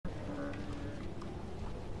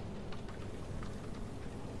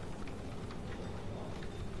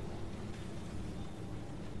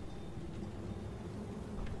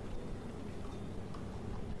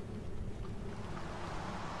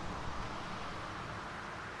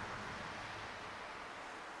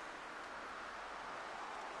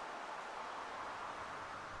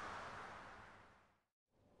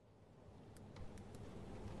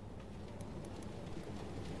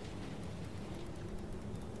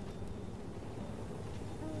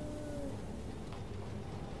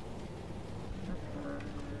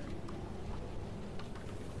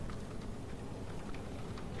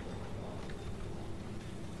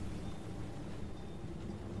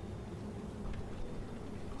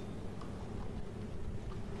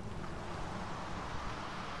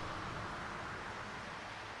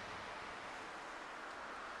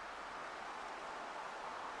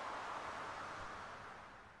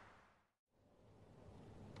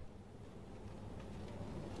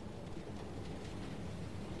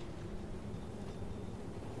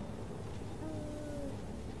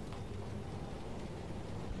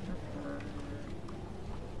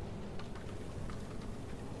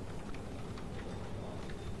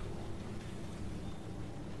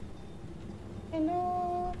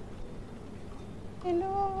Hello.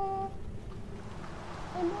 Hello.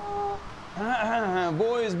 Hello.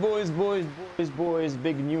 Boys.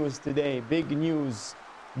 Big news today. Big news.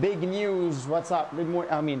 What's up? Good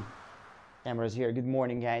morning. Camera's here. Good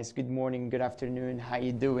morning, guys. Good morning. Good afternoon. How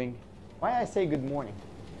you doing? Why I say good morning?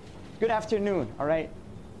 Good afternoon. All right.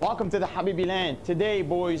 Welcome to the Habibi land. Today,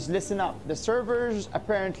 boys, listen up. The servers,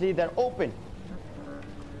 apparently, they're open.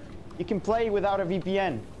 You can play without a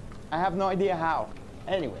VPN. I have no idea how.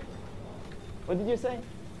 Anyway, what did you say?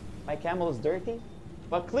 My camel is dirty?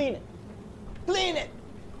 Well, clean it. Clean it!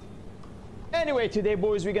 Anyway, today,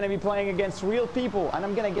 boys, we're going to be playing against real people, and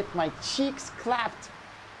I'm going to get my cheeks clapped.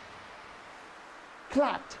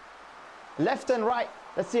 Left and right.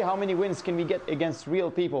 Let's see how many wins can we get against real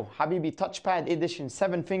people. Habibi Touchpad Edition,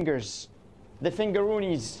 7 fingers. The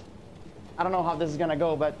fingeroonies. I don't know how this is going to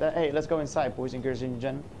go, but hey, let's go inside, boys and girls and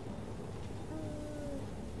gentlemen.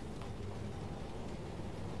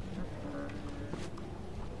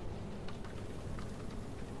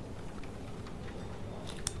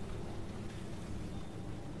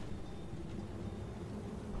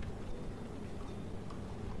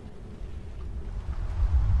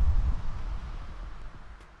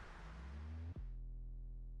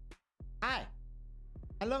 Hi.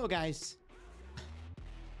 Hello, guys.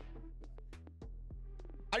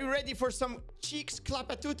 Are you ready for some cheeks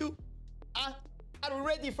clapatutu? Are you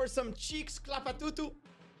ready for some cheeks clapatutu?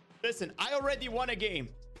 Listen, I already won a game.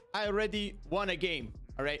 All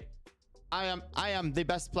right? I am the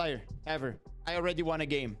best player ever. I already won a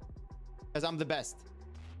game. Because I'm the best.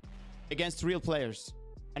 Against real players.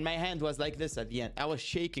 And my hand was like this at the end. I was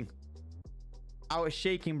shaking,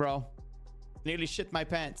 bro. Nearly shit my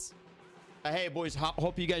pants. Hey, boys,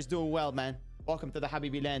 hope you guys doing well, man. Welcome to the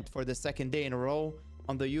Habibi land for the 2nd day in a row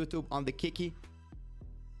on the YouTube, on the Kiki.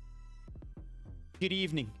 Good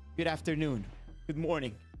evening, good afternoon, good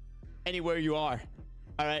morning, anywhere you are.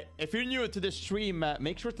 All right, if you're new to the stream,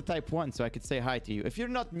 make sure to type 1 so I could say hi to you. If you're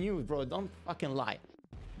not new, bro, don't fucking lie.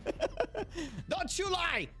 Don't you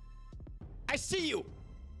lie. I see you.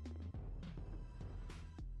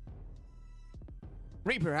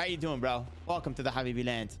 Reaper, how you doing, bro? Welcome to the Habibi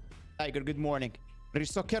land. Tiger, good morning.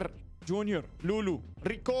 Risoker Junior, Lulu,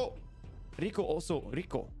 Rico also,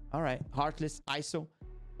 Rico. All right, Heartless, ISO.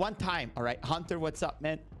 One time, all right. Hunter, what's up,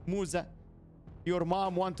 man? Musa, your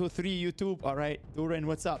mom, 123 YouTube. All right, Duran,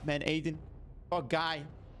 what's up, man? Aiden, oh, Guy,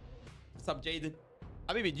 what's up, Jaden?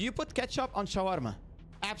 Habibi, do you put ketchup on shawarma?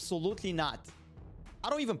 Absolutely not. I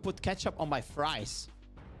don't even put ketchup on my fries.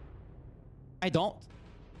 I don't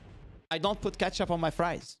put ketchup on my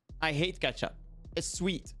fries. I hate ketchup. It's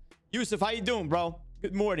sweet. Yusuf, how you doing, bro?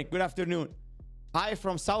 Good morning, good afternoon. Hi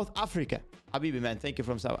from South Africa. Habibi, man, thank you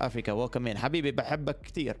from South Africa. Welcome in. Habibi, بحبك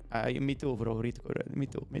كتير. Me too, bro. Me too.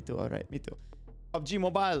 All right, me too. PUBG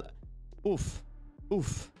Mobile. Oof.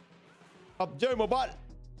 PUBG Mobile.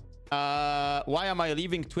 Why am I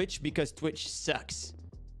leaving Twitch? Because Twitch sucks.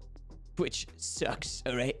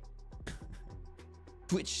 All right?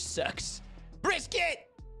 Twitch sucks. Brisket!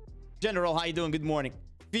 General, how you doing? Good morning.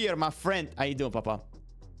 Fear, my friend. How you doing, Papa?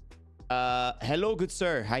 Hello, good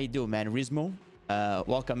sir. How you doing, man? Rizmo,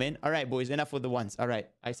 welcome in. All right, boys, enough with the ones. All right,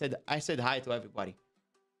 I said hi to everybody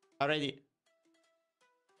already.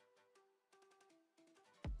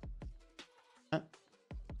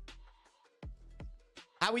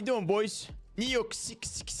 How we doing, boys? Neok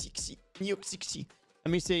 666.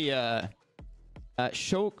 Let me say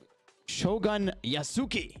Shogun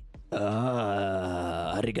Yasuki.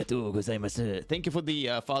 Arigatou gozaimasu. Thank you for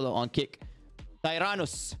the follow on Kick.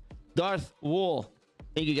 Tyrannus, Darth Wall.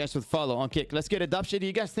 Thank you guys for the follow on Kick. Let's get adoption. Do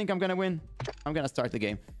you guys think I'm gonna win? I'm gonna start the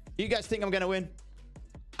game. Do you guys think I'm gonna win?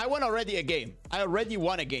 I won already a game. I already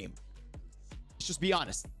won a game. Let's just be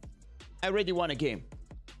honest. I already won a game.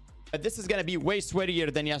 But this is gonna be way sweatier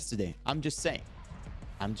than yesterday. I'm just saying.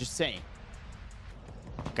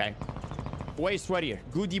 Okay. Way sweatier.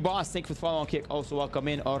 Goody Boss, thank you for the follow on Kick. Also welcome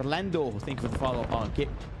in. Orlando, thank you for the follow on Kick.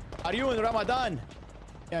 Are you in Ramadan?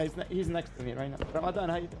 Yeah, he's next to me right now. Ramadan,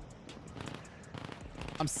 how you doing?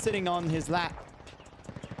 I'm sitting on his lap.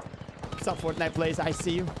 What's up, Fortnite plays? I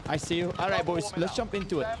see you. All right, boys, let's jump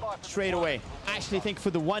into it straight away. Ashley, thank you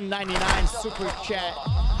for the 199 super chat.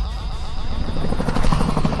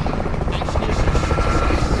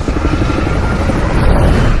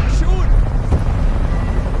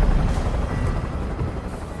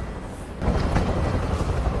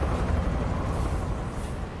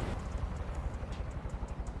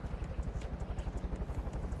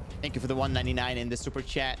 Thank you for the 199 in the super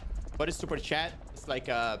chat. What is super chat? It's like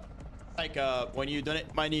when you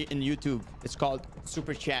donate money in YouTube. It's called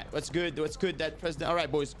super chat. What's good? That president? All right,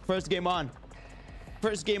 boys. First game on.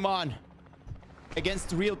 First game on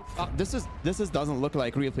against real. This doesn't look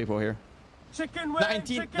like real people here. Chicken wing,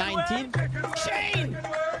 19, 19. Shane.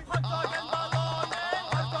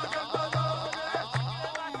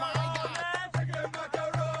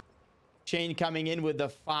 Shane coming in with the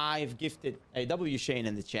 5 gifted. Hey, W Shane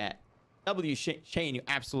in the chat. W Shane, you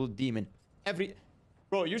absolute demon.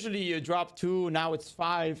 Bro, usually you drop 2, now it's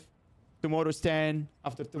 5. Tomorrow's 10.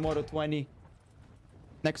 After tomorrow, 20.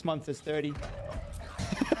 Next month is 30.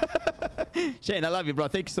 Shane, I love you, bro.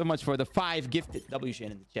 Thank you so much for the 5 gifted. W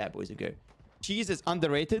Shane in the chat, boys and girls. Cheese is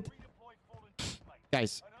underrated.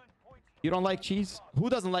 Guys, you don't like cheese? Who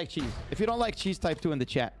doesn't like cheese? If you don't like cheese, type 2 in the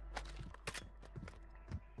chat.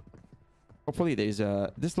 Hopefully there's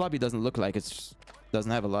this lobby doesn't look like it's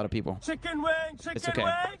doesn't have a lot of people. Chicken wing, chicken It's okay.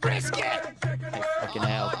 wing. Brisket! Hey, fucking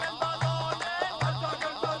hell.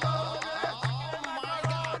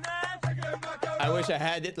 I wish I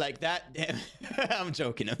had it like that. Damn. I'm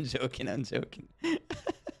joking. I'm joking. I'm joking.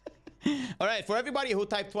 All right, for everybody who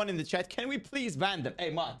typed 1 in the chat, can we please ban them? Hey,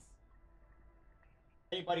 mods.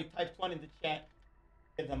 Anybody typed 1 in the chat,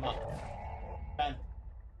 give them up.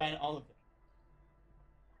 Ban all of them.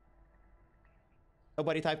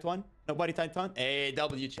 Nobody typed 1? Nobody typed 1? Hey,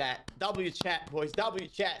 W chat. W chat, boys. W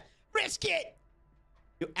chat. Brisket!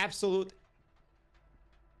 You absolute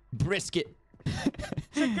brisket.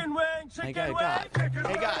 Chicken wing, chicken wing.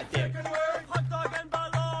 Hey, God damn. Hot dog and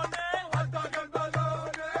bologna. Hot dog and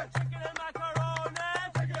bologna. Chicken and macaroni.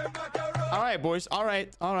 Chicken and macaroni. All right, boys. All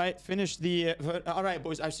right. All right. Finish the... all right,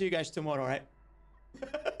 boys. I'll see you guys tomorrow, all right?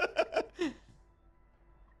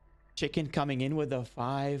 Chicken coming in with a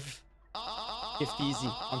 5. Gift easy.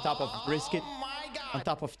 On top of brisket. On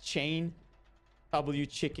top of chain. W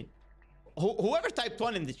chicken. Whoever typed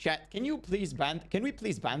 1 in the chat, can you please ban... Can we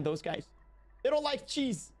please ban those guys? They don't like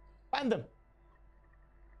cheese. Ban them.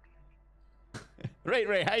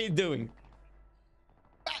 Ray, how you doing?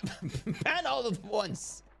 Ban all of them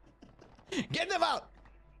once. Get them out.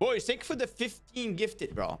 Boys, thank you for the 15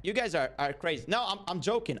 gifted, bro. You guys are crazy. No, I'm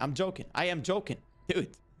joking. I'm joking. I am joking.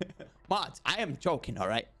 Dude. Mods, I am joking, all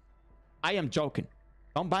right? I am joking.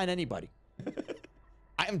 Don't ban anybody.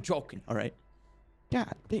 I am joking, all right?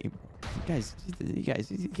 God damn. You guys,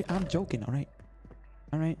 I'm joking, all right?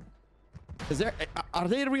 All right? Are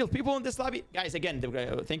there real people in this lobby? Guys, again,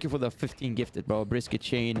 thank you for the 15 gifted, bro. Brisket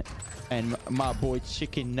chain and my boy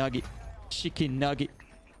chicken nugget. Chicken nugget.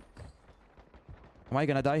 Am I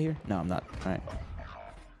gonna die here? No, I'm not. All right.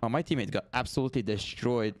 Oh, my teammate got absolutely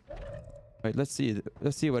destroyed. Wait, let's see.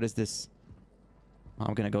 Let's see what is this. Oh,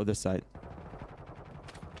 I'm gonna go this side.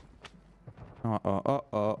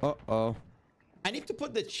 Uh-oh. I need to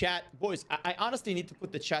put the chat. Boys, I honestly need to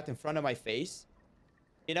put the chat in front of my face.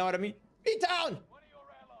 You know what I mean? Be down!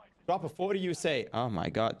 Drop a 40, you say. Oh my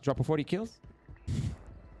god. Drop a 40 kills?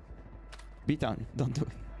 Beat down. Don't do it.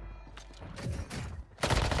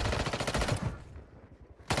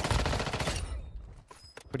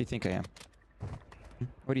 What do you think I am?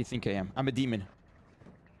 What do you think I am? I'm a demon.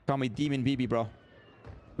 Call me Demon BB, bro.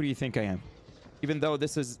 Who do you think I am? Even though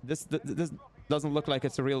this doesn't look like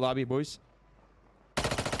it's a real lobby, boys.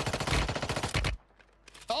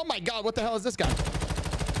 Oh my god, what the hell is this guy?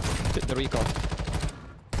 Hit the recall.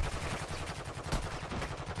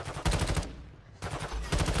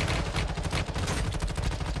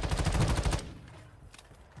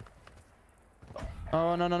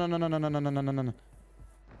 Oh no.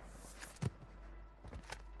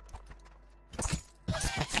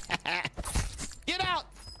 Get out!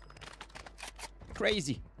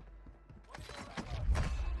 Crazy.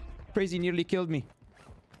 Crazy nearly killed me.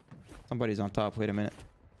 Somebody's on top. Wait a minute.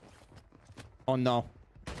 Oh no.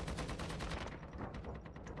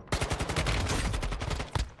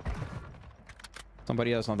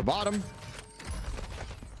 Somebody else on the bottom.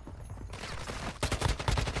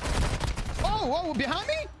 Oh, behind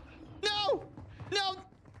me? No! No!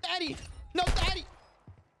 Daddy! No, daddy!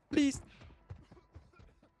 Please.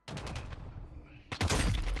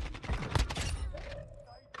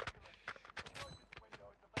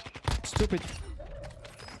 Stupid.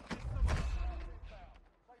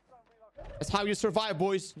 That's how you survive,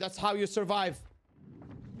 boys. That's how you survive.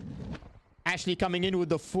 Ashley coming in with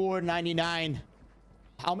the 4.99.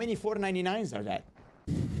 How many 4.99s are that?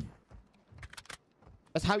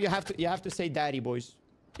 That's how you have to say daddy, boys.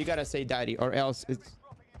 You gotta say daddy, or else it's...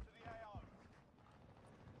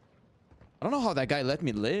 I don't know how that guy let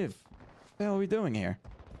me live. What the hell are we doing here?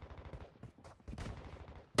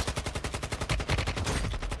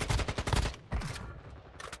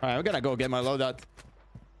 All right, we gotta go get my loadout.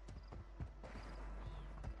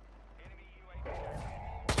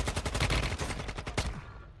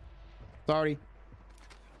 Sorry.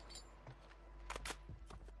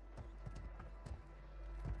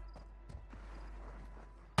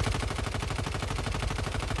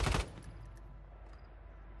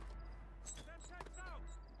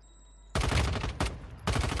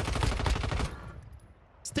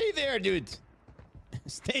 there, dude.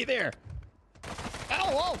 Stay there. Ow,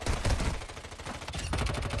 whoa.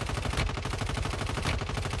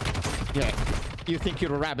 Yeah. You think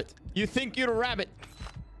you're a rabbit. You think you're a rabbit.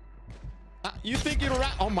 You think you're a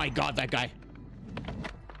rat. Oh my god, that guy.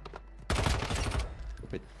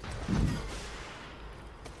 Stupid.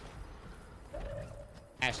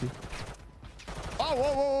 Ashley. Oh,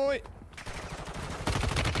 whoa, whoa, whoa, wait.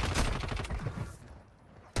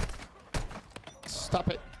 Stop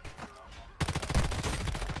it.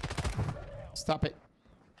 Stop it.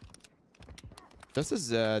 This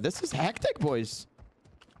is hectic, boys.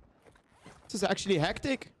 This is actually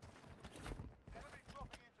hectic.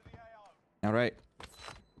 All right.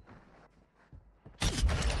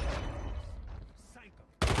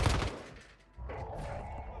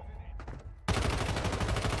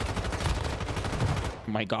 Oh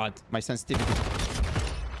my god, my sensitivity.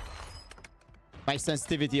 My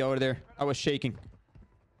sensitivity over there. I was shaking.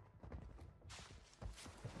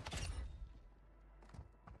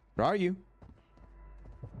 Where are you?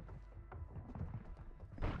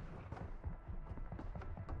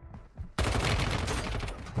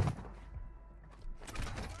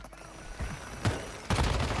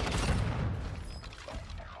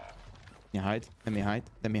 Let me hide. Let me hide.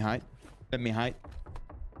 Let me hide. Let me hide.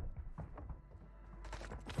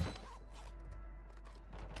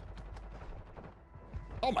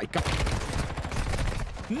 Oh my god.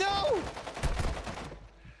 No!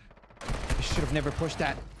 I should have never pushed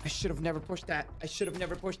that. I should have never pushed that. I should have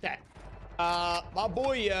never pushed that. My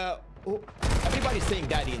boy, oh, everybody's saying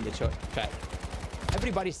daddy in the chat.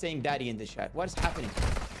 Everybody's saying daddy in the chat. What is happening?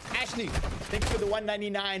 Ashley, thanks for the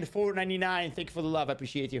 199, 499. Thank you for the love. I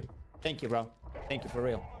appreciate you. Thank you, bro. Thank you for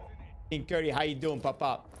real. King Curry, how you doing,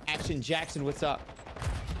 Papa? Action Jackson, what's up?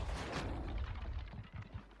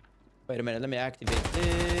 Wait a minute. Let me activate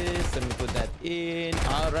this. Let me put that in.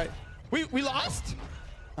 All right. We lost?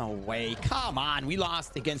 No way. Come on. We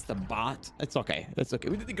lost against the bot. It's okay. It's okay.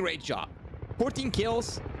 We did a great job. 14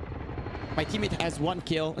 kills. My teammate has 1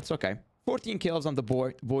 kill. It's okay. 14 kills on the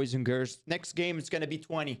board, boys and girls. Next game is going to be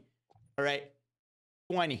 20. All right.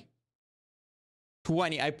 20.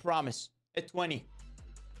 20. I promise. At 20.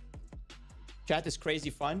 Chat is crazy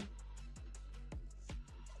fun.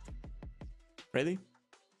 Really?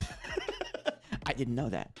 I didn't know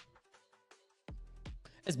that.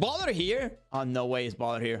 Is Baller here? Oh, no way is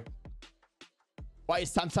Baller here. Why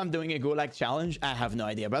is Sam doing a Gulag challenge? I have no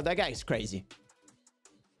idea, bro. That guy is crazy.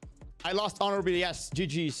 I lost honorably. Yes.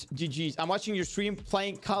 GG's. GG's. I'm watching your stream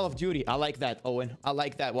playing Call of Duty. I like that, Owen. I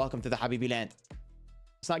like that. Welcome to the Habibi land.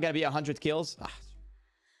 It's not going to be 100 kills. Ah.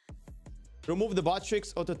 Remove the bot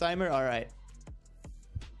tricks. Auto timer. All right.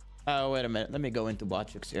 Oh, wait a minute. Let me go into bot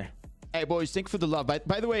tricks here. Hey, boys. Thanks for the love.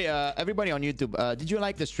 By the way, everybody on YouTube, did you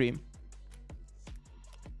like the stream?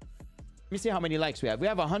 Let me see how many likes we have. We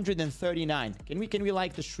have 139. Can we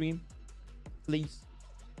like the stream? Please.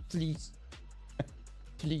 Please.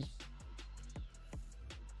 Please.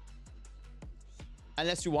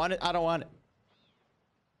 Unless you want it. I don't want it.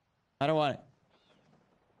 I don't want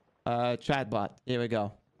it. Chat bot. Here we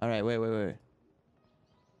go. All right. Wait.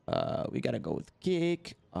 We gotta go with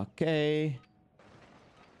kick. Okay.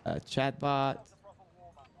 Chat bot.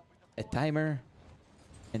 A timer.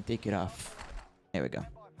 And take it off. There we go.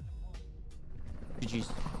 GG's.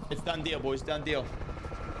 It's done deal, boys. Done deal.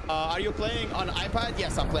 Are you playing on iPad?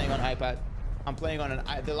 Yes, I'm playing on iPad. I'm playing on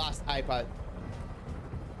the last iPad.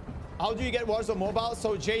 How do you get Warzone Mobile?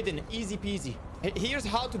 So, Jaden, easy peasy. Here's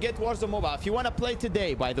how to get Warzone Mobile. If you want to play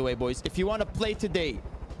today, by the way, boys. If you want to play today.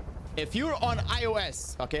 If you're on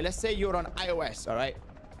iOS. Okay, let's say you're on iOS. All right.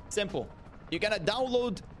 Simple. You're going to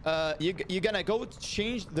download. You're going to go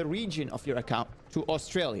change the region of your account to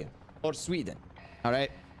Australia or Sweden. All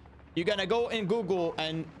right. You're going to go in Google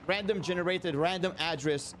and generated random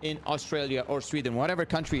address in Australia or Sweden, whatever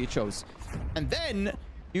country you chose. And then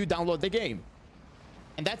you download the game.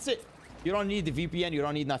 And that's it. You don't need the VPN. You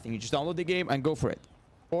don't need nothing. You just download the game and go for it.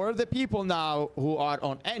 For the people now who are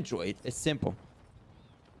on Android, it's simple.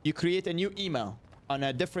 You create a new email on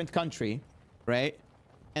a different country, right?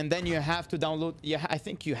 And then you have to download. Yeah, I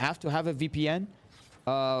think you have to have a VPN.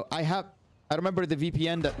 I remember the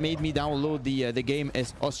VPN that made me download the game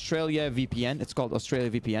is Australia VPN. It's called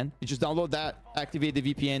Australia VPN. You just download that, activate the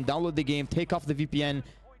VPN, download the game, take off the VPN,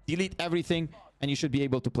 delete everything, and you should be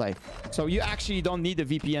able to play. So you actually don't need a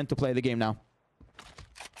VPN to play the game now.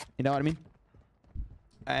 You know what I mean?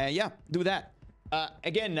 Yeah, do that.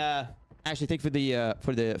 Again, actually, thank for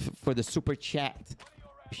the super chat.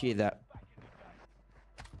 Appreciate that.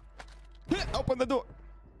 Open the door.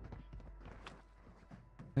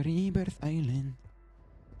 Rebirth Island.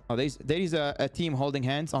 Oh, there is a team holding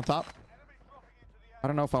hands on top. I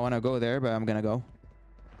don't know if I want to go there, but I'm gonna go.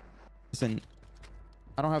 Listen,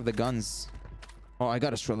 I don't have the guns. Oh, I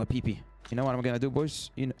got a stroller PP. You know what I'm gonna do,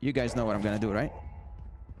 boys? You guys know what I'm gonna do, right?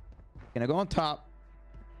 Gonna go on top.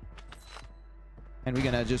 And we're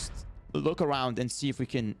gonna just look around and see if we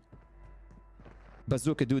can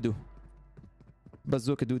bazooka doo-doo.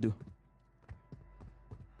 Bazooka doo-doo.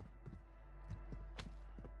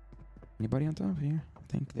 Anybody on top here? I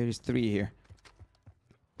think there is 3 here.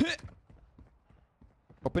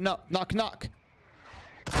 Open up. Knock, knock.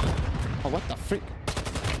 Oh, what the freak?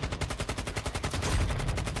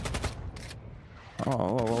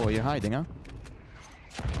 Oh, you're hiding, huh?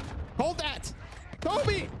 Hold that!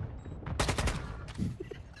 Kobe!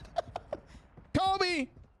 Kobe!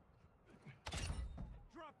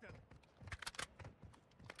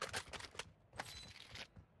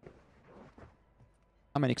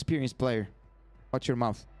 I'm an experienced player. Watch your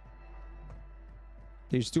mouth.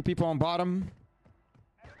 There's 2 people on bottom.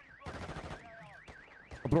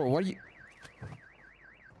 Oh, bro, what are you...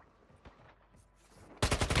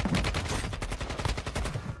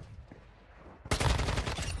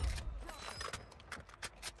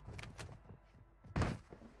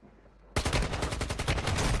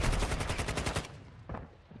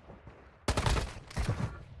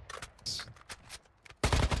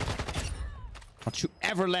 Don't you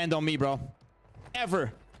ever land on me, bro.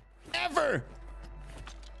 Ever. Ever.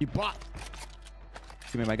 You bot.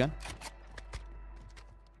 Give me my gun.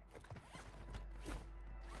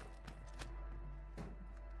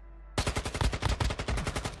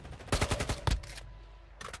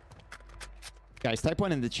 Guys, type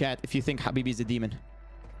 1 in the chat if you think Habibi's a demon.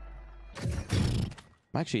 I'm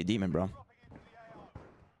actually a demon, bro.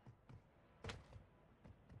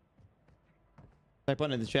 Type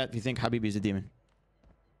 1 in the chat if you think Habibi's a demon.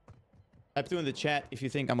 Type 2 in the chat if you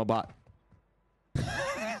think I'm a bot.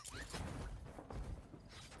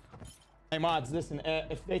 Hey mods, listen,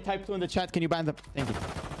 if they type 2 in the chat, can you ban them? Thank you.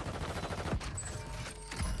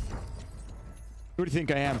 Who do you think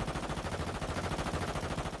I am?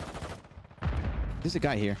 There's a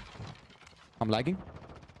guy here. I'm lagging.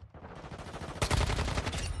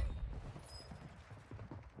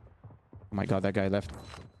 Oh my god, that guy left.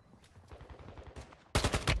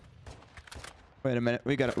 Wait a minute.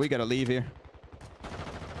 We gotta leave here.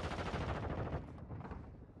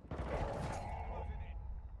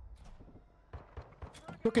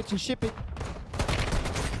 Cook it and ship it.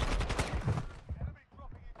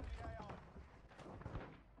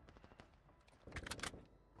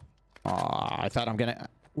 I thought I'm gonna...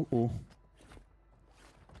 Ooh.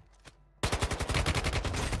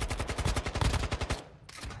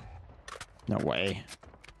 No way.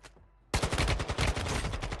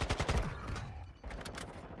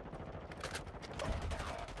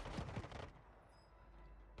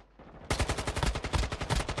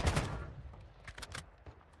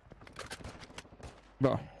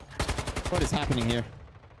 Bro, what is happening here?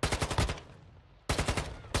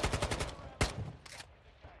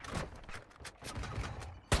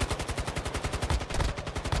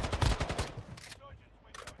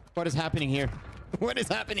 What is happening here? What is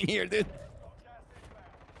happening here, dude?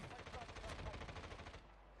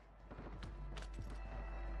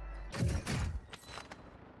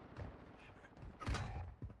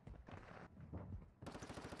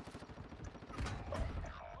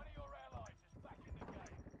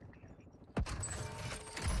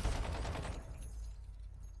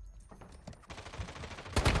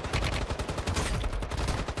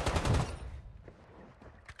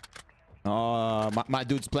 My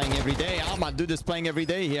dude's playing every day. Oh, my dude is playing every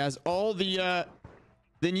day. He has all the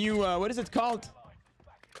new what is it called?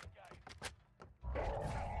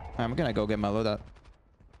 I'm gonna go get my loadout.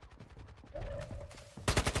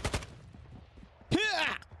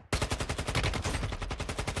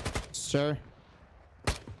 Sir.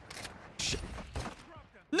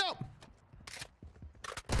 No.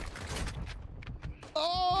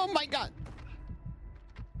 Oh my god.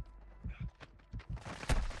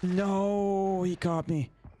 No, he caught me.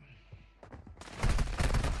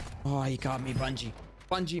 Oh, he caught me, Bungie.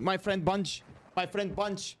 Bungie, my friend Bunge. My friend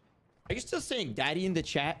Bunge. Are you still saying daddy in the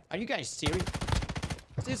chat? Are you guys serious?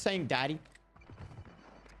 Still saying daddy?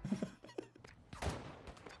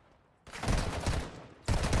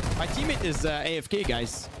 My teammate is AFK,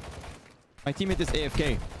 guys. My teammate is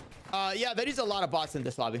AFK. Yeah, there is a lot of bots in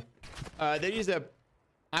this lobby. There is a...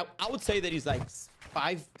 I would say there is like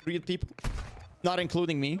 5 real people. Not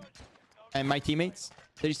including me and my teammates.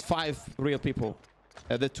 There's 5 real people.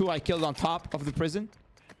 The 2 I killed on top of the prison.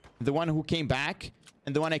 The one who came back.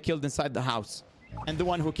 And the one I killed inside the house. And the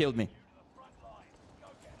one who killed me.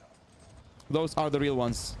 Those are the real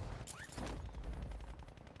ones.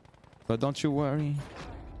 But don't you worry.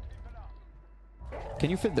 Can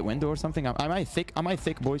you fit the window or something? Am I thick? Am I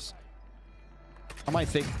thick, boys? Am I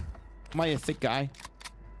thick? Am I a thick guy?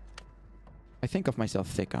 I think of myself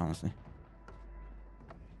thick, honestly.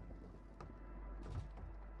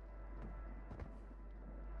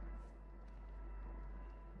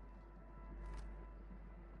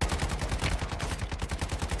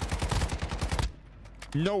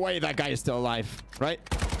 No way that guy is still alive, right?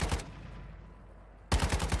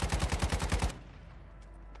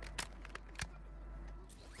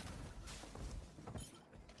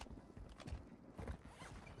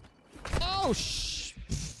 Oh,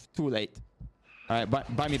 too late. All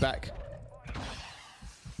right, buy me back.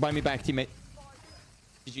 Buy me back, teammate.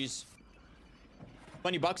 GG's.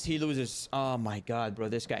 $20, he loses. Oh my god, bro,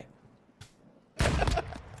 this guy.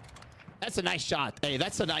 That's a nice shot. Hey,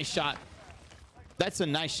 that's a nice shot. That's a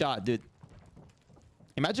nice shot, dude.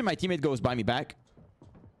 Imagine my teammate goes buy me back.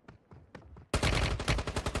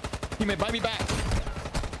 Teammate, buy me back.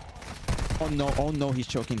 Oh no, he's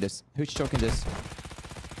choking this. Who's choking this?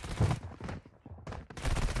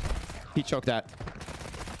 He choked that.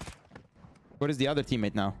 What is the other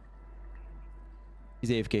teammate now?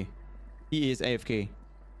 He's AFK. He is AFK.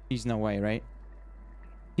 He's no way, right?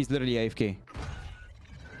 He's literally AFK.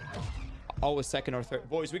 Always second or third.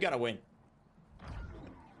 Boys, we gotta win.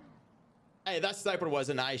 Hey, that sniper was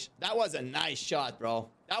a nice... That was a nice shot, bro.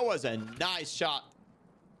 That was a nice shot.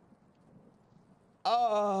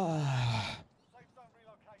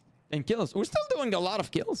 And kills. We're still doing a lot of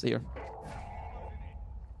kills here.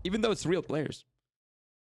 Even though it's real players.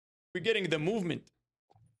 We're getting the movement.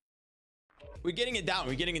 We're getting it down.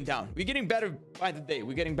 We're getting it down. We're getting better by the day.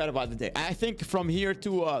 We're getting better by the day. I think from here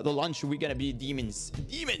to the lunch, we're gonna be demons.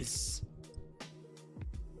 Demons!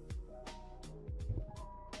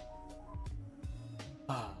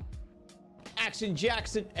 Action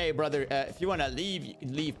Jackson. Hey, brother. If you want to leave, you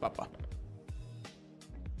can leave, papa.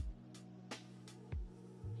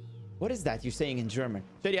 What is that you're saying in German?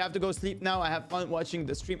 Shady, I have to go sleep now. I have fun watching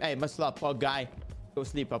the stream. Hey, much love, pug guy. Go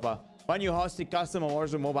sleep, papa. When you hosting custom on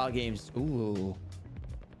Warzone mobile games. Ooh.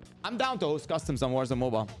 I'm down to host customs on Warzone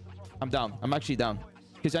mobile. I'm down. I'm actually down.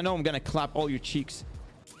 Because I know I'm going to clap all your cheeks.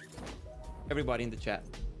 Everybody in the chat.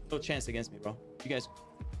 No chance against me, bro. You guys,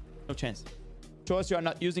 no chance. Show us you are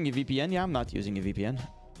not using a VPN. Yeah, I'm not using a VPN.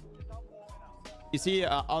 You see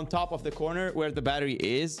on top of the corner where the battery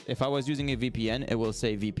is, if I was using a VPN, it will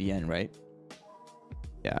say VPN, right?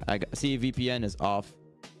 Yeah, see VPN is off.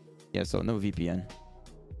 Yeah, so no VPN.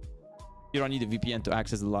 You don't need a VPN to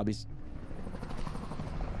access the lobbies.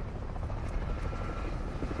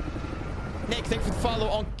 Nick, thank you for the follow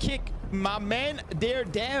on Kick. My man, there,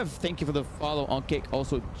 Dev. Thank you for the follow on Kick.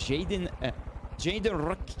 Also, Jaden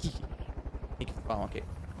Rocky. Thank you for the follow on Kick.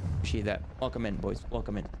 Appreciate that. Welcome in, boys.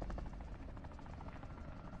 Welcome in.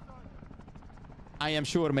 I am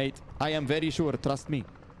sure, mate. I am very sure. Trust me.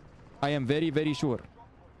 I am very, very sure.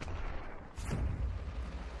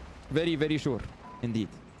 Very, very sure. Indeed.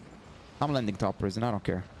 I'm landing top prison. I don't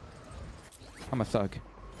care. I'm a thug.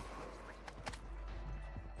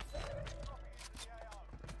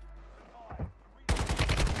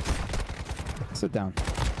 Sit down.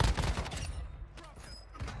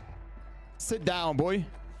 Sit down, boy.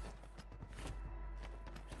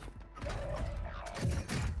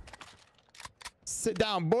 Sit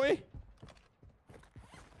down, boy.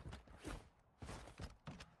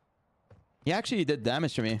 He actually did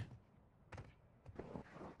damage to me.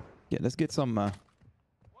 Yeah, let's get some... I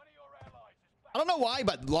don't know why,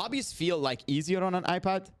 but lobbies feel like easier on an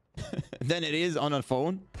iPad than it is on a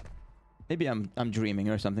phone. Maybe I'm dreaming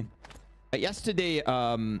or something. Yesterday,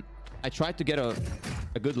 I tried to get a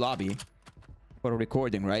good lobby for a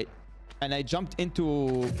recording, right? And I jumped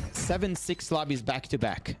into 7-6 lobbies back to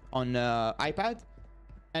back on iPad.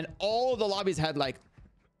 And all the lobbies had like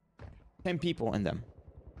 10 people in them.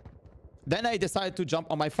 Then I decided to jump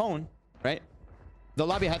on my phone, right? The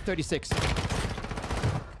lobby had 36.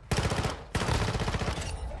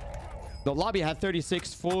 The lobby had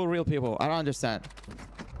 36 full real people. I don't understand.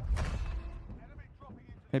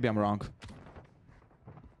 Maybe I'm wrong.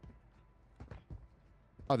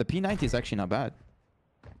 Oh, the P90 is actually not bad.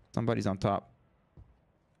 Somebody's on top.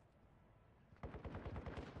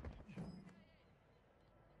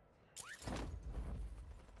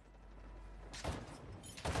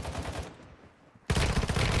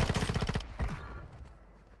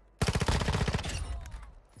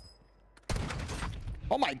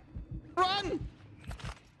 Oh my... Run!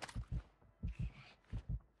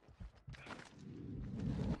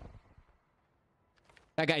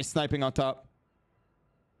 That guy's sniping on top.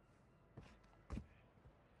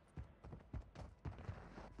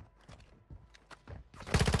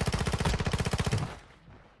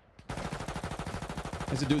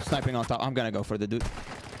 There's a dude sniping on top. I'm gonna go for the dude.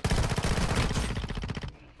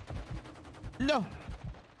 No.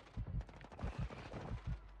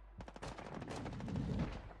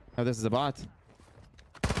 Oh, this is a bot.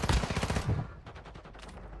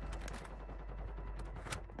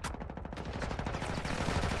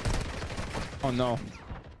 Oh no.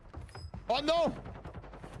 Oh no.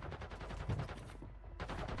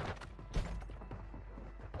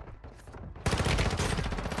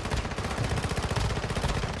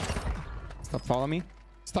 Stop following me.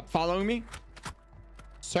 Stop following me.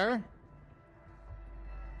 Sir.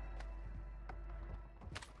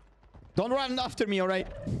 Don't run after me, all right?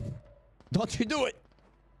 Don't you do it.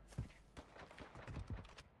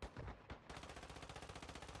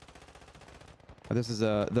 Oh, this is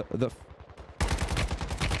the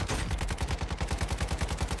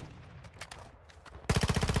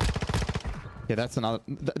okay, that's another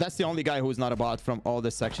that's the only guy who's not a bot from all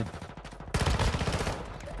this section.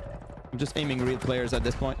 I'm just aiming real players at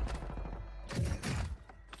this point.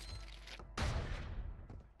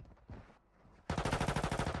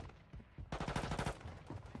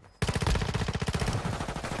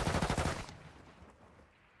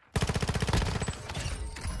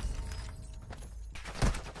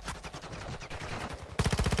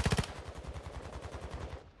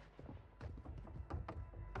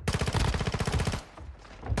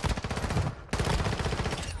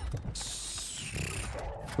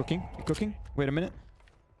 Cooking. Wait a minute.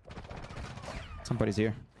 Somebody's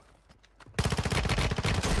here.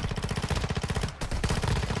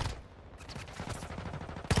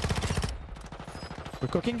 We're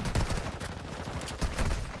cooking.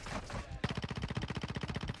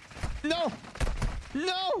 No!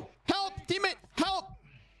 No! Help, teammate! Help!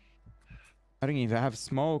 I don't even have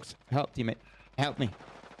smokes. Help, teammate. Help me.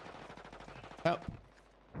 Help.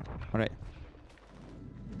 All right.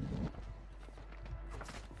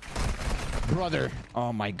 Brother.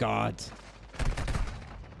 Oh my god.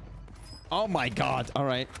 Oh my god. All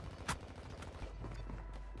right.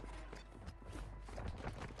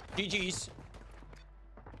 GG's.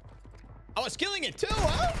 I was killing it too,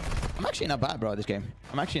 huh? I'm actually not bad, bro, this game.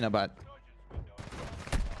 I'm actually not bad.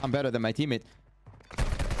 I'm better than my teammate.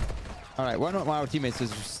 All right. One of our teammates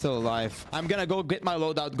is still alive. I'm gonna go get my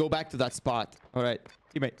loadout. Go back to that spot. All right.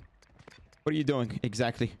 Teammate. What are you doing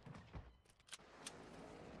exactly?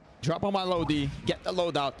 Drop on my loadie, get the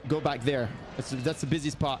loadout, go back there. That's a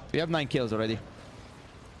busy spot. We have 9 kills already.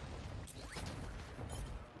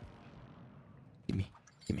 Gimme.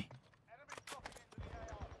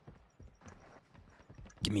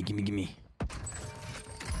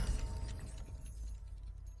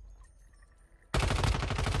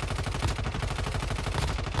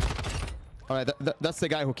 All right, that's the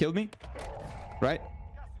guy who killed me, right?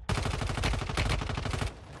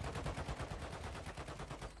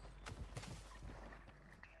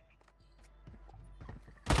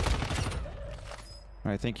 All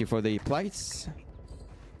right, thank you for the plates.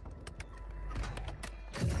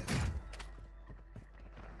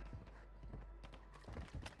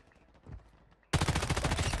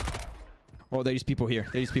 Oh, there's people here.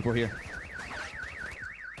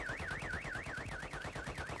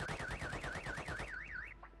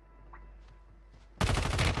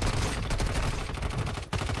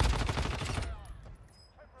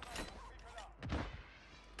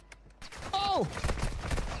 Oh!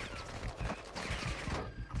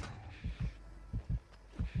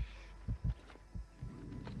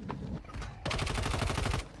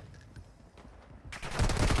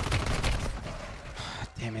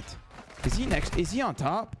 Damn it. Is he next? Is he on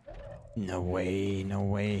top? No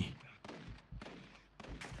way.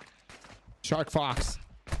 Shark Fox.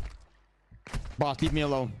 Bot, leave me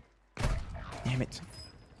alone. Damn it.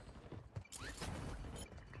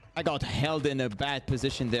 I got held in a bad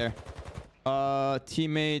position there.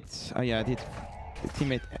 Teammate. Oh yeah,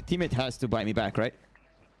 teammate has to buy me back, right?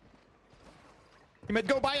 Teammate,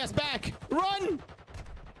 go buy us back. Run!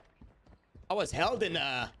 I was held in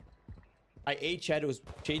I ate Shadow's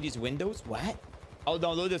Shady's Windows. What? I'll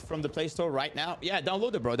download it from the Play Store right now. Yeah,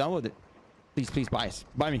 download it, bro. Download it. Please buy us.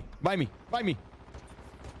 Buy me.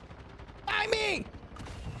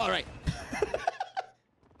 All right.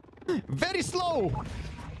 Very slow.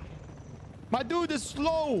 My dude is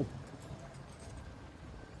slow.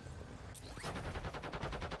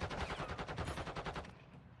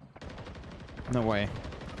 No way.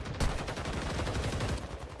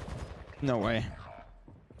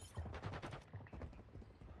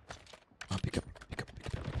 Oh, pick up.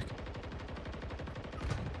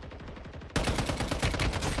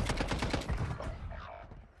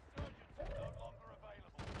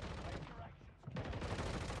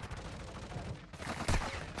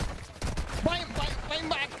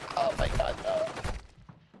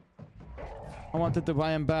 I wanted to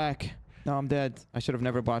buy him back. No, I'm dead. I should have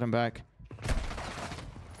never bought him back.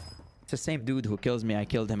 It's the same dude who kills me. I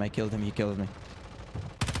killed him. I killed him. He killed me.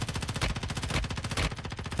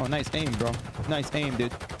 Oh, nice aim, bro. Nice aim,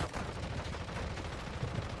 dude.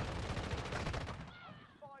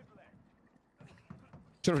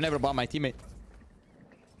 Should have never bought my teammate.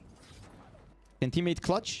 Can teammate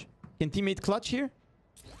clutch? Can teammate clutch here?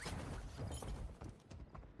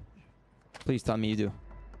 Please tell me you do.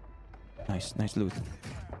 Nice. Nice loot.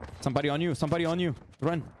 Somebody on you. Somebody on you.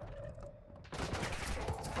 Run.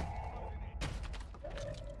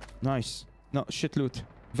 Nice. No, shit loot.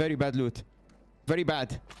 Very bad loot. Very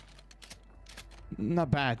bad.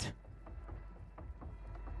 Not bad.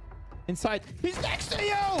 Inside. He's next to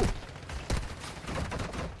you!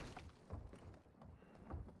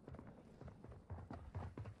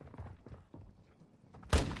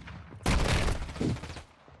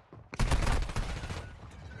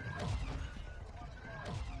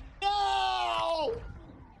 No!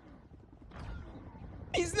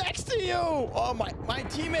 He's next to you! Oh, my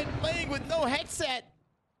teammate playing with no headset.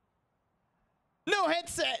 No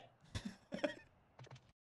headset.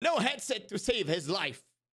 No headset to save his life.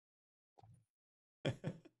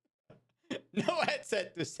 No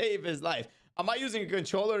headset to save his life. Am I using a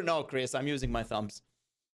controller? No, Chris. I'm using my thumbs.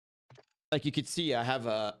 Like you could see, I have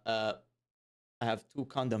I have 2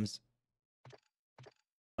 condoms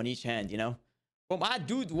on each hand. You know. Well, my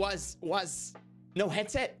dude was no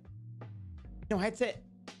headset. No headset.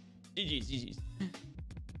 GG's.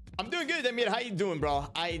 I'm doing good, Amir. How you doing, bro?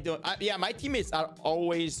 Yeah, my teammates are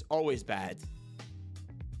always bad.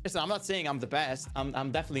 Listen, I'm not saying I'm the best.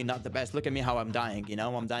 I'm definitely not the best. Look at me how I'm dying, you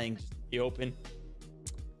know? I'm dying just in the open.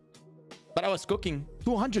 But I was cooking.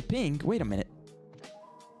 200 ping. Wait a minute.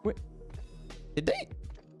 Wait. Did they?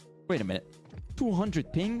 Wait a minute.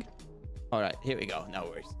 200 ping? All right, here we go. No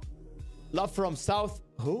worries. Love from South...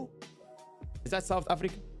 Who? Is that South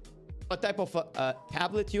Africa? What type of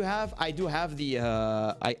tablet you have? I do have the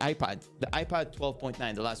iPad. The iPad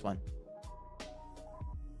 12.9, the last one.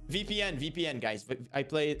 VPN, guys. I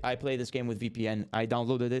play this game with VPN. I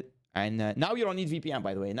downloaded it, and now you don't need VPN,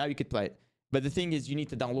 by the way. Now you could play it. But the thing is, you need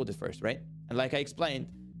to download it first, right? And like I explained,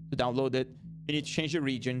 to download it, you need to change your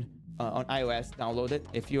region on iOS. Download it.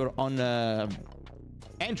 If you're on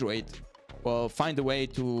Android, well, find a way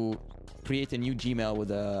to create a new Gmail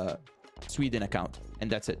with a Sweden account,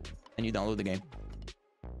 and that's it. And you download the game.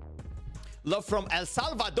 Love from El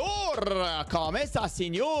Salvador. ¿Cómo está,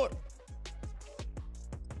 señor?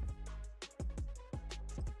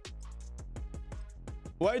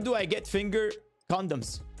 Where do I get finger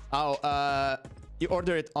condoms? Oh, you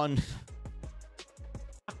order it on...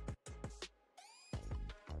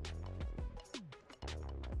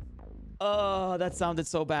 Oh, that sounded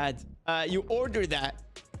so bad. You order that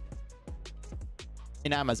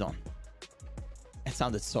in Amazon. That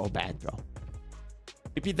sounded so bad, bro.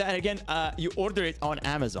 Repeat that again. You order it on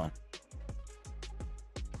Amazon.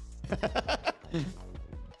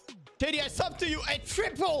 Teddy, I sub to you a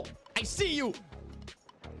triple. I see you.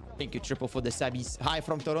 Thank you, triple, for the subbies. Hi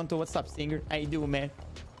from Toronto. What's up, Stinger? How you doing, man?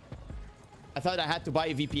 I thought I had to buy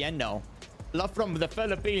a VPN. No. Love from the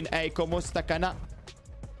Philippines. Hey, como está cana?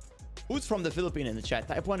 Who's from the Philippines in the chat?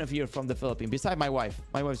 Type 1 if you're from the Philippines. Beside my wife.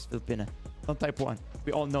 My wife's Filipina. Don't type 1.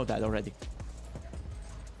 We all know that already.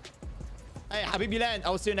 Hey, Habibi Land.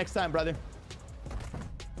 I will see you next time, brother.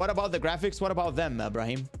 What about the graphics? What about them,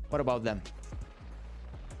 Ibrahim? What about them?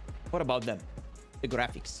 What about them? The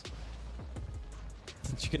graphics.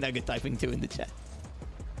 Chicken nugget typing too in the chat.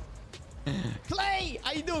 Clay!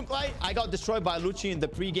 How you doing, Clay? I got destroyed by Lucci in the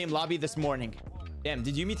pre-game lobby this morning. Damn,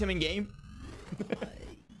 did you meet him in game?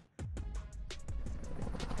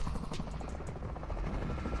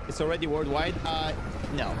 It's already worldwide?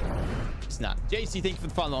 No. It's not. JC, thank you for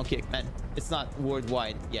the follow on kick, man. It's not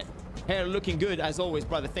worldwide yet. Hair looking good as always,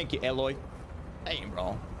 brother. Thank you, Eloy. Hey,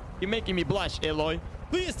 bro. You're making me blush, Eloy.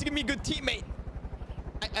 Please give me a good teammate.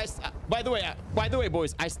 By the way,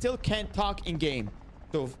 boys, I still can't talk in game.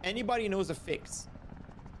 So if anybody knows a fix,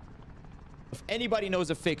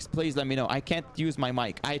 please let me know. I can't use my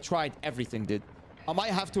mic. I tried everything, dude. I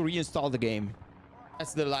might have to reinstall the game.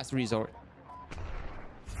 That's the last resort.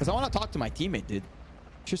 Because I want to talk to my teammate, dude.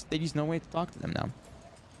 Just there is no way to talk to them now.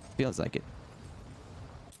 Feels like it.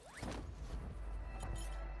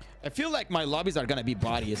 I feel like my lobbies are gonna be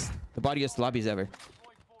bodiest. The bodiest lobbies ever.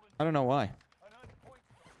 I don't know why.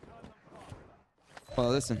 Well,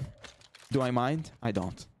 listen. Do I mind? I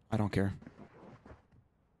don't. I don't care.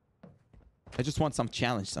 I just want some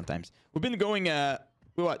challenge sometimes. We've been going,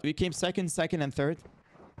 what? We came second, and third.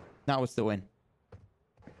 Now it's the win.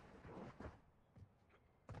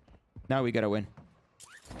 Now we gotta win.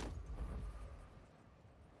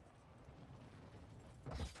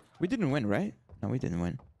 We didn't win, right? No, we didn't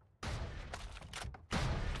win.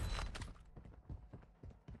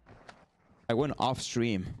 I won off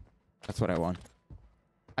stream. That's what I won.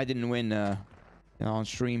 I didn't win on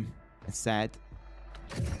stream. It's sad.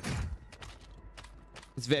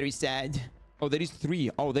 It's very sad. Oh, there is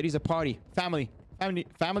 3. Oh, there is a party. Family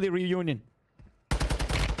reunion.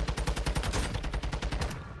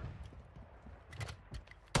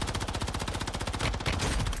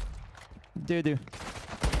 Dude.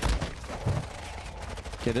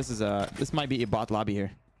 Okay, this might be a bot lobby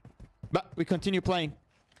here. But we continue playing.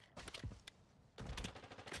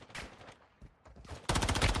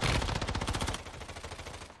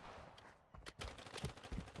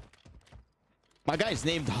 My guy is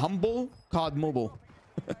named Humble COD Mobile.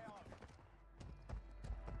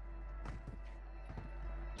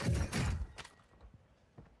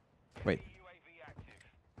 Wait.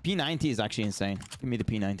 P90 is actually insane. Give me the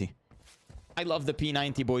P90. I love the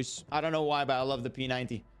P90, boys. I don't know why, but I love the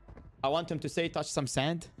P90. I want him to say, touch some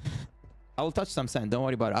sand. I will touch some sand. Don't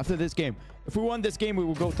worry about it. After this game. If we won this game, we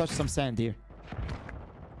will go touch some sand here.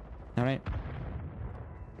 All right.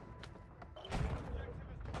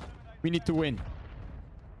 We need to win.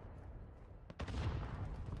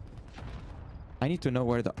 I need to know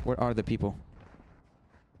where are the people.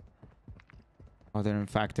 Oh, they're in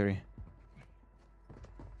factory.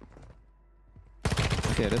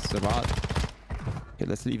 Okay, this is a bot. Okay,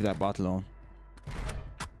 let's leave that bot alone.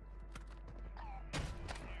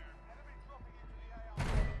 I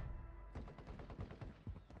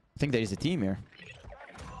think there is a team here.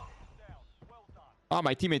 Oh,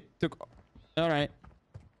 my teammate took... All right.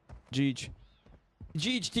 GG,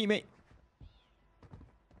 teammate.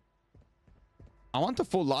 I want a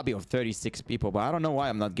full lobby of 36 people, but I don't know why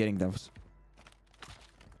I'm not getting those.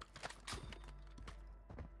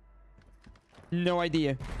 No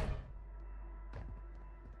idea.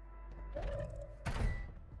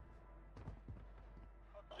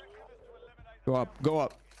 Go up, go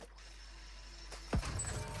up.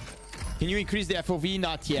 Can you increase the FOV?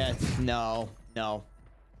 Not yet. No.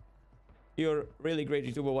 You're really great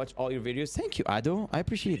YouTuber. Watch all your videos. Thank you, Ado. I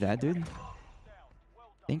appreciate that, dude.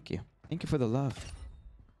 Thank you. Thank you for the love.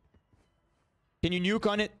 Can you nuke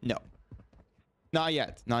on it? No. Not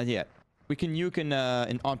yet. Not yet. We can nuke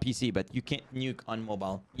on PC, but you can't nuke on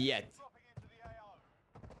mobile yet.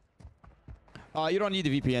 You don't need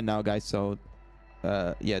the VPN now, guys. So,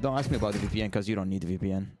 yeah, don't ask me about the VPN because you don't need the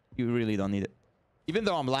VPN. You really don't need it. Even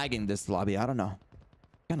though I'm lagging this lobby, I don't know.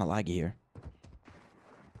 Kind of laggy here.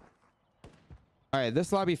 All right,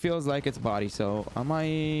 this lobby feels like it's body, so I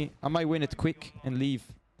might win it quick and leave.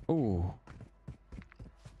 Oh.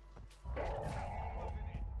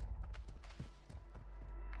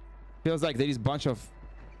 Feels like there is bunch of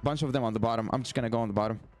them on the bottom. I'm just gonna go on the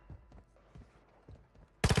bottom.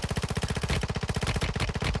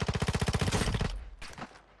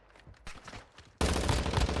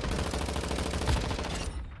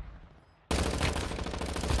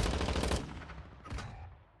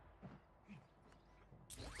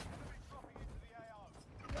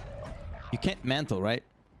 You can't mantle, right?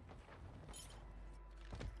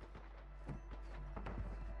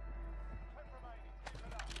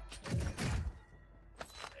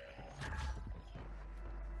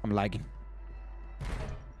 I'm lagging.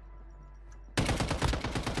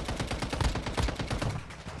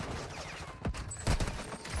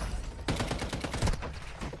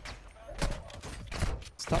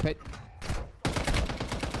 Stop it.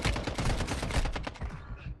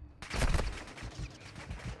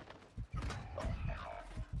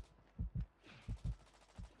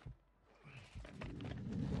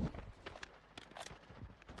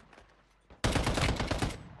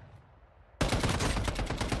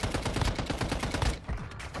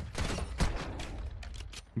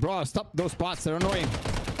 Bro, stop those bots. They're annoying.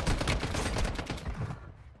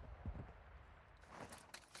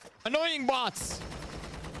 Annoying bots.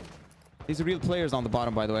 These are real players on the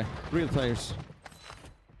bottom, by the way. Real players.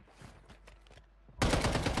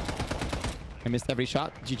 I missed every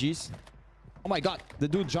shot. GG's. Oh my god. The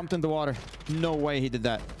dude jumped in the water. No way he did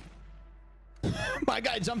that. My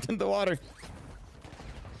guy jumped in the water.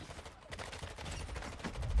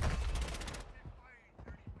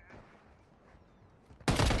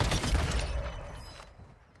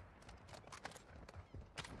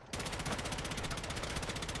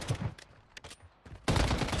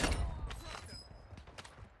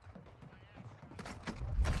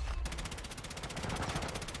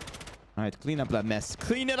 All right, clean up that mess.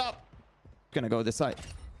 Clean it up. Gonna go this side.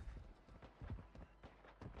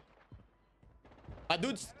 My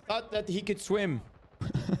dude thought that he could swim. He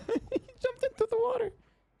jumped into the water.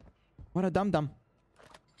 What a dum-dum.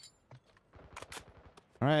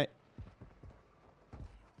 All right.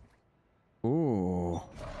 Ooh.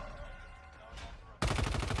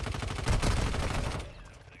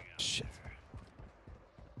 Shit.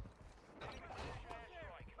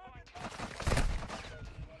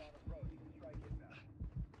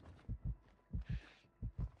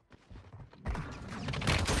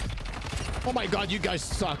 Oh my god, you guys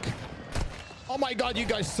suck. Oh my god, you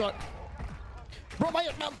guys suck. Bro, my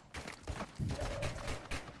mom.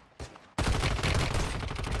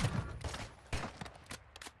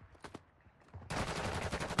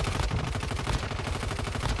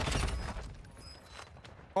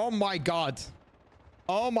 Oh my god.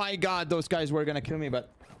 Oh my god, those guys were gonna kill me,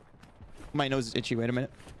 but my nose is itchy. Wait a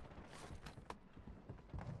minute.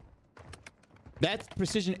 That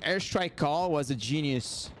precision airstrike call was a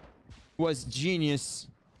genius. Was genius.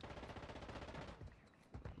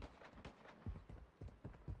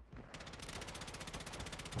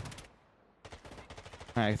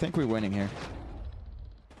 I think we're winning here.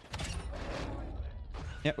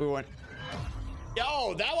 Yeah, we won.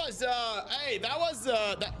 Yo, that was hey, that was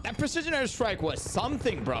that precision airstrike was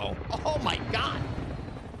something, bro. Oh my god.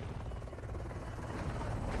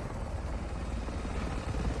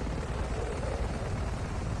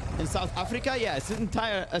 In South Africa, yeah,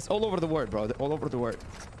 it's all over the world, bro. All over the world.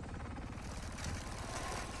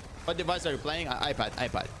 What device are you playing?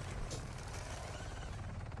 iPad.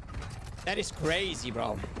 That is crazy,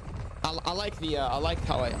 bro. I like the I like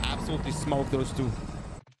how I absolutely smoked those two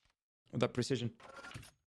with that precision.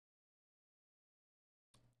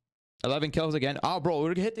 11 kills again. Oh, bro,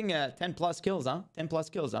 we're hitting 10 plus kills, huh? 10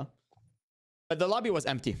 plus kills, huh? But the lobby was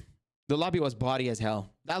empty. The lobby was body as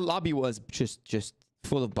hell. That lobby was just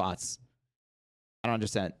full of bots. I don't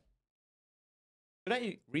understand. Should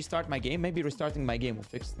I restart my game? Maybe restarting my game will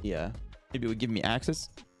fix the maybe it will give me access.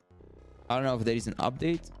 I don't know if there is an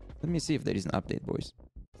update. Let me see if there is an update, boys.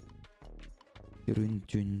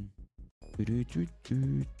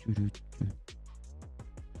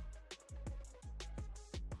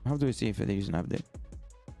 How do I see if there is an update?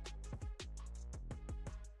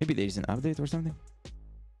 Maybe there is an update or something.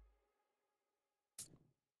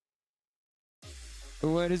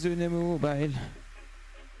 Where is the mobile?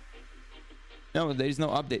 No, there is no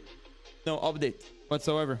update. No update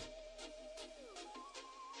whatsoever.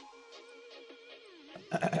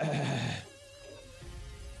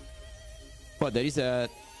 What? There is a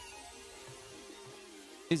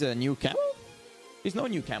new camo? There's no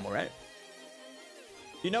new camo, right?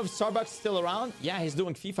 You know if Starbucks is still around? Yeah, he's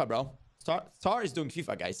doing FIFA, bro. Star is doing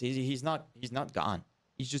FIFA, guys. He's not gone.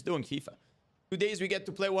 He's just doing FIFA. 2 days we get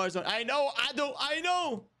to play Warzone. I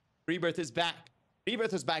know. Rebirth is back.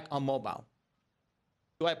 Rebirth is back on mobile.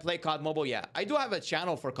 Do I play COD Mobile? Yeah. I do have a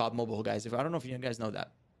channel for COD Mobile, guys. I don't know if you guys know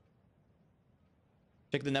that.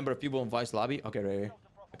 Check the number of people in Vice Lobby. Okay, right here.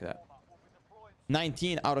 Look at that.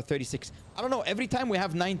 19 out of 36. I don't know. Every time we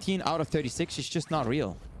have 19 out of 36, it's just not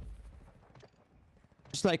real.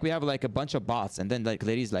 Just like we have like a bunch of bots and then like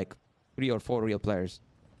there is like 3 or 4 real players.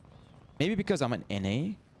 Maybe because I'm an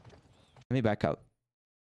NA. Let me back out.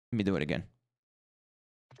 Let me do it again.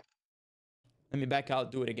 Let me back out.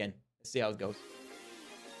 Do it again. Let's see how it goes.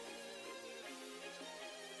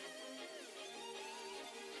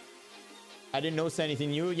 I didn't notice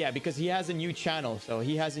anything new. Yeah, because he has a new channel. So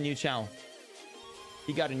he has a new channel.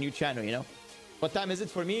 He got a new channel, you know. What time is it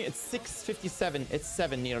for me? It's 6:57. It's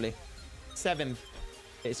 7 nearly. 7,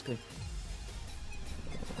 basically.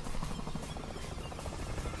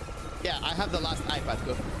 Yeah, I have the last iPad.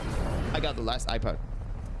 Good. I got the last iPad.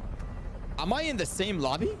 Am I in the same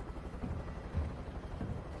lobby?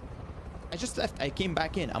 I just left. I came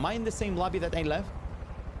back in. Am I in the same lobby that I left?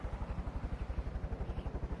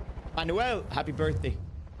 Manuel, happy birthday.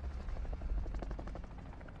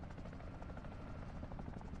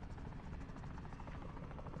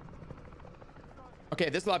 Okay,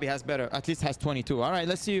 this lobby has better. At least has 22. All right,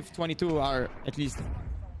 let's see if 22 are at least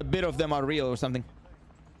a bit of them are real or something.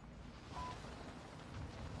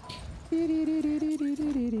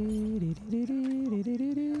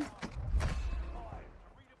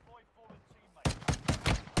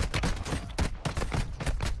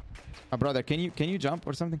 My brother, can you jump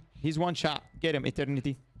or something? He's one shot. Get him,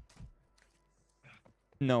 Eternity.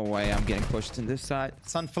 No way, I'm getting pushed in this side.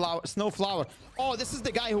 Sunflower, Snowflower. Oh, this is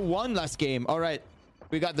the guy who won last game. All right,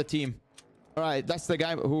 we got the team. All right, that's the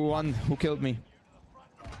guy who won, who killed me.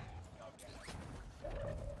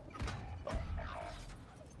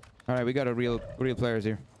 All right, we got a real players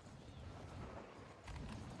here.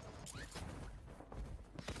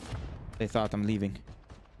 They thought I'm leaving.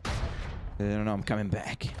 They don't know I'm coming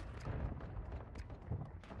back.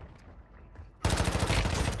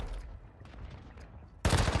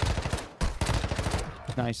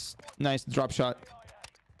 Nice. Nice drop shot.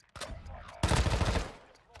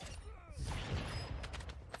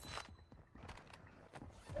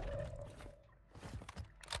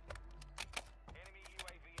 Enemy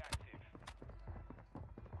UAV active.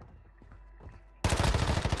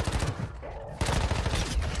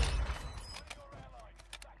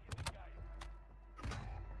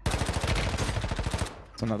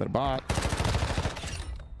 It's another bot.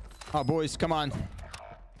 Oh, boys, come on.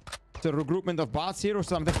 It's a regroupment of bots here or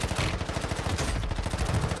something.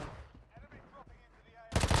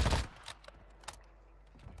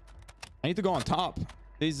 I need to go on top.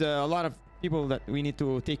 There's a lot of people that we need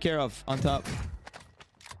to take care of on top.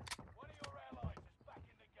 One of your allies is back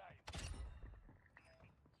in the game.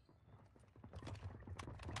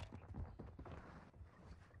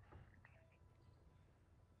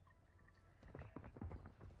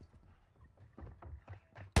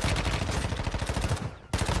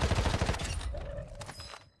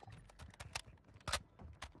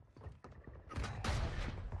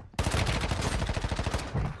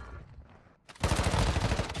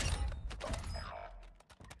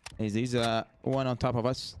 He's one on top of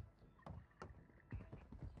us.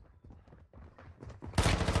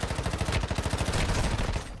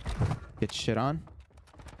 Get shit on.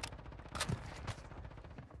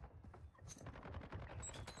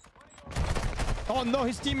 Oh no,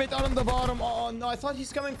 his teammate are on the bottom. Oh no, I thought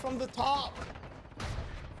he's coming from the top.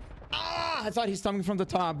 Ah, I thought he's coming from the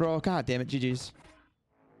top, bro. God damn it, GG's.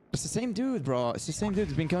 It's the same dude, bro. It's the same dude.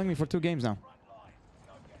 He's been killing me for 2 games now.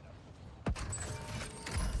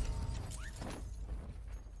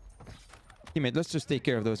 Teammate, let's just take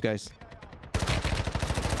care of those guys.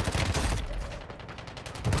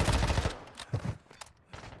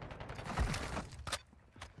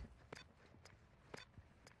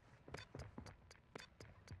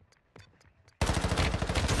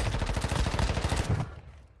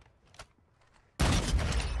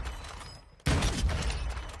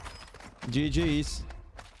 GG's.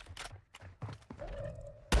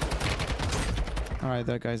 All right,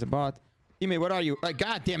 that guy's a bot. Teammate, what are you?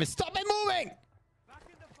 God damn it! Stop it moving! Back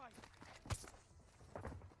in the fight.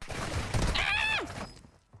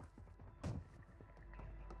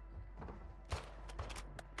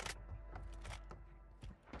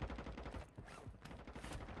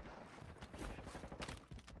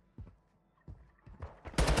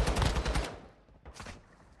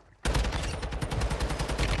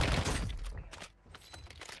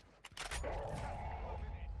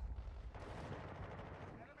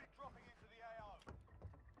 Enemy dropping into the AO.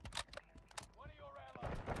 One of your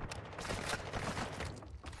allies.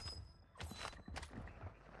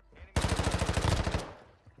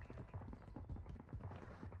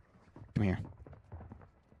 Come here.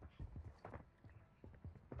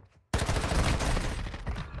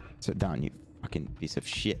 Sit down, you fucking piece of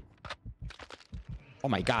shit. Oh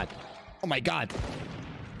my god. Oh my god.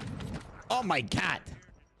 Oh my god.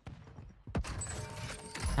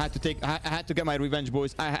 I had to get my revenge,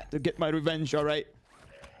 boys. I had to get my revenge, all right?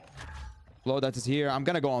 Loadout is here. I'm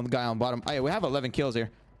gonna go on the guy on bottom. Oh, yeah, we have 11 kills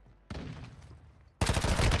here.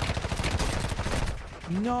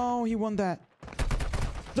 No, he won that.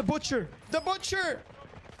 The butcher. The butcher.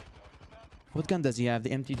 What gun does he have?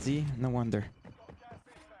 The MTZ? No wonder. Gas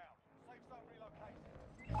inbound. Safe zone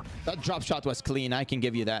relocated. That drop shot was clean. I can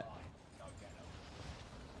give you that.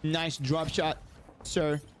 Nice drop shot,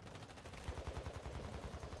 sir.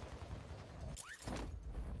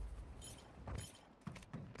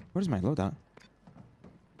 Where's my loadout?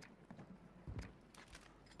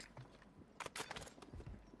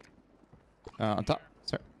 On top,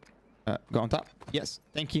 sir. Go on top. Yes.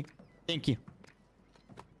 Thank you. Thank you.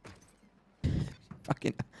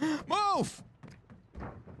 Fucking move!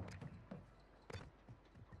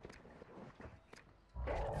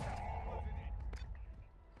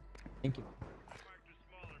 Thank you.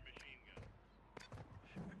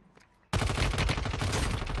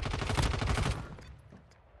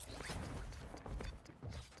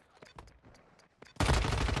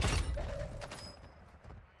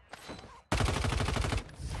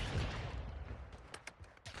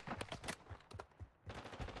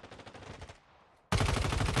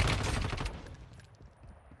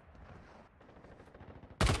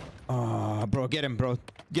 Oh, bro, get him, bro.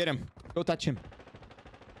 Get him. Go touch him.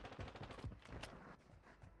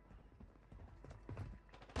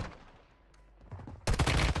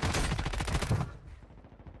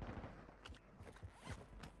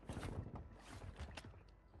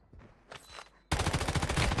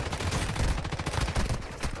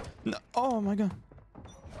 No. Oh my god.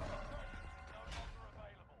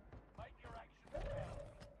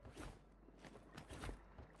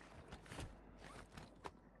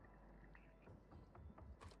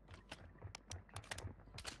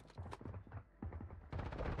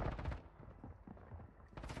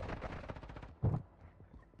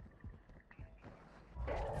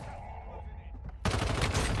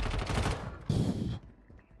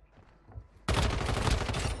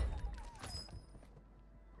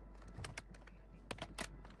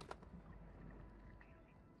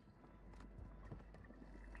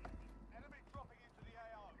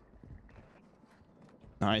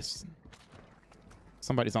 Nice.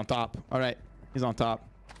 Somebody's on top. All right. He's on top.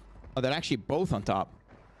 Oh, they're actually both on top.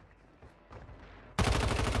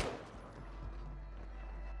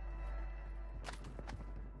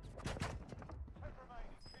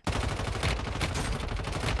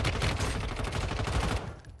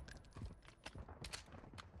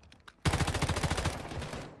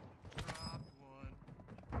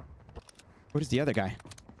 Where's the other guy?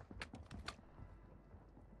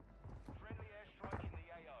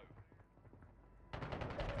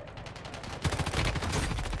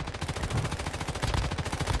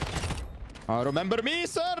 Remember me,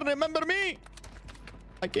 sir. Remember me.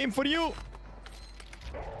 I came for you.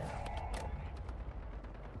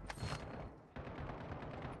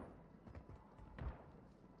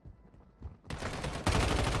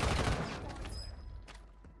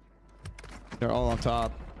 They're all on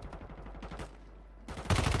top.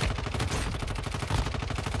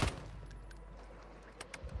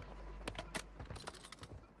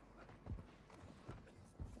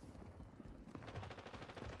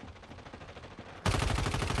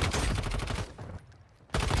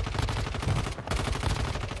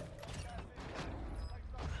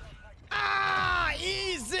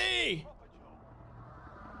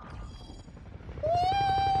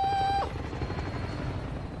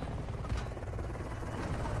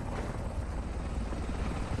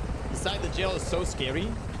 Inside the jail is so scary.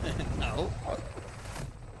 No.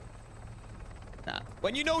 Nah.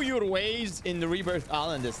 When you know your ways in the Rebirth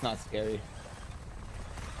Island, it's not scary.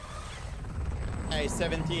 Hey,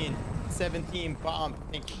 17 bomb.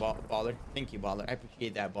 Thank you, baller. Thank you, baller. I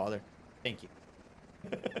appreciate that, baller. Thank you.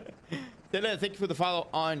 Thank you for the follow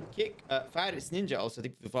on Kick. Faris Ninja also,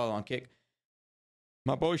 thank you for the follow on Kick.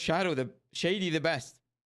 My boy Shadow, the Shady, the best.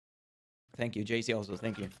 Thank you. JC also,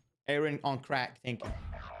 thank you. Aaron on crack, thank you.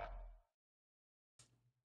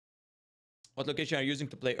 What location are you using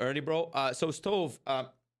to play early, bro? So Stove,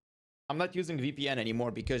 I'm not using VPN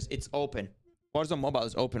anymore because it's open. Warzone Mobile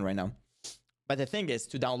is open right now. But the thing is,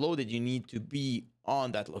 to download it, you need to be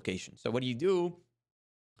on that location. So what do you do?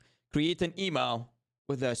 Create an email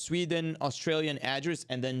with a Sweden, Australian address,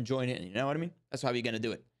 and then join in. You know what I mean? That's how we're going to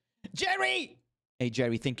do it. Jerry! Hey,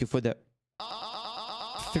 Jerry, thank you for the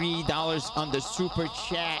 $3 on the super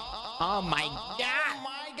chat. Oh, my God. Oh,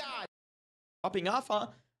 my God. Popping off, huh?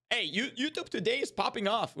 Hey, YouTube today is popping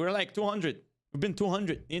off. We're like 200. We've been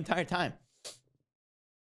 200 the entire time.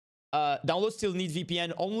 Download still need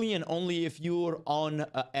VPN only and only if you're on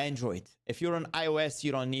Android. If you're on iOS,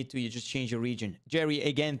 you don't need to. You just change your region. Jerry,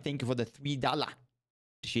 again, thank you for the $3.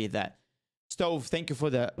 Appreciate that. Stove, thank you for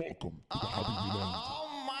the... Welcome to the Habibi Land.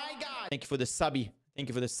 Oh my God. Thank you for the subby. Thank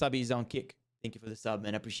you for the subbies on Kick. Thank you for the sub,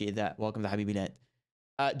 man. I appreciate that. Welcome to Habibi Land.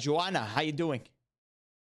 Joanna, how you doing?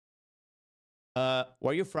 Where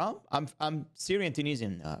are you from? I'm Syrian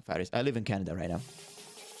Tunisian, Faris. I live in Canada right now.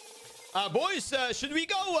 Boys, should we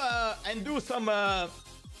go and do some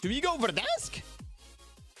should we go Verdansk?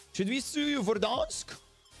 Should we see Verdansk?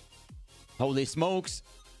 Holy smokes.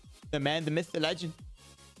 The man, the myth, the legend.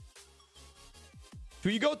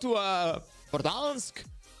 Should we go to Verdansk?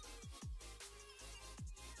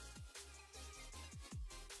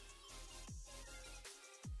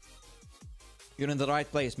 You're in the right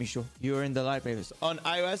place, Misho. You're in the right place. On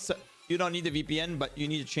iOS, you don't need a VPN, but you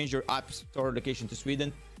need to change your app store location to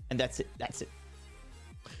Sweden. And that's it. That's it.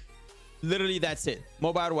 Literally, that's it.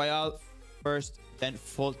 Mobile Royale first, then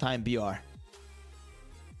full-time BR. All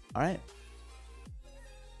right.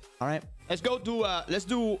 All right. Let's go to, let's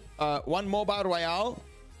do one Mobile Royale.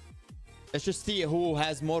 Let's just see who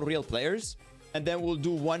has more real players. And then we'll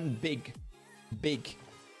do one big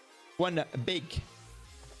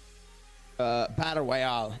battle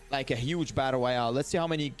royale, like a huge battle royale. Let's see how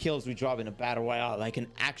many kills we drop in a battle royale, like an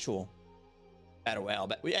actual battle royale.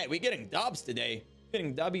 But yeah, we're getting dubs today.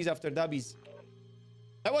 Getting dubbies after dubbies.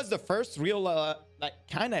 That was the first real, like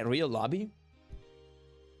kind of real lobby.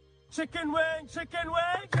 Chicken wing, chicken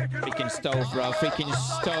wing, chicken Freaking wing. stove, bro. Freaking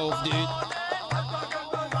stove, dude.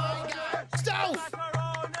 Stove!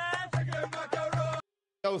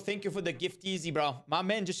 Yo, thank you for the gift easy, bro. My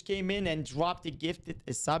man just came in and dropped a gift.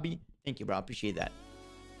 Sabi. Thank you, bro. Appreciate that.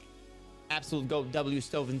 Absolute go W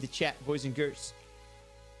stove in the chat, boys and girls.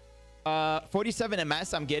 47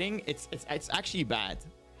 MS I'm getting. It's actually bad.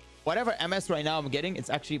 Whatever MS right now I'm getting,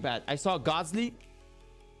 it's actually bad. I saw Godsley.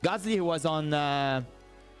 Godsley was on I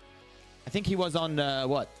think he was on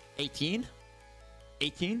what? 18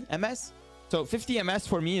 MS. So 50 MS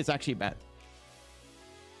for me is actually bad.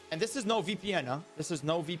 And this is no VPN, huh? This is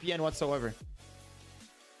no VPN whatsoever.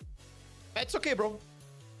 It's okay, bro.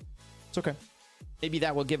 It's okay. Maybe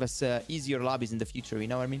that will give us easier lobbies in the future. You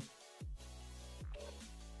know what I mean?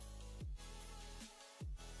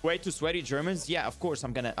 Way too sweaty Germans? Yeah, of course.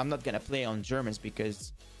 I'm not gonna play on Germans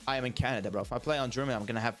because I am in Canada, bro. If I play on German, I'm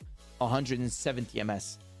gonna have 170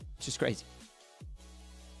 MS, which is crazy.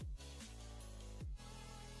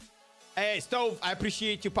 Hey, Stove, I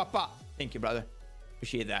appreciate you, Papa. Thank you, brother.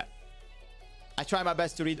 Appreciate that. I try my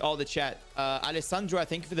best to read all the chat. Alessandro,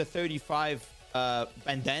 thank you for the 35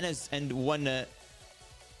 bandanas and one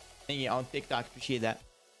thingy on TikTok. Appreciate that.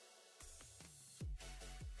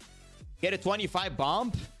 Get a 25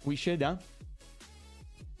 bomb? We should, huh?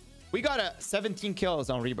 We got a 17 kills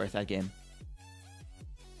on Rebirth that game.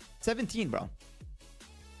 17, bro.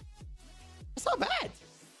 That's not bad.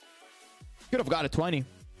 Could have got a 20.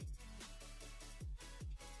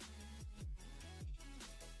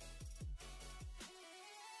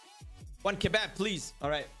 One kebab, please.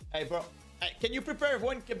 All right. Hey, bro. Hey, can you prepare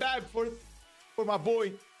one kebab for my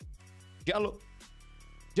boy? Jello.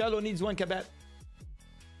 Jello needs one kebab.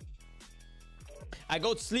 I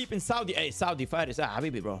go to sleep in Saudi. Hey, Saudi fighters. Ah,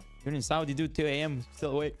 Habibi, bro. You're in Saudi, dude. 2 a.m.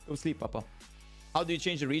 Still awake. Go sleep, Papa. How do you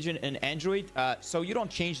change the region in Android? So you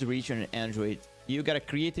don't change the region in Android. You gotta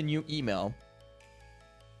create a new email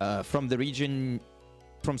from the region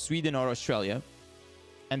from Sweden or Australia.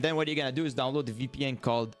 And then what you're gonna do is download the VPN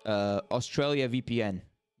called Australia VPN.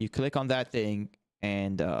 You click on that thing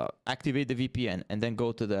and activate the VPN, and then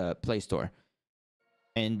go to the Play Store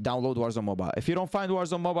and download Warzone Mobile. If you don't find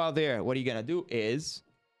Warzone Mobile there, what you're gonna do is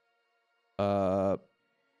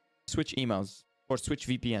switch emails or switch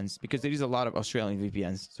VPNs, because there is a lot of Australian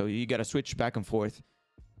VPNs. So you gotta switch back and forth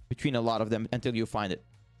between a lot of them until you find it.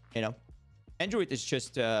 You know, Android is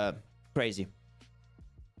just crazy.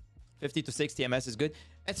 50 to 60 MS is good.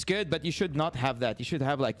 That's good, but you should not have that. You should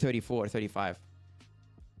have like 34, 35.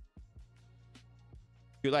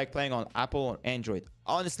 You like playing on Apple or Android?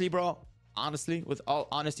 Honestly, bro. Honestly, with all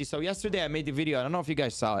honesty. So yesterday I made the video. I don't know if you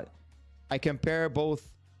guys saw it. I compare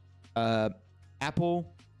both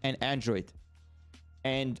Apple and Android.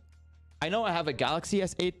 And I know I have a Galaxy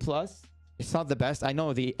S8 Plus. It's not the best. I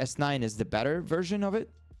know the S9 is the better version of it.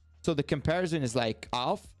 So the comparison is like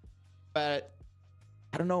off. But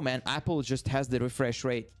I don't know, man. Apple just has the refresh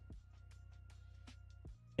rate.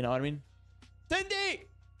 You know what I mean? Cindy!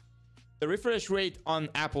 The refresh rate on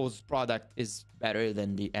Apple's product is better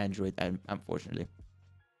than the Android, unfortunately.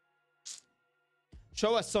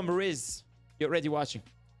 Show us some Riz. You're already watching.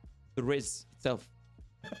 The Riz itself.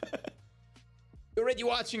 You're already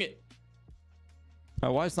watching it.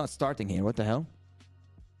 Oh, why it's not starting here? What the hell?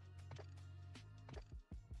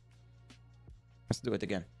 Let's do it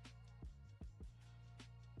again.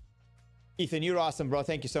 Ethan, you're awesome, bro.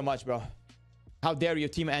 Thank you so much, bro. How dare you,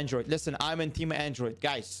 Team Android? Listen, I'm in Team Android.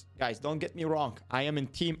 Guys, don't get me wrong. I am in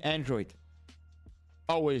Team Android.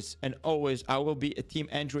 Always and always, I will be a Team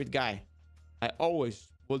Android guy. I always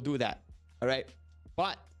will do that. All right?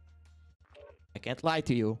 But I can't lie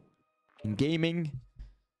to you. In gaming,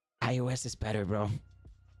 iOS is better, bro.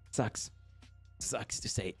 Sucks. Sucks to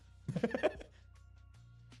say.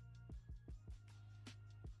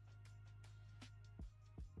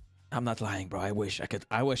 I'm not lying, bro. I wish I could.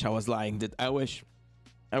 I wish I was lying. I wish.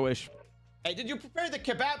 Hey, did you prepare the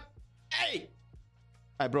kebab? Hey!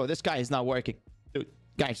 Hey, bro, this guy is not working. Dude,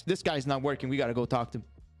 guys, this guy is not working. We gotta go talk to him.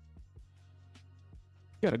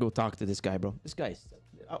 We gotta go talk to this guy, bro. This guy's...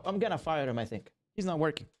 I'm gonna fire him, I think. He's not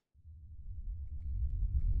working.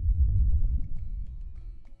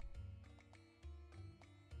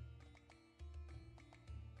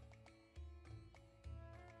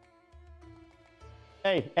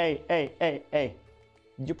 Hey.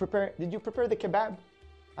 Did you prepare the kebab?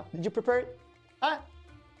 Did you prepare it? Huh?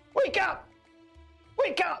 Wake up!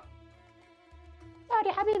 Wake up!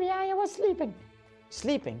 Sorry, Habibi, I was sleeping.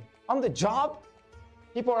 Sleeping? On the job?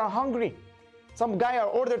 People are hungry. Some guy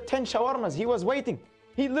ordered 10 shawarmas. He was waiting.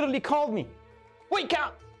 He literally called me. Wake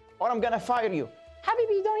up! Or I'm gonna fire you.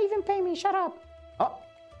 Habibi, don't even pay me. Shut up. Oh,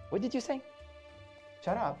 what did you say?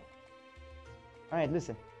 Shut up. All right,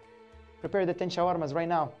 listen. Prepare the 10 shawarmas right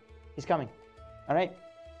now. He's coming. All right?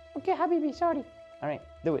 Okay, Habibi, sorry. All right,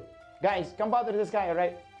 do it. Guys, come bother this guy, all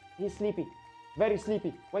right? He's sleepy. Very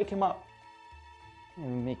sleepy. Wake him up. You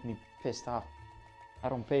make me pissed off. I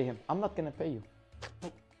don't pay him. I'm not gonna pay you.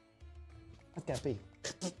 Not gonna pay you.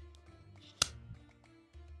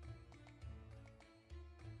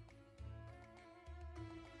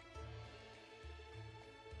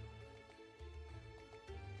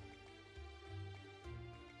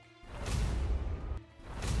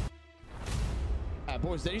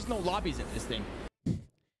 Boys, there is no lobbies in this thing.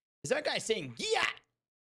 Is that guy saying Gia?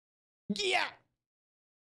 Gia?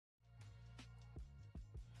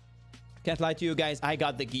 Can't lie to you guys. I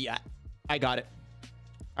got the Gia. I got it.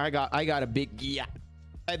 I got a big Gia.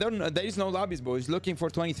 I don't know. There is no lobbies, boys. Looking for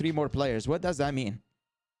 23 more players. What does that mean?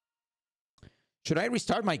 Should I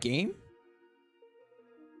restart my game?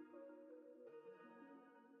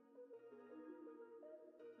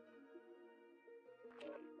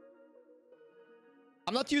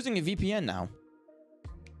 I'm not using a VPN now.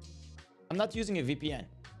 I'm not using a VPN.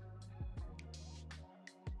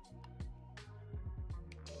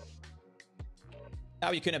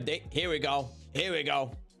 Now you can update. Here we go. Here we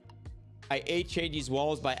go. I HA'd these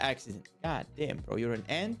walls by accident. God damn, bro. You're an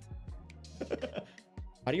ant?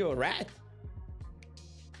 Are you a rat?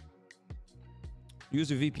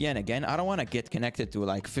 Use a VPN again. I don't want to get connected to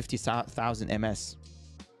like 50,000 MS.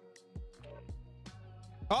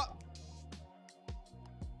 Oh!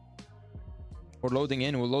 We're loading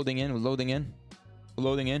in. We're loading in. We're loading in. We're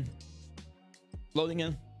loading in. Loading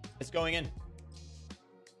in. It's going in.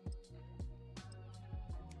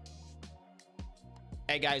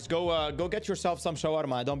 Hey guys, go get yourself some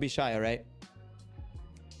shawarma. Don't be shy, all right?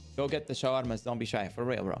 Go get the shawarmas. Don't be shy, for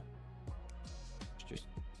real, bro. Just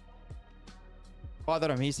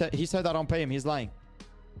bother him. He said I don't pay him. He's lying.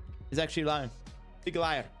 He's actually lying. Big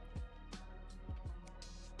liar.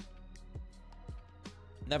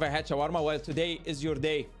 Never had shawarma? Well, today is your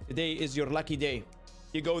day. Today is your lucky day.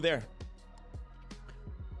 You go there.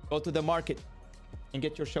 Go to the market and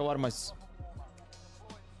get your shawarmas.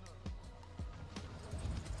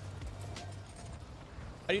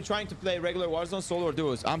 Are you trying to play regular Warzone, solo or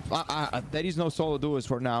duos? There is no solo duos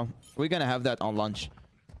for now. We're gonna have that on lunch.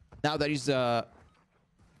 Now there is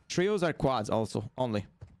trios or quads also only.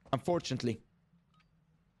 Unfortunately.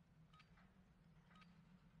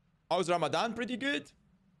 How's Ramadan? Pretty good.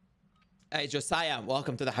 Hey Josiah,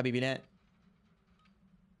 welcome to the Habibi Net.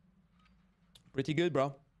 Pretty good,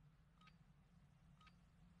 bro.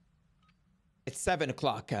 It's 7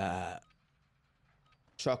 o'clock,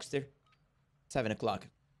 Shockster. 7 o'clock.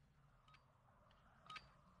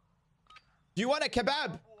 Do you want a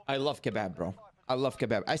kebab? I love kebab, bro. I love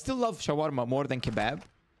kebab. I still love shawarma more than kebab.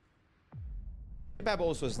 Kebab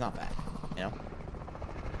also is not bad, you know.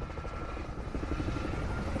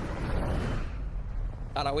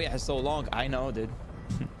 Tarawih is so long. I know, dude.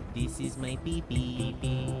 This is my pee pee.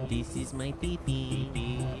 This is my pee pee.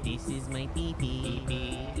 This is my pee pee.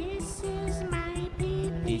 This is my pee pee.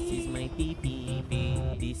 This is my pee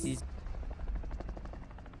pee. This is.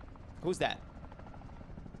 Who's that?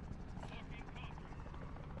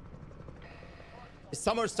 Is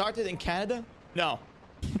summer started in Canada? No.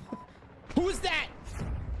 Who's that?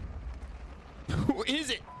 Who is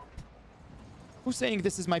it? Who's saying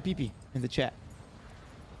this is my pee-pee in the chat?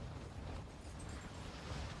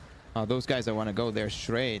 Oh, those guys that want to go there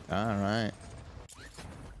straight. All right.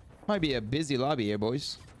 Might be a busy lobby here,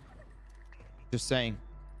 boys. Just saying.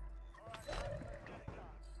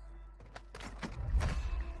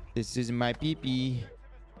 This is my pee-pee.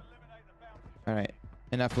 All right.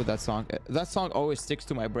 Enough with that song. That song always sticks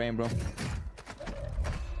to my brain, bro.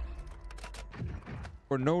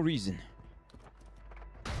 For no reason.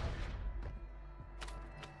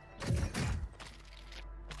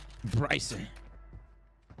 Bryson.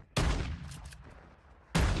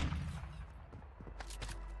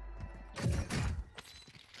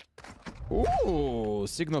 Ooh,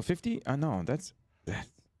 Signal 50? Oh, no, that's...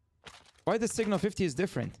 Why the Signal 50 is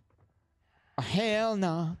different? Oh, hell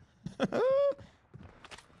no.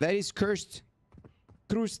 That is cursed.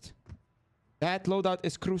 Crust. That loadout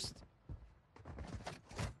is crust.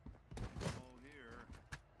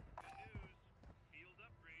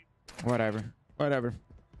 Whatever. Whatever.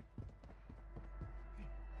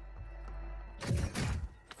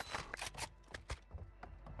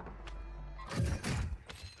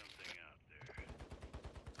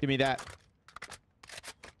 Give me that.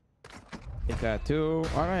 Take that too.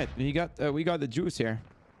 All right, we got the juice here.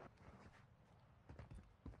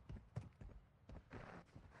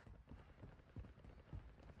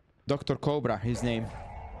 Dr. Cobra, his name.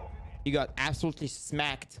 He got absolutely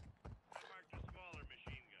smacked.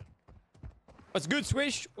 What's good,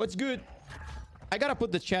 Swish? What's good? I gotta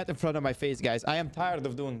put the chat in front of my face, guys. I am tired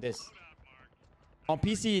of doing this. On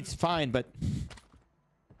PC, it's fine, but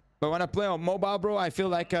when I play on mobile, bro, I feel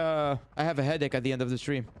like I have a headache at the end of the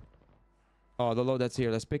stream. Oh, the loadout's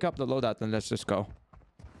here. Let's pick up the loadout and let's just go.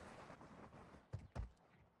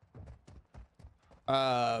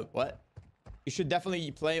 What? You should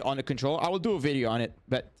definitely play on a controller. I will do a video on it,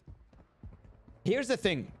 but here's the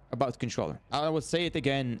thing about controller. I will say it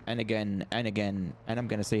again and again and again, and I'm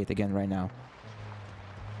gonna say it again right now.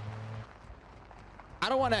 I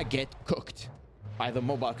don't want to get cooked by the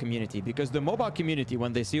mobile community, because the mobile community,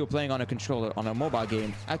 when they see you playing on a controller on a mobile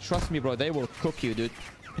game, trust me, bro, they will cook you, dude.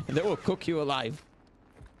 They will cook you alive.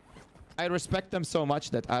 I respect them so much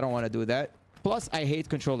that I don't want to do that. Plus, I hate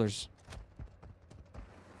controllers.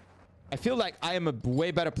 I feel like I am a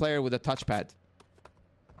way better player with a touchpad.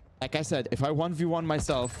 Like I said, if I 1v1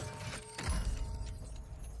 myself...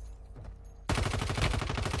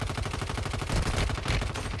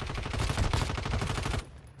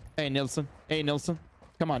 Hey, Nilsson. Hey, Nilsson.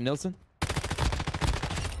 Come on, Nilsson.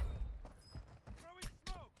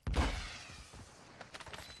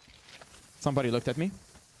 Somebody looked at me.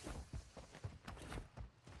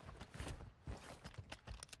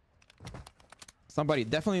 Somebody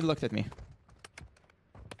definitely looked at me.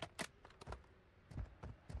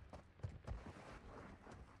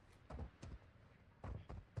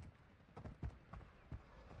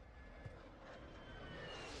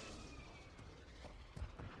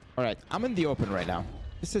 All right, I'm in the open right now.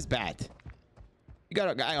 This is bad. You got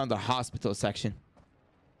a guy on the hospital section.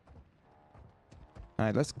 All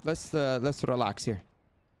right, let's relax here.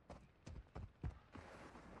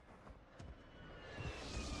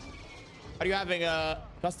 Are you having a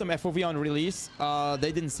custom FOV on release?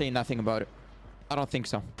 They didn't say nothing about it. I don't think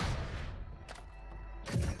so.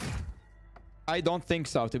 I don't think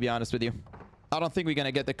so, to be honest with you. I don't think we're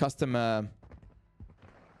gonna get the custom.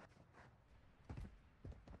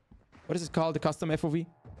 What is it called? The custom FOV?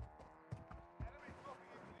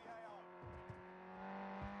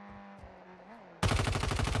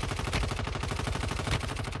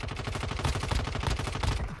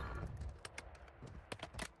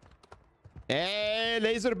 Hey,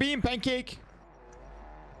 laser beam, pancake.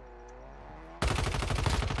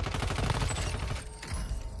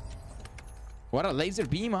 What a laser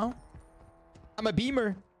beam, huh? I'm a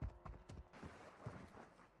beamer.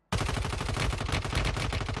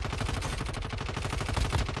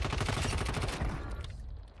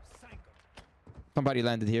 Somebody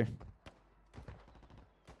landed here.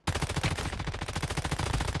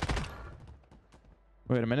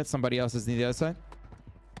 Wait a minute. Somebody else is on the other side.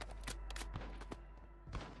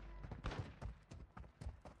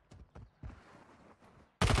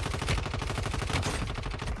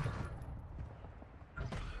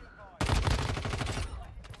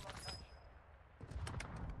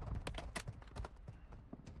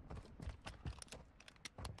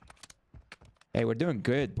 Hey, we're doing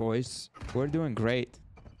good, boys. We're doing great.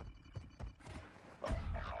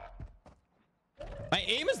 My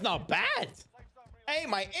aim is not bad. Hey,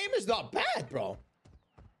 my aim is not bad, bro.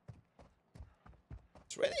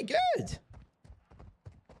 It's really good.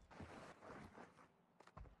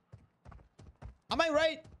 Am I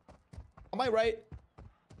right? Am I right?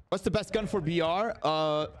 What's the best gun for BR?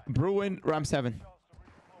 Bruin Ram 7.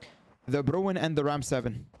 The Bruin and the Ram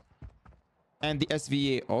 7. And the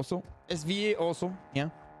SVA also. SVA also, yeah.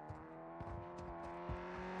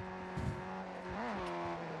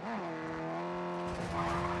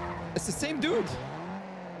 It's the same dude,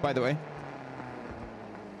 by the way.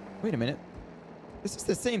 Wait a minute. This is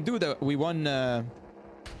the same dude that we won.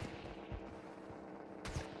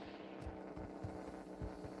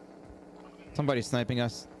 Somebody's sniping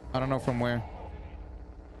us. I don't know from where.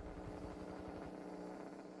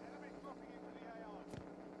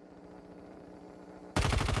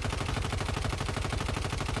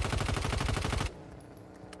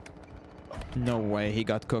 No way, he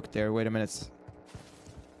got cooked there. Wait a minute.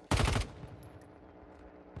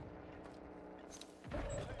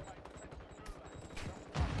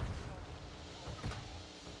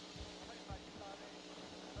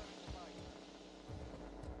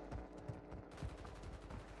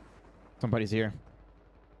 Somebody's here.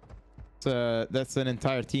 That's an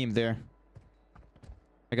entire team there.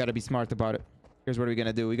 I gotta be smart about it. Here's what we're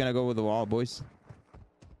gonna do. We're gonna go with the wall, boys.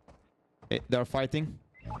 They're fighting.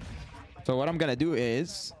 So what I'm gonna do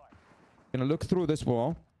is gonna look through this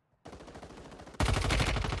wall.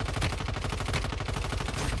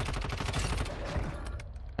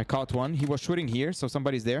 I caught one. He was shooting here, so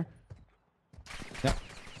somebody's there. Yeah.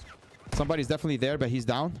 Somebody's definitely there, but he's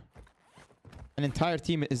down. An entire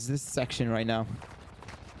team is this section right now.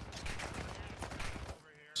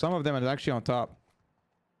 Some of them are actually on top.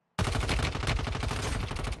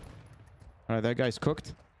 All right, that guy's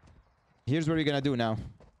cooked. Here's what we're gonna do now.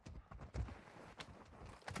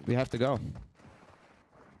 We have to go.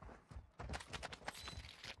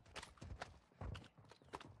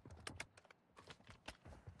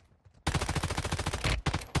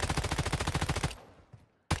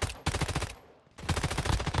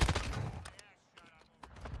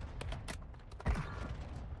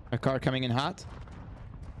 A car coming in hot.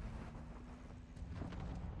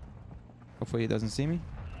 Hopefully he doesn't see me.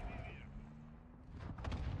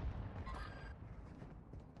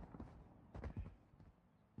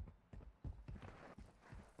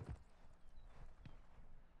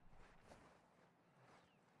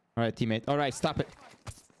 All right, teammate. All right, stop it.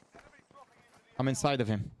 I'm inside of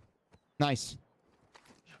him. Nice.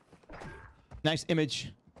 Nice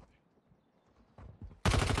image.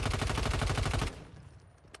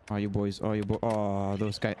 Oh, you boys. Oh, you boys. Oh,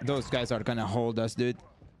 those guys are gonna hold us, dude.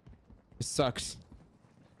 It sucks.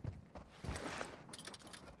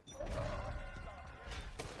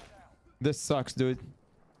 This sucks, dude.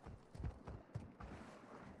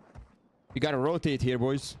 You gotta rotate here,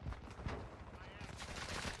 boys.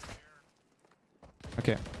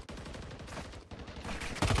 Okay.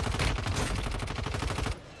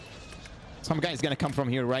 Some guy's gonna come from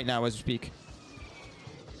here right now as we speak.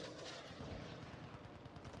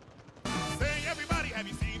 Say everybody, have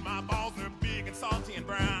you seen my balls? They're big and salty and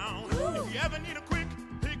brown. If you ever need a quick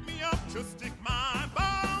pick me up, just stick my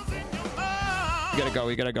balls in your mouth. We gotta go.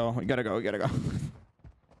 We gotta go. We gotta go. We gotta go.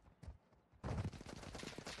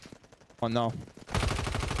 Oh no.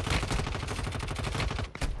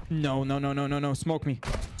 No, no, no, no, no, no. Smoke me.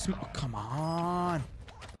 Come on.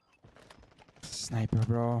 Sniper,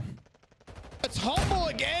 bro. It's humble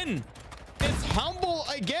again. It's humble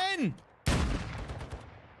again.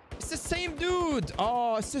 It's the same dude.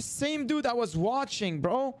 Oh, it's the same dude I was watching,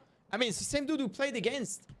 bro. I mean, it's the same dude who played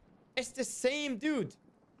against. It's the same dude.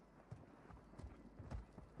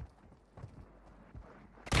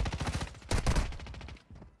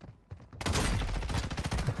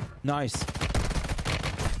 Nice.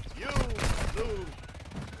 You lose.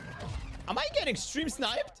 Am I getting stream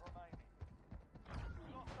sniped?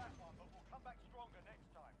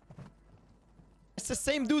 It's the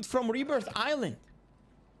same dude from Rebirth Island.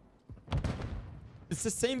 It's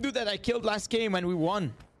the same dude that I killed last game when we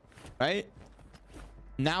won. Right?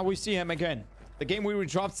 Now we see him again. The game where we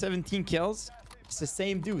dropped 17 kills. It's the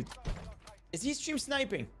same dude. Is he stream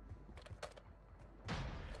sniping?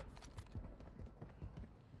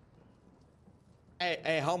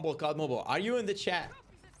 Hey, humble COD Mobile. Are you in the chat?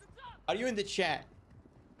 Are you in the chat?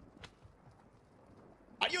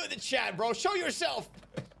 Are you in the chat, bro? Show yourself.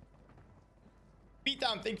 Beat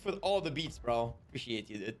down, thank you for all the beats, bro. Appreciate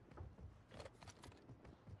you, dude.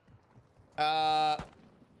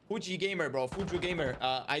 Fuji Gamer, bro. Fuji Gamer.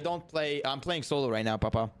 I don't play. I'm playing solo right now,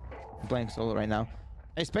 Papa. I'm playing solo right now.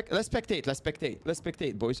 Let's spectate. Let's spectate. Let's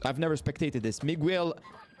spectate, boys. I've never spectated this. Miguel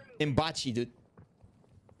Imbachi, dude.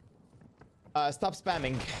 Stop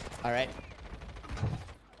spamming. All right.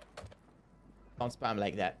 Don't spam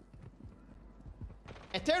like that.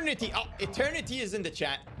 Eternity. Oh, Eternity is in the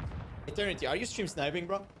chat. Eternity, are you stream sniping,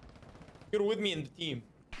 bro? You're with me in the team.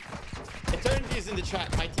 Eternity is in the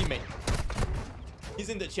chat, my teammate. He's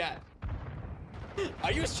in the chat.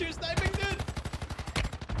 Are you stream sniping, dude?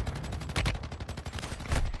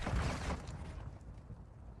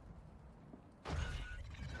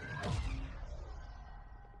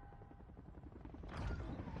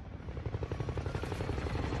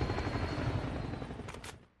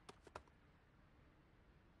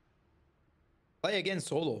 Play again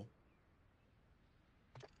solo.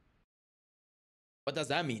 What does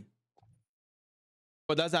that mean?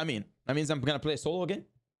 What does that mean? That means I'm gonna play solo again?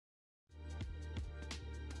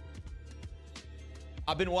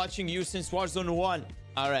 I've been watching you since Warzone 1.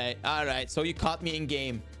 Alright. So you caught me in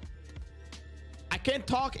game. I can't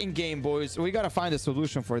talk in game, boys. We gotta find a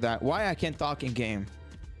solution for that. Why I can't talk in game?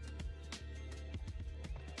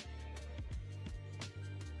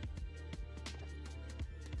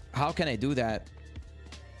 How can I do that?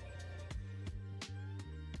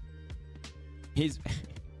 He's...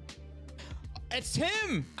 It's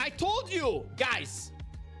him! I told you! Guys!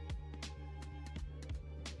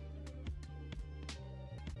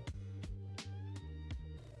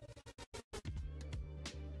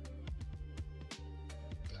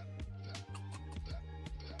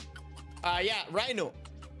 Yeah, Rhino.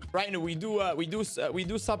 We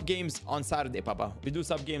do sub games on Saturday, Papa. We do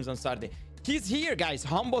sub games on Saturday. He's here, guys.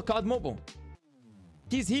 Humble COD Mobile.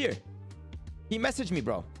 He's here. He messaged me,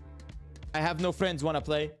 bro. I have no friends wanna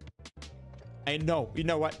play. I know. You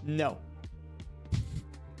know what? No.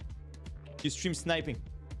 You stream sniping.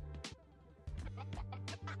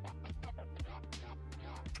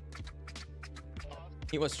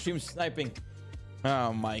 He was stream sniping.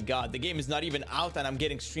 Oh my god. The game is not even out and I'm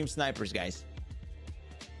getting stream snipers, guys.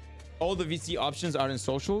 All the VC options are in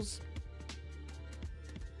socials.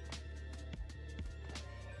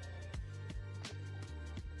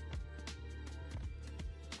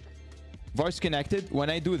 Voice connected. When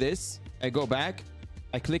I do this, I go back.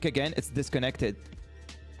 I click again. It's disconnected.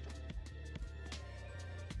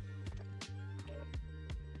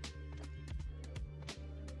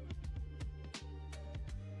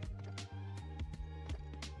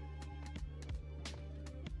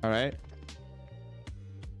 All right.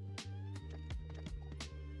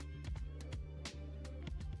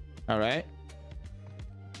 All right.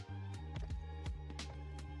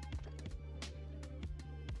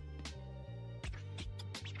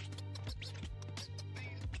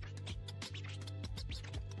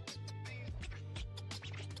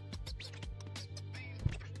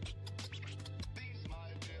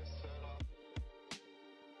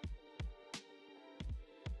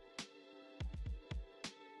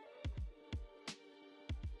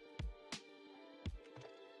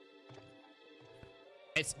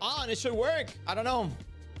 It's on. It should work. I don't know.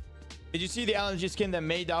 Did you see the LNG skin that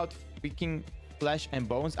made out freaking flesh and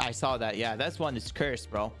bones? I saw that. Yeah, that one is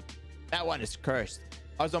cursed, bro. That one is cursed.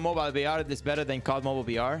 Also, mobile VR is better than COD Mobile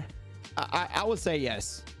VR. I would say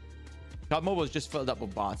yes. COD Mobile is just filled up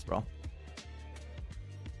with bots, bro.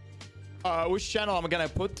 Which channel am I gonna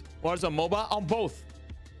put Warzone Mobile? On both.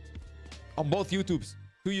 On both YouTubes.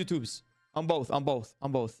 2 YouTubes. On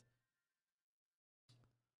both.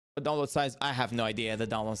 The download size, I have no idea. The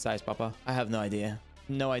download size, Papa, I have no idea.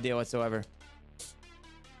 No idea whatsoever.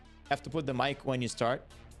 Have to put the mic when you start.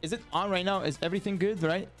 Is it on right now? Is everything good,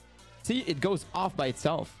 right? See, it goes off by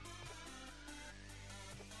itself.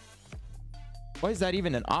 Why is that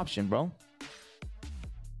even an option, bro?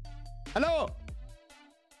 Hello.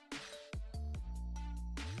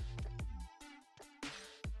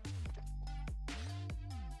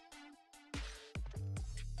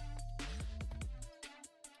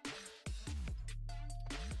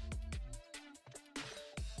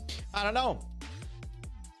 I don't know.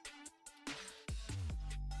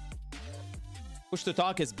 Push to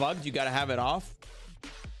talk is bugged. You gotta have it off.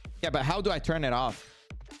 Yeah, but how do I turn it off?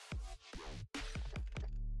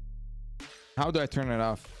 How do I turn it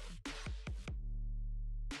off?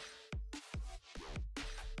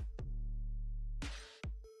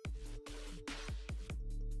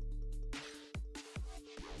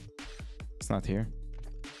 It's not here.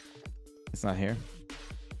 It's not here.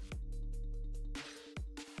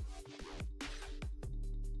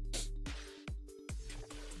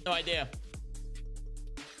 No idea.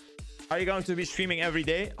 Are you going to be streaming every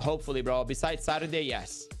day? Hopefully, bro. Besides Saturday,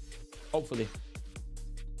 yes. Hopefully.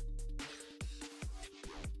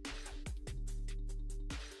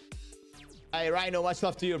 Hey, Rhino, much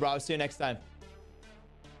love to you, bro. I'll see you next time.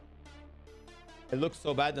 It looks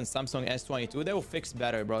so bad on Samsung S22. They will fix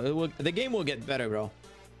better, bro. The game will get better, bro.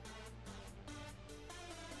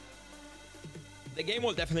 The game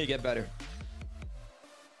will definitely get better.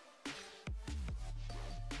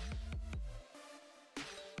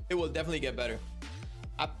 It will definitely get better.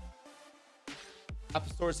 App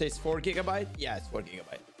Store says 4 GB. Yeah, it's 4 GB.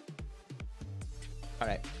 All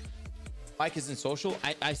right. Mike is in social.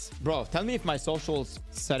 Bro, tell me if my social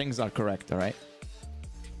settings are correct. All right.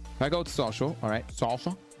 If I go to social, all right.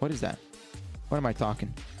 Social. What is that? What am I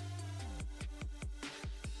talking?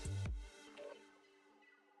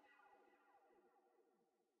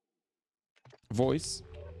 Voice.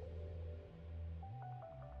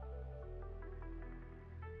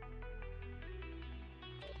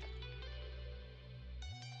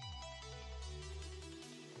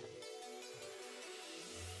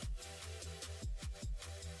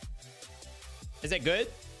 Is it good?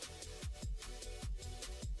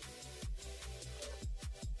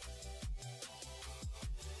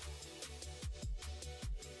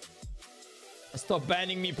 Stop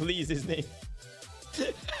banning me, please, his name.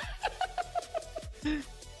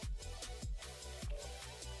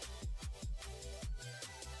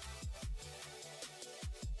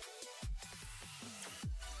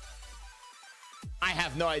 I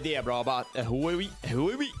have no idea, bro, about who are we?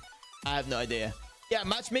 I have no idea. Yeah,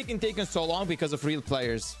 matchmaking taking so long because of real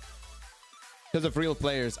players. Because of real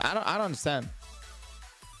players. I don't understand.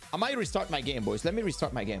 I might restart my game, boys. Let me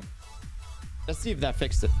restart my game. Let's see if that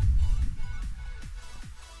fixed it.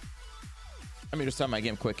 Let me restart my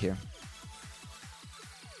game quick here.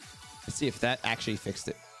 Let's see if that actually fixed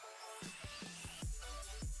it.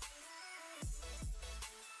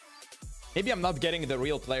 Maybe I'm not getting the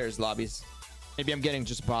real players lobbies. Maybe I'm getting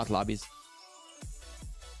just bot lobbies.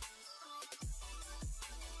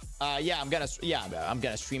 Yeah, I'm gonna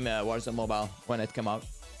stream Warzone Mobile when it come out.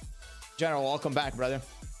 General, welcome back, brother.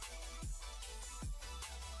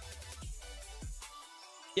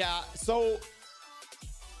 Yeah, so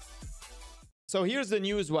here's the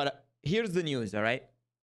news. Here's the news, all right?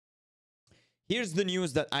 Here's the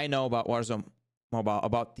news that I know about Warzone Mobile,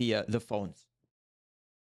 about the phones.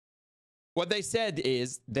 What they said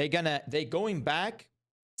is they going back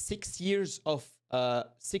 6 years of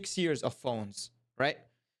phones, right?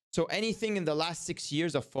 So anything in the last 6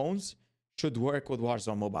 years of phones should work with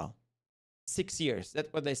Warzone Mobile. 6 years.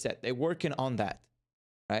 That's what they said. They're working on that,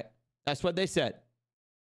 right? That's what they said.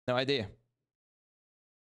 No idea.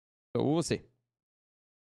 So we'll see.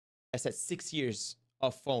 I said 6 years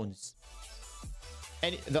of phones.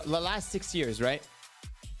 And the last 6 years, right?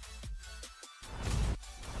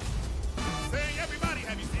 Say everybody,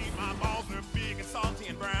 have you seen my balls? They're big and salty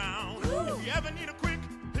and brown. If you ever need a quick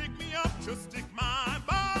pick me up, just stick my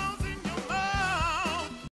balls in your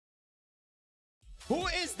mouth. Who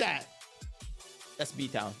is that? That's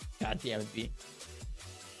B-Town. God damn it, B.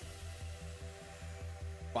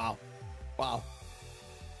 Wow. Wow.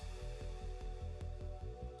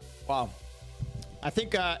 Wow. I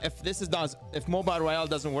think if Mobile Royale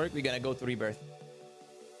doesn't work, we're gonna go to Rebirth.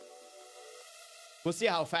 We'll see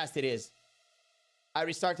how fast it is. I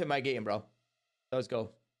restarted my game, bro. Let's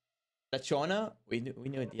go. Lachona, we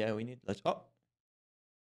knew it. Yeah, we need. Oh,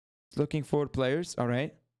 looking for players. All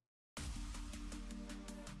right.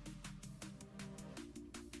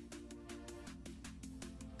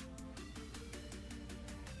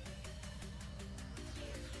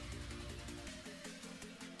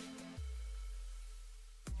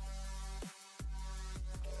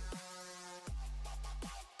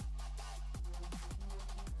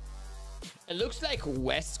 It looks like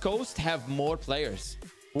West Coast have more players.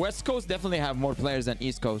 West Coast definitely have more players than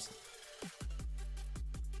East Coast.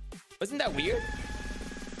 Wasn't that weird?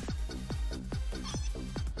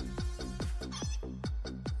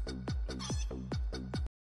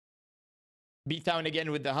 B-Town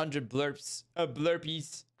again with the 100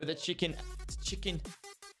 blurpies with the chicken.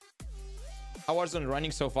 How Warzone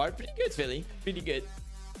running so far? Pretty good, Philly. Pretty good.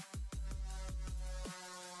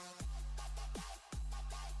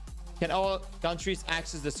 Can all countries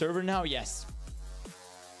access the server now? Yes.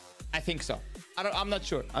 I think so. I'm not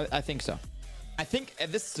sure. I think so. I think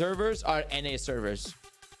these servers are NA servers.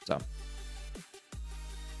 So.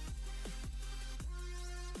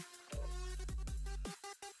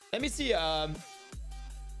 Let me see. Let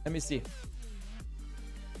me see.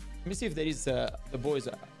 Let me see if there is the boys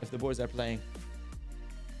are playing.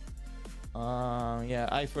 Yeah,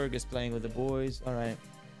 iFerg is playing with the boys. All right.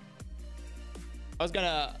 I was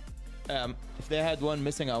gonna if they had one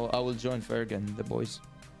missing, I will join Ferg and the boys.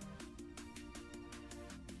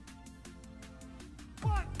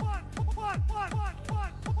 What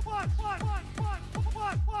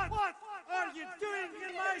are you doing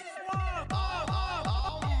in my swamp?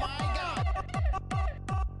 Oh my god.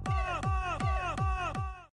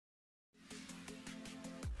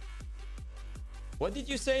 What did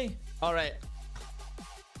you say? All right.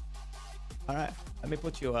 All right. Let me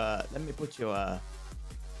put you in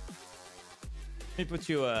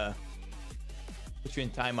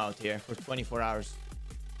timeout here for 24 hours.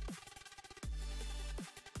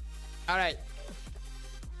 All right.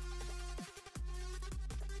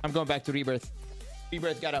 I'm going back to Rebirth.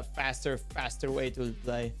 Rebirth got a faster way to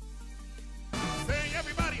play. Say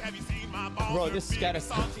everybody, have you seen my balls? Bro, this is big and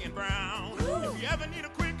salty and brown. If you ever need a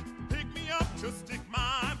quick pick me up, just stick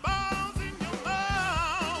my balls in your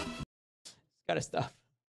mouth. It's gotta stop.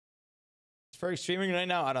 Is Ferg streaming right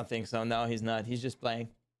now? I don't think so. No, he's not. He's just playing.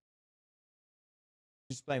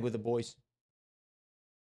 Just playing with the boys.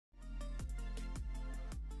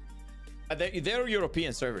 They're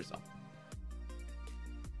European servers though.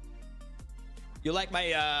 You like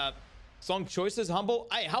my song choices, Humble?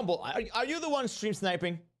 Humble, are you the one stream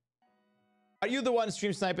sniping? Are you the one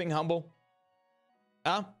stream sniping, Humble?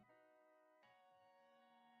 Huh?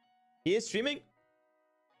 He is streaming?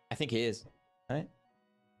 I think he is. Right?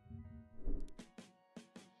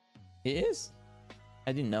 He is?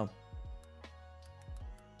 I didn't know.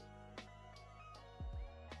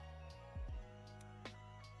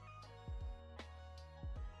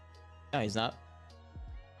 No, he's not.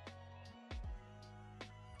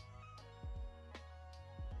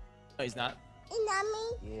 No, he's not. You know me?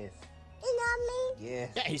 Yes. You know me? Yes.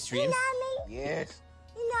 Yeah, he You streams. know me? Yes.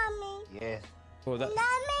 You know me? Yes. Oh, that, You know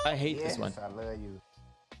me? I hate Yes. this one. I love you.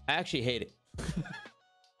 I actually hate it.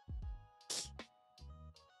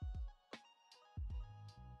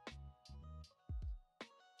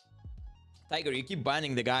 Tiger, you keep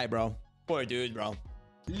banning the guy, bro. Poor dude, bro.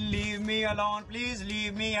 Leave me alone, please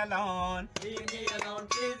leave me alone. Leave me alone,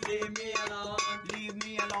 please leave me alone. Leave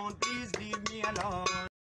me alone, please leave me alone.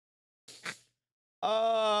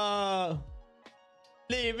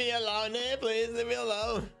 Leave me alone, please leave me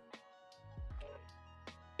alone.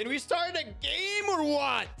 Did we start a game or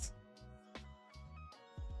what?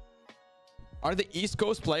 Are the East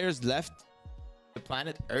Coast players left the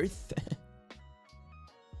planet Earth?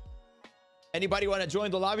 Anybody want to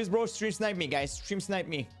join the lobbies, bro? Stream snipe me, guys. Stream snipe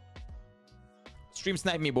me. Stream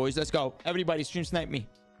snipe me, boys. Let's go. Everybody stream snipe me.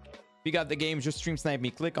 If you got the game, just stream snipe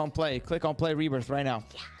me. Click on play. Click on play Rebirth right now.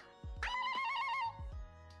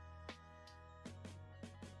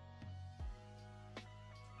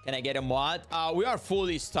 Can I get a mod? We are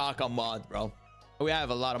fully stocked on mod, bro. We have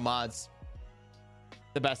a lot of mods.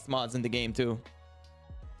 The best mods in the game, too.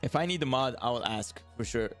 If I need a mod, I will ask for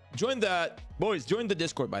sure. Join the... Boys, join the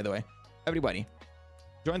Discord, by the way. Everybody.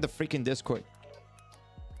 Join the freaking Discord.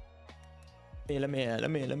 Hey, let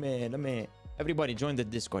me. Everybody join the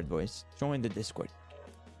Discord, boys. Join the Discord.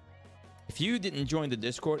 If you didn't join the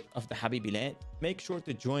Discord of the Habibi Land, make sure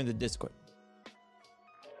to join the Discord.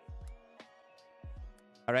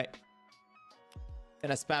 All right.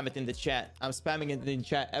 And I spam it in the chat. I'm spamming it in the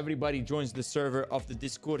chat. Everybody joins the server of the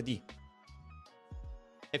Discordy.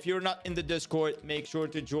 If you're not in the Discord, make sure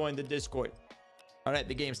to join the Discord. All right,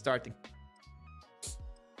 the game's starting.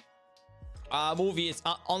 Movie is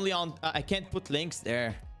only on... I can't put links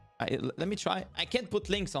there. Let me try. I can't put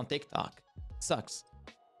links on TikTok. Sucks.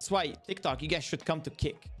 That's why TikTok, you guys should come to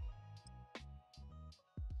Kick.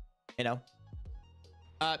 You know?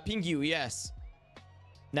 Ping you, yes.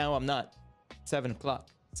 No, I'm not. 7 o'clock.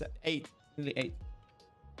 8. Nearly 8.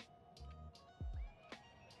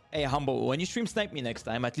 Hey, Humble, when you stream snipe me next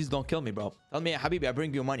time, at least don't kill me, bro. Tell me, Habibi, I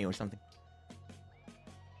bring you money or something.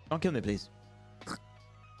 Don't kill me, please.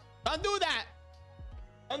 Don't do that.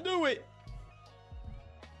 Don't do it.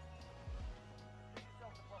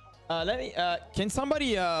 Let me... can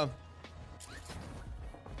somebody... Can...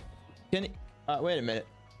 wait a minute.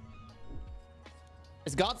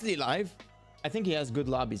 Is Godsley live? I think he has good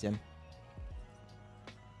lobbies, him.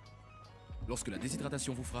 Lorsque la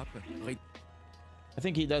déshydratation vous frappe, I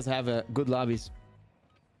think he does have good lobbies.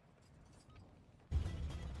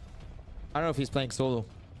 I don't know if he's playing solo.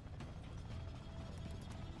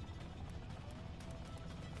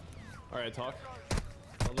 All right, talk.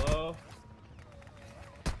 Hello?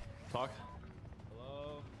 Talk.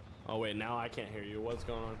 Hello? Oh, wait, now I can't hear you. What's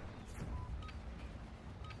going on?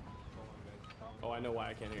 Oh, I know why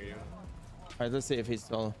I can't hear you. All right, let's see if he's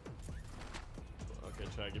solo. Okay,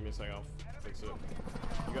 chat, give me a second. I'll fix it.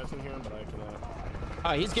 You guys can hear him, but I can...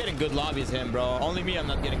 Oh, he's getting good lobbies, him, bro. Only me, I'm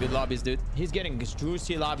not getting good lobbies, dude. He's getting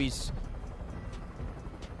juicy lobbies.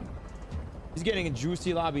 He's getting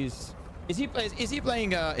juicy lobbies. Is he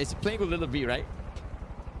playing with Little B, right?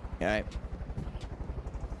 All right.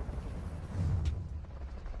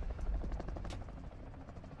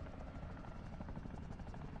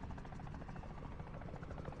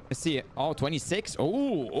 Let's see it. Oh, 26.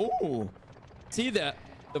 Oh. See the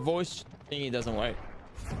voice thingy doesn't work.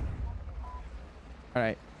 All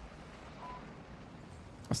right.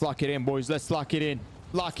 Let's lock it in, boys. Let's lock it in.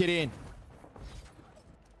 Lock it in.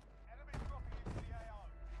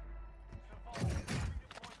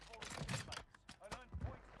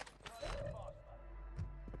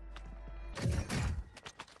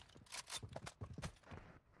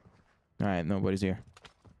 All right, nobody's here.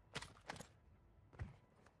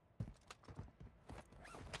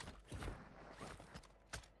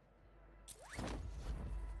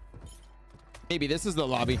 Maybe this is the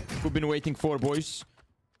lobby we've been waiting for, boys.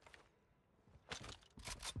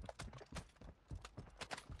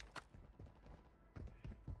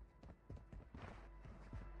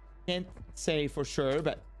 Can't say for sure,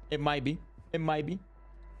 but it might be. It might be.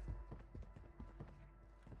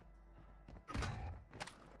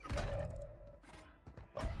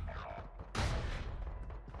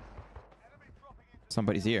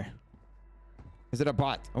 Somebody's here. Is it a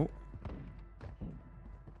bot? Oh.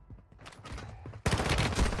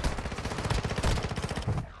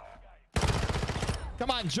 Come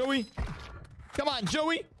on, Joey. Come on,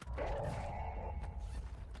 Joey.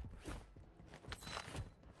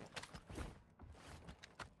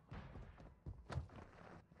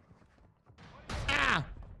 Ah!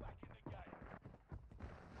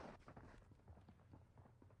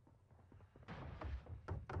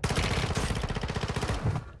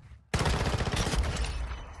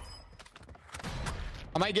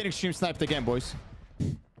 Am I getting stream sniped again, boys?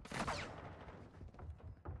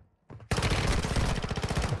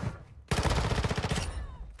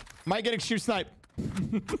 Am Am I getting shoot snipe? I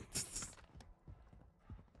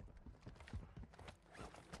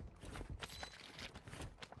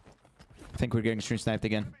think we're getting stream sniped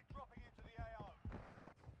again.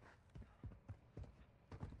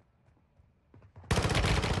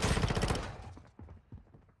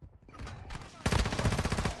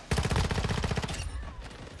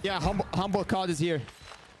 Yeah, humble card is here.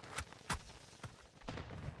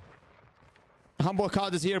 Humble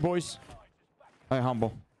card is here, boys. All right,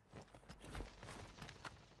 humble.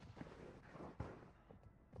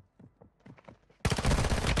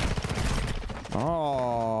 Oh,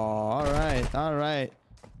 all right, all right,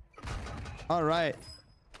 all right.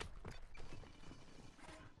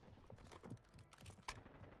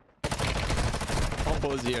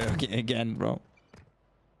 Humble is here again, bro.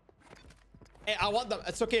 Hey, I want them.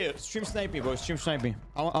 It's okay. Stream snipe me, bro. Stream snipe me.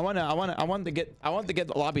 I want to get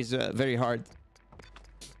the lobbies very hard.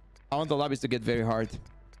 I want the lobbies to get very hard.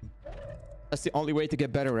 That's the only way to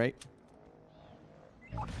get better, right?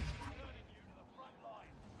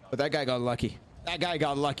 But that guy got lucky. That guy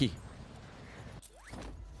got lucky.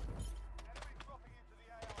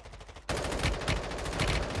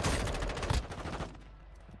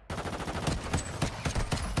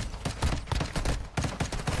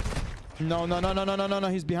 No, no, no, no, no, no, no, no.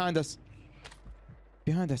 He's behind us.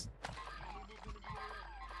 Behind us.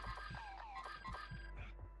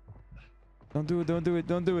 Don't do it. Don't do it.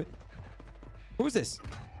 Don't do it. Who's this?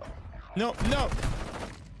 No, no.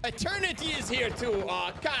 Eternity is here too.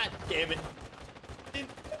 Oh, god damn it.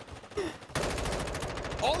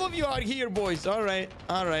 All of you are here, boys. All right.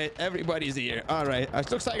 All right. Everybody's here. All right.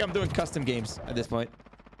 It looks like I'm doing custom games at this point.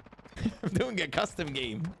 I'm doing a custom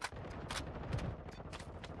game.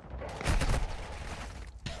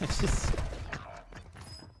 It's just...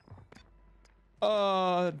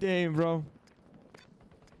 Oh, damn, bro.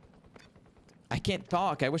 I can't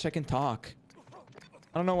talk. I wish I can talk.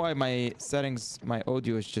 I don't know why my settings, my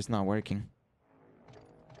audio is just not working.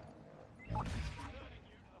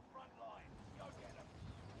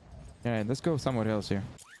 Alright, let's go somewhere else here.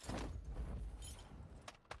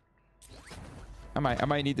 I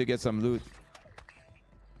might need to get some loot.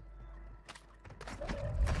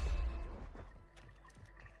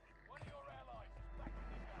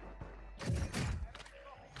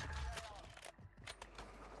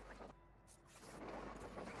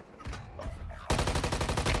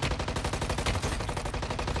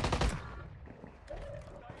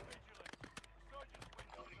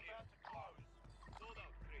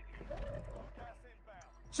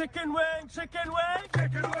 Chicken wing, chicken wing,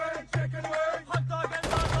 chicken wing, chicken wing, hot dog and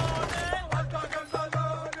bologna, hot dog and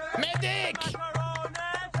bologna, Medic! macaroni,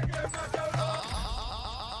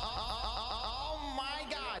 Oh my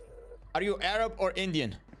god. Are you Arab or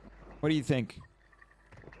Indian? What do you think?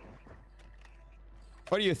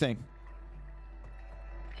 What do you think?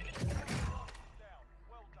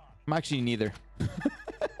 I'm actually neither.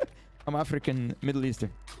 I'm African, Middle Eastern.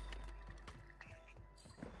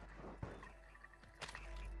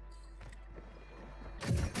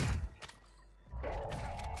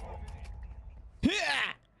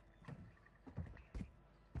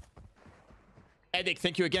 Medic,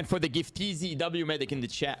 thank you again for the gift. TZW Medic in the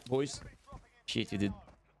chat, boys. Shit, you did.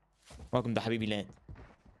 Welcome to Habibi Land.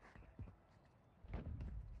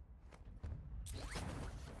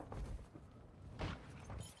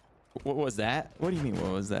 What was that? What do you mean,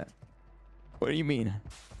 what was that? What do you mean?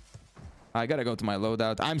 I gotta go to my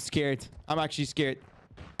loadout. I'm scared. I'm actually scared.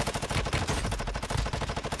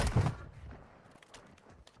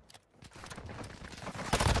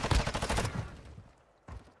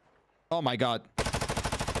 Oh my god.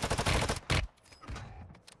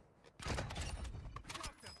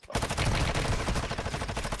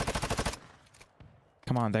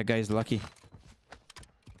 Come on, that guy's lucky.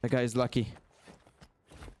 That guy's lucky.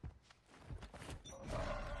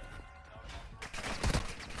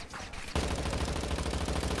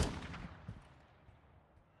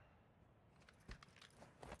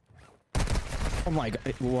 Oh my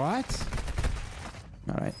god. What?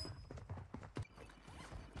 All right.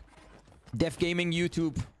 Def Gaming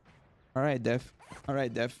YouTube. All right, Def. All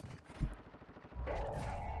right, Def.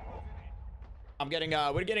 I'm getting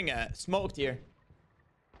we're getting smoked here.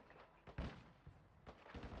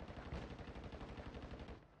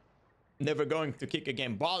 Never going to kick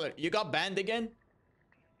again. Baller, you got banned again?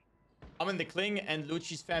 I'm in the cling and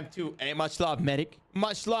Lucci's fam too. Hey, much love, Medic.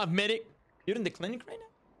 Much love, Medic. You're in the clinic right now?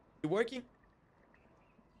 You working?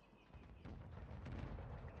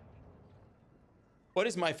 What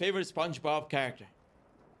is my favorite SpongeBob character?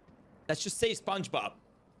 Let's just say SpongeBob.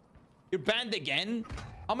 You're banned again?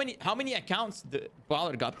 How many accounts the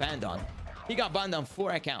Baller got banned on? He got banned on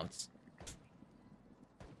 4 accounts.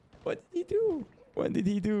 What did he do? What did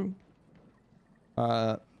he do?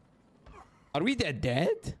 Are we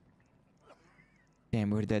dead? Damn,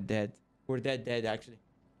 we're dead. We're dead actually.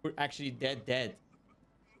 We're actually dead.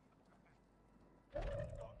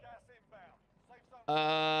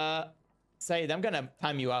 Said, I'm gonna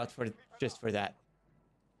time you out for just for that.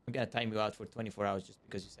 I'm gonna time you out for 24 hours just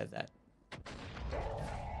because you said that.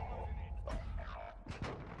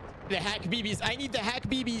 The hack BBs. I need the hack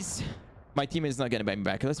BBs. My teammate is not gonna buy me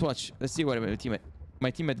back. Let's watch. Let's see what my teammate.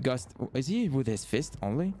 My teammate Gust. Is he with his fist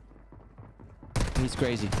only? He's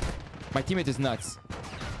crazy. My teammate is nuts.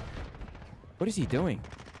 What is he doing?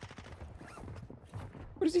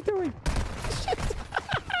 What is he doing? Shit.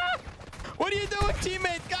 What are you doing,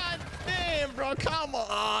 teammate? God damn, bro. Come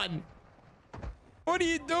on. What are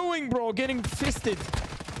you doing, bro? Getting fisted.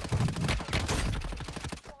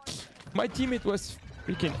 My teammate was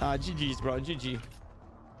freaking... GG's, bro. GG.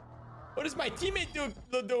 What is my teammate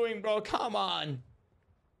doing, bro? Come on.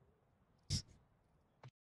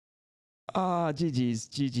 GG's.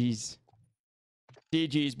 GG's.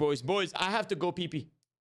 GG's, boys. Boys, I have to go pee-pee.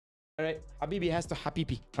 All right? Habibi has to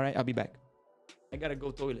ha-pee-pee. All right? I'll be back. I gotta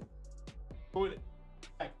go toilet. Toilet.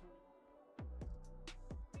 Back.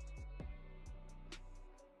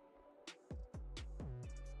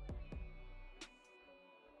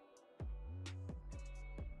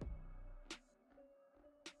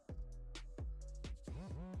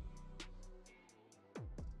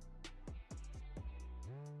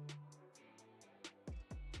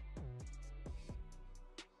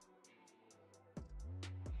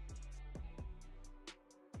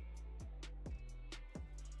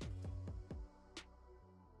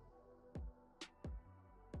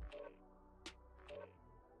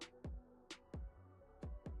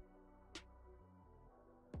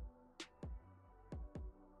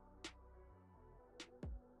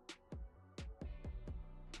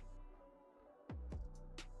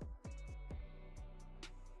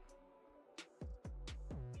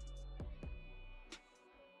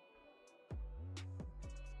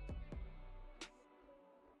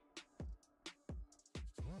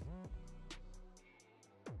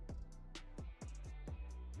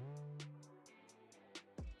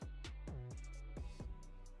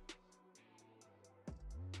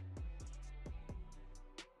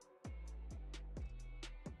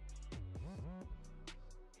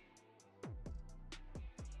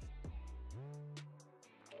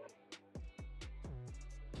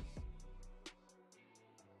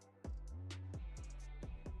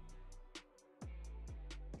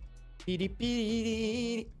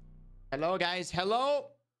 Hello, guys. Hello?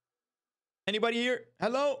 Anybody here?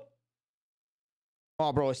 Hello?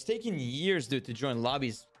 Oh, bro. It's taking years, dude, to join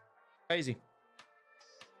lobbies. Crazy.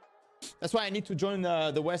 That's why I need to join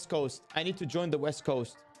the West Coast. I need to join the West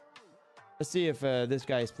Coast. Let's see if this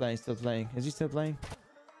guy is playing. Still playing. Is he still playing?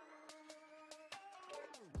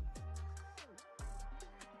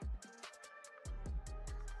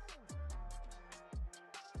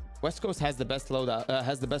 West Coast has the best loadout,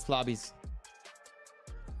 has the best lobbies.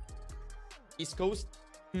 East Coast?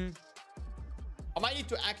 I might need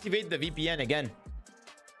to activate the VPN again.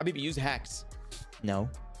 Habibi, use hacks. No.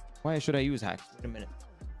 Why should I use hacks? Wait a minute.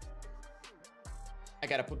 I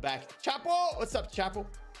gotta put back. Chapo! What's up, Chapo?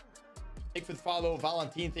 Thank for the follow.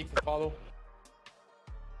 Valentine, thank for the follow.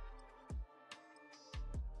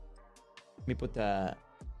 Let me put the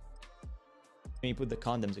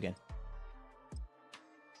condoms again.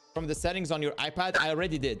 From the settings on your iPad, I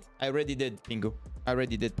already did. I already did, Pingu. I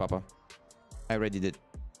already did, Papa. I already did.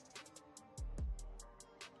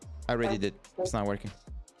 I already did. It's not working.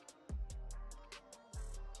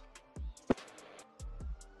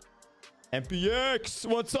 MPX,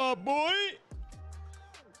 what's up, boy?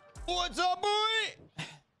 What's up, boy?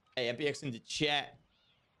 Hey, MPX in the chat.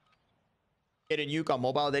 Get a nuke on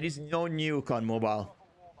mobile. There is no nuke on mobile.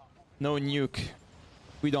 No nuke.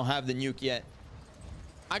 We don't have the nuke yet.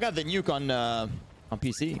 I got the nuke on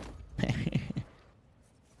PC.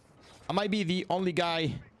 I might be the only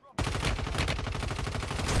guy.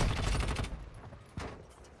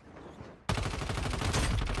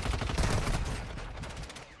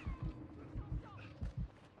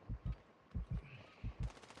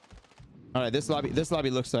 All right, this lobby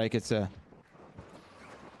looks like it's a.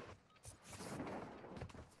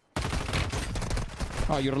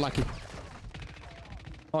 Oh, you're lucky.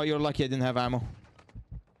 Oh, you're lucky I didn't have ammo.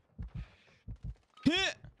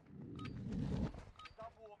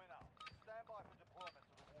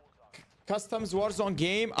 Customs Warzone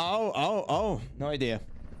game. Oh. No idea.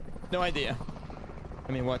 No idea.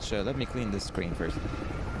 Let me watch. Let me clean this screen first.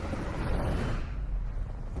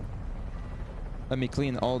 Let me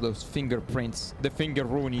clean all those fingerprints. The finger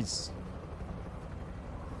roonies.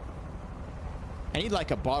 I need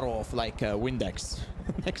like a bottle of like Windex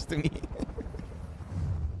next to me.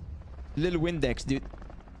 Little Windex, dude.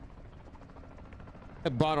 A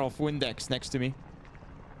bottle of Windex next to me.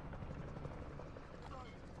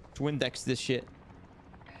 Windex this shit.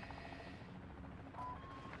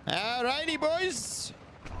 Alrighty, boys.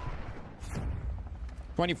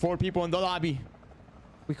 24 people in the lobby.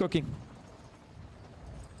 We cooking.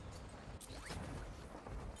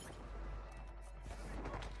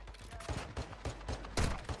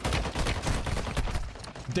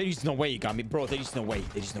 There is no way you got me, bro. There is no way.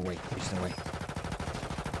 There is no way. There is no way.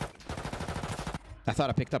 I thought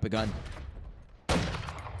I picked up a gun.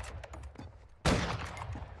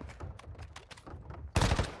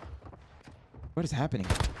 What is happening?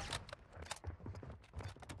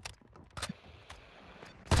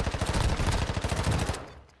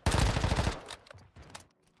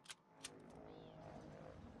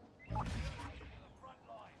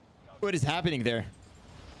 What is happening there?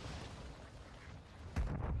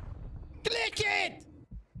 Click it!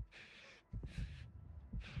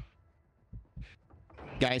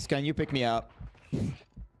 Guys, can you pick me up?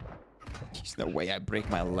 There's no way I break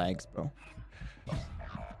my legs, bro.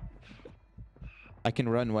 I can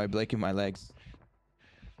run while breaking my legs.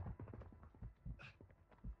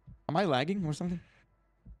 Am I lagging or something?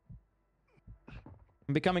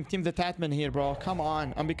 I'm becoming Team the Tatman here, bro. Come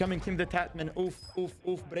on. I'm becoming Team the Tatman. Oof, oof,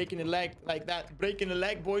 oof. Breaking a leg like that. Breaking a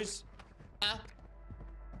leg, boys.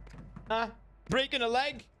 Breaking a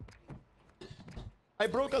leg? I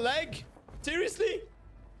broke a leg? Seriously?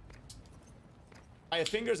 My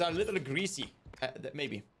fingers are a little greasy.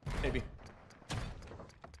 Maybe. Maybe.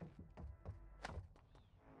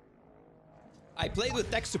 I played with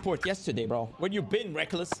tech support yesterday, bro. Where you been,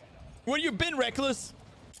 Reckless? Where you been, Reckless?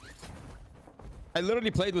 I literally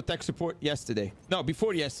played with tech support yesterday. No,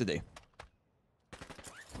 before yesterday.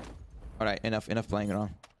 All right, enough playing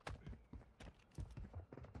around.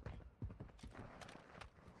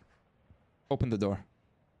 Open the door.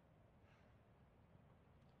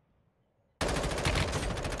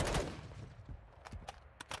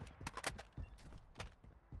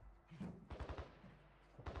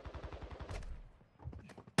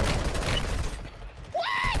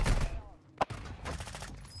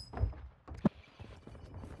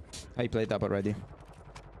 I played up already.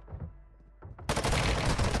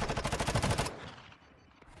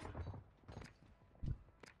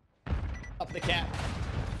 Up the cat.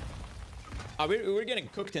 We're getting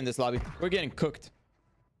cooked in this lobby. We're getting cooked.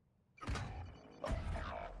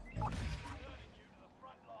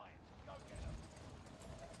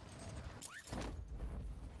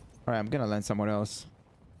 Alright, I'm gonna land somewhere else.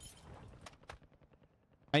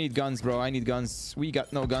 I need guns, bro. I need guns. We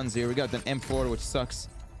got no guns here. We got an M4, which sucks.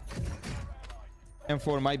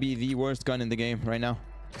 M4 might be the worst gun in the game right now.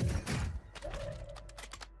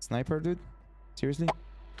 Sniper, dude? Seriously?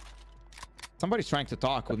 Somebody's trying to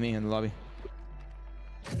talk with me in the lobby.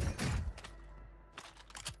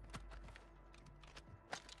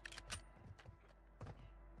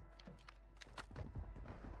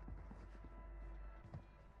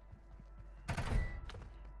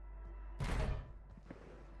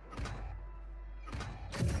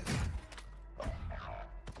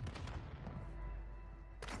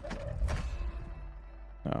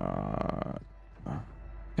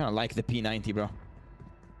 Kind of like the P90, bro.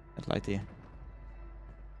 I'd lie to you.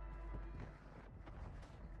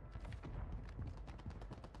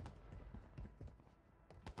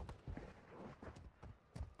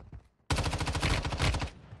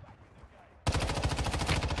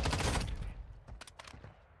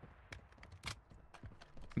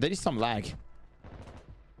 There is some lag.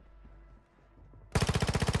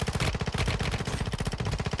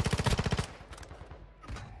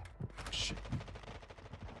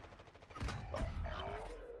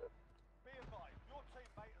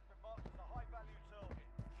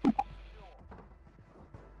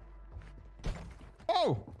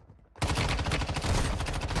 Oh!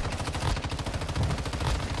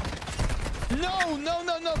 No, no,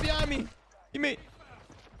 no, no, behind me. You made...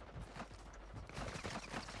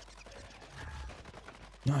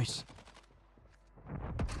 Nice.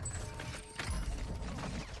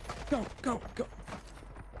 Go, go, go.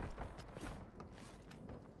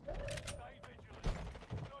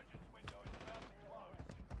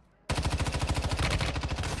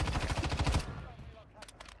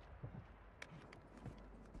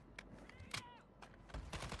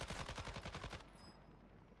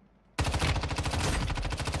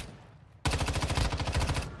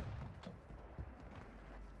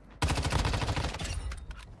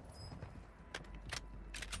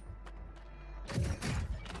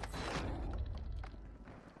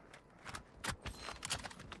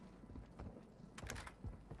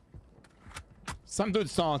 Some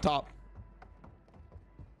dude's still on top.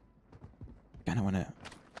 Kind of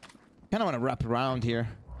wanna wrap around here.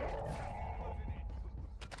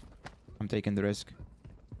 I'm taking the risk.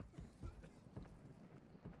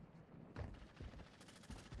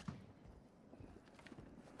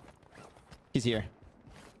 He's here.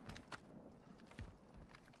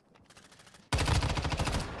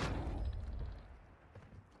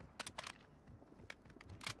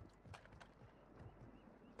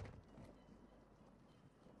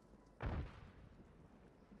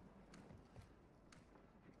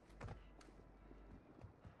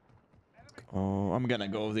 Oh, I'm gonna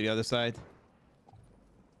go to the other side.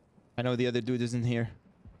 I know the other dude isn't here.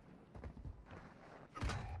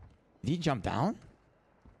 Did he jump down?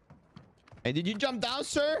 Hey, did you jump down,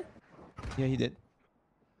 sir? Yeah, he did.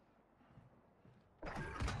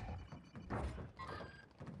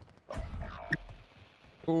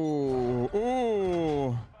 Ooh,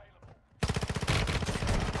 ooh.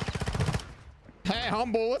 Hey,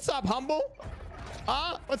 Humble. What's up, Humble?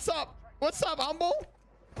 Huh? What's up? What's up, Humble?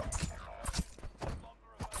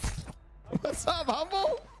 What's up,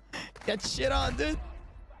 Humble? Get shit on, dude.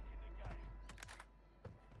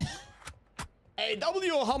 Hey,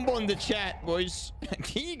 W Humble in the chat, boys.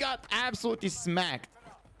 He got absolutely smacked.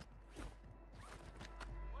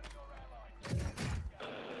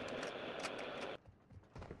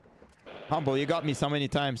 Humble, you got me so many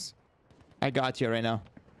times. I got you right now.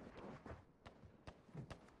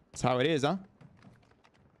 That's how it is, huh?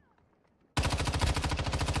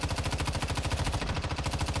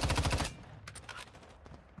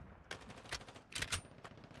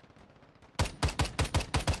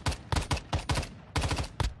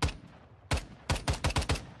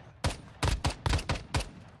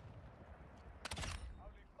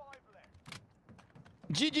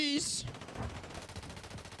 GG's.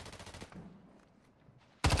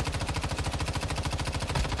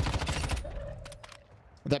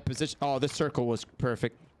 That position. Oh, this circle was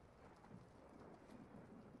perfect.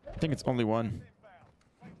 I think it's only one.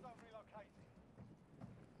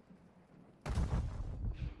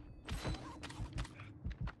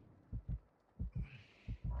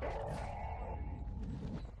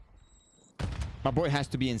 My boy has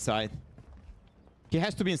to be inside. He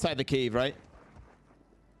has to be inside the cave, right?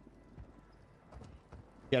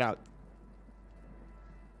 Get out.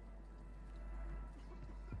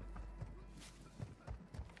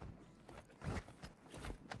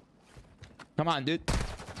 Come on, dude.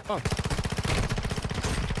 Oh.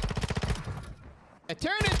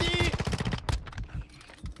 Eternity.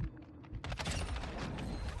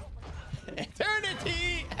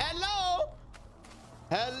 Eternity. Hello.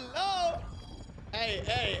 Hello. Hey.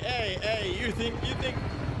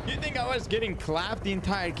 You think I was getting clapped the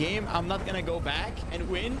entire game? I'm not gonna go back and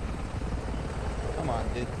win. Come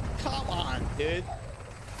on, dude. Come on, dude.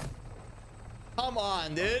 Come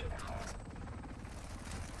on, dude.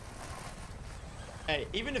 Hey,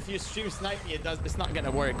 even if you stream snipe me, it's not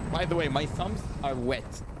gonna work. By the way, my thumbs are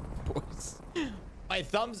wet, boys. My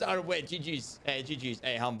thumbs are wet. GG's. Hey, GG's.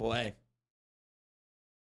 Hey, Humble. Hey.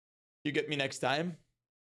 You get me next time?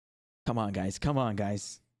 Come on, guys. Come on,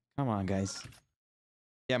 guys. Come on, guys.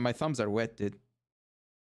 Yeah, my thumbs are wet, dude.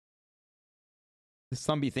 The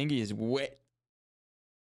zombie thingy is wet.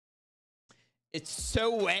 It's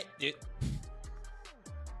so wet, dude.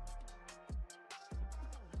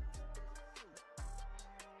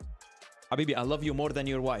 Habibi, I love you more than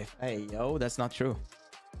your wife. Hey, yo, that's not true.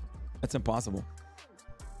 That's impossible.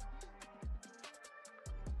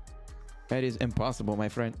 That is impossible, my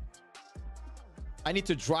friend. I need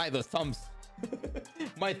to dry the thumbs.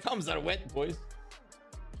 My thumbs are wet, boys.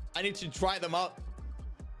 I need to dry them out.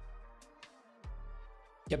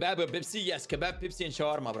 Kebab or Pepsi? Yes, kebab, Pepsi, and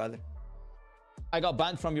shawarma, brother. I got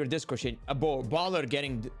banned from your Discord shit. A baller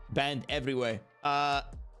getting banned everywhere.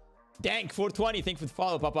 Dank 420, thank you for the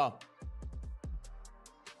follow, Papa.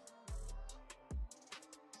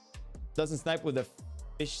 Doesn't snipe with a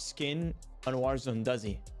fish skin on Warzone, does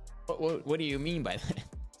he? What do you mean by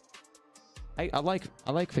that? I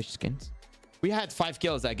like fish skins. We had 5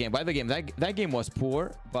 kills that game. By the game, that game was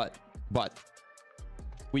poor, but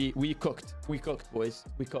we cooked. We cooked, boys.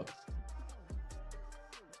 We cooked.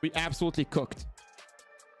 We absolutely cooked.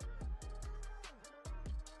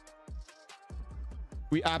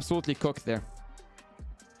 We absolutely cooked there.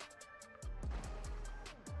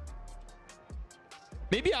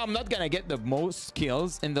 Maybe I'm not gonna get the most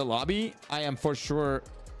kills in the lobby. I am for sure.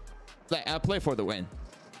 Like, I'll play for the win.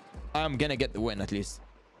 I'm gonna get the win at least.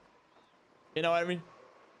 You know what I mean?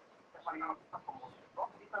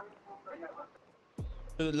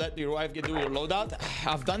 let your wife do your loadout.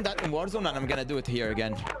 I've done that in Warzone and I'm gonna do it here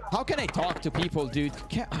again. How can I talk to people, dude?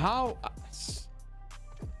 How?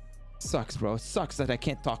 Sucks, bro. Sucks that I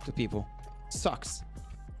can't talk to people. Sucks.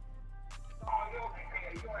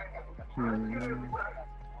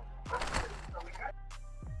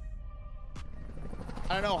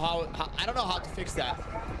 I don't know how I don't know how to fix that.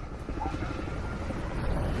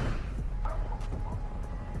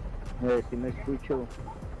 Si me escucho.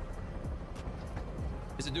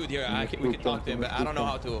 There's a dude here. We can talk to him, but I don't know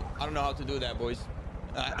how to. I don't know how to do that, boys.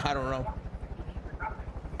 I don't know.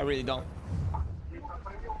 I really don't.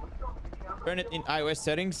 Turn it in iOS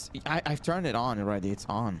settings. I've turned it on already. It's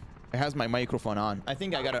on. It has my microphone on. I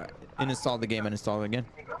think I gotta uninstall the game and install it again.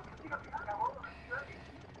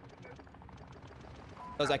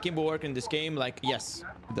 Does Akimbo work in this game? Like, yes,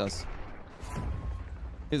 it does.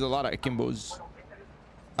 There's a lot of Akimbos.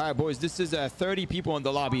 All right, boys, this is 30 people in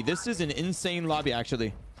the lobby. This is an insane lobby,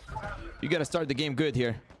 actually. You gotta start the game good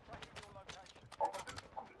here.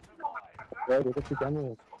 ¿Qué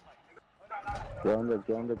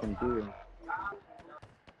onda contigo?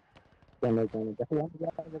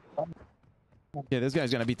 Yeah, this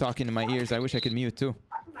guy's gonna be talking in my ears. I wish I could mute too.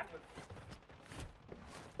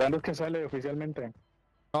 ¿Cuándo es que sale oficialmente?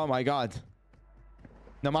 Oh my god.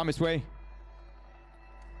 No mames, way.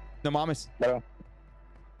 No mames. Claro.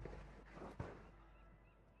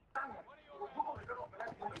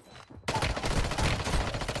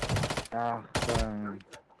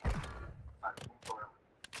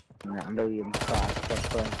 Ando bien fast,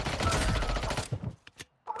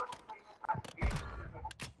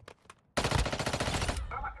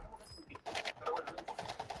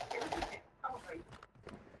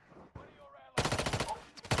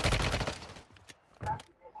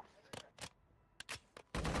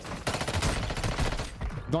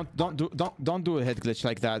 Don't do a head glitch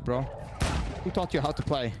like that, bro. Who taught you how to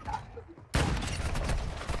play?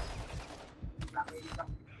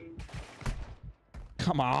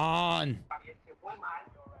 Come on.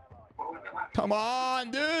 Come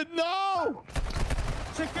on, dude. No.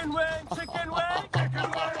 Chicken wing, chicken wing,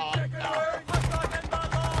 chicken wing, chicken wing. I'm talking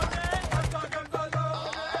baloney, I'm talking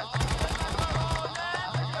baloney.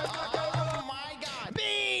 Oh my god.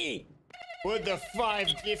 Me with the 5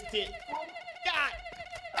 gifted. God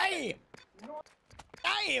damn.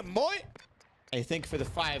 Damn, boy. Hey, thank you for the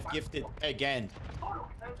 5 gifted again.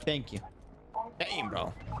 Thank you. Damn,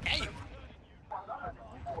 bro. Damn.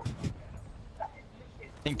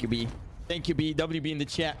 Thank you, B. Thank you, B. WB in the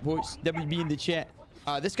chat, boys. WB in the chat.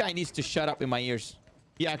 This guy needs to shut up in my ears.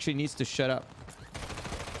 He actually needs to shut up.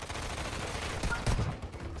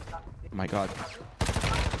 Oh my god.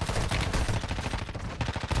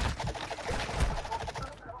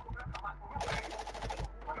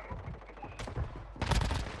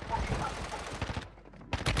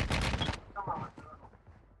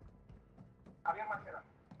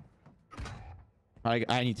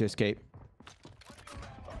 I need to escape.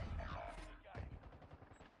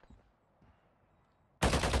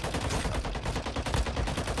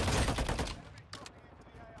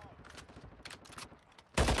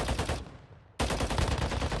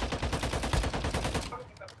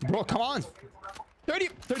 Bro, come on.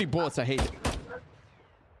 30 bullets. I hate it.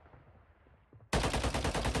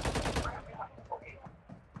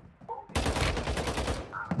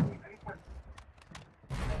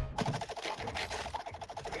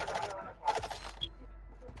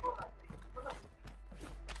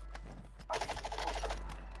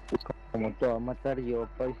 Como te va a matar yo,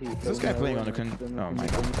 pues, si Is this guy playing on the con? Oh my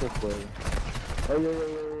god.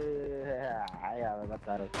 Ya me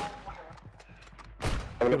mataron.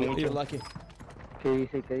 You're lucky. ¿Qué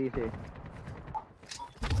dice? ¿Qué dice?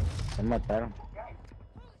 Me mataron.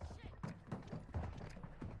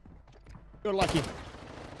 You're lucky.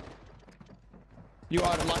 You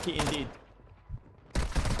are lucky indeed.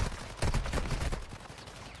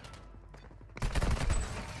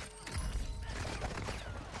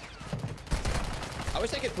 I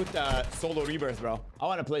wish I could put solo Rebirth, bro. I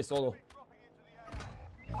want to play solo.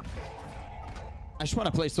 I just want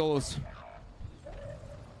to play solos.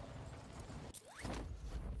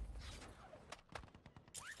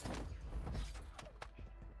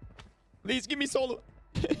 Please give me solo.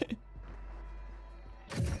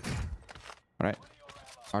 All right.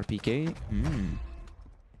 RPK.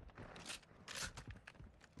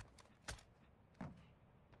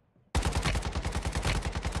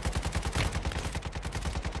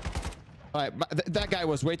 All right, that guy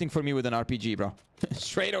was waiting for me with an RPG, bro.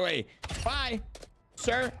 Straight away. Bye,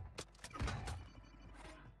 sir.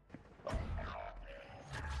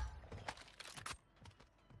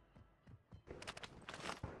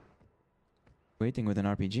 Waiting with an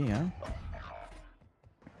RPG, huh?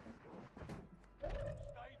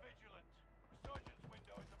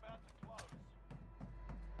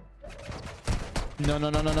 No, no,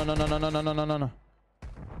 no, no, no, no, no, no, no, no, no, no, no.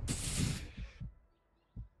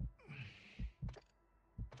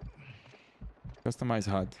 Customize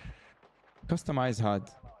HUD. Customize HUD.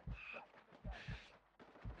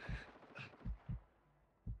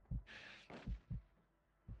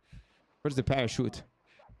 Where's the parachute?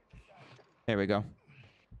 There we go.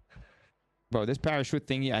 Bro, this parachute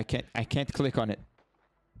thingy, I can't click on it.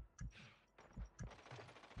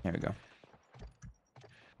 There we go.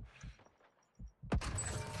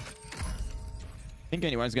 Think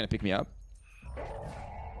anyone's gonna pick me up?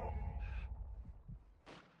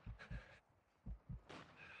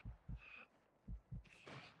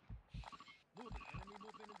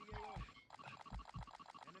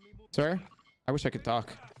 Sir? I wish I could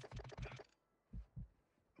talk.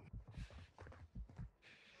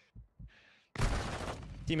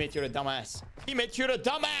 Teammate, you're a dumbass. Teammate, you're a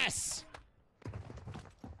dumbass!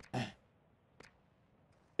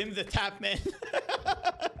 In the tap, man.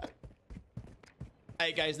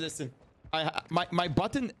 Hey guys, listen. My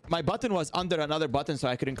button was under another button, so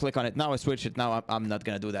I couldn't click on it. Now I switched it. Now I'm not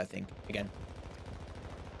gonna do that thing again.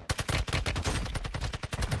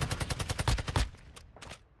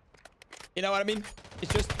 You know what I mean?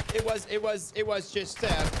 It's just it was just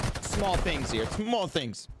small things here. Small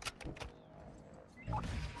things.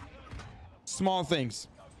 Small things.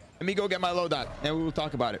 Let me go get my loadout and we will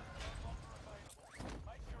talk about it.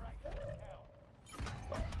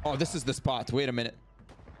 Oh, this is the spot. Wait a minute.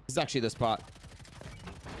 This is actually the spot.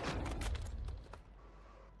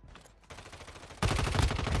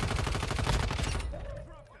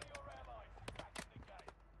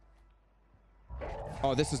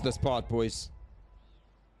 Oh, this is the spot, boys.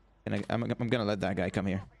 And I'm gonna let that guy come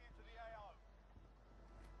here.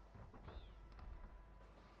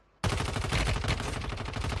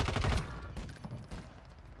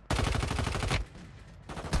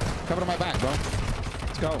 Cover my back, bro.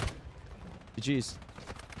 Let's go. GG's.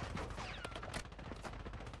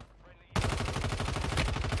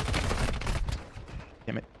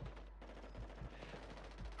 Damn it.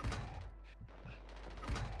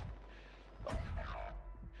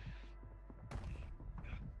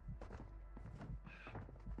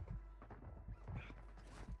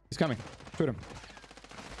 He's coming. Shoot him.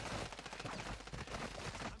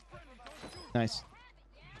 Nice.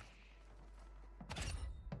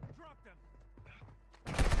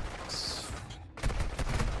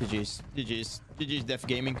 GG's. GG's. GG's Def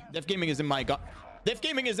Gaming. Def Gaming is in my Def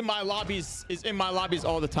Gaming is in my lobbies. Is in my lobbies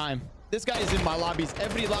all the time. This guy is in my lobbies.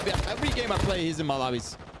 Every lobby, every game I play, he's in my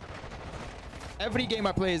lobbies. Every game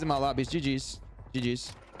I play is in my lobbies. GG's.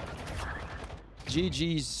 GG's.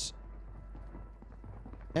 GG's.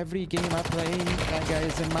 Every game I play, that guy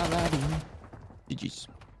is in my lobby. GG's.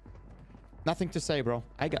 Nothing to say, bro.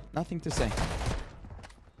 I got nothing to say.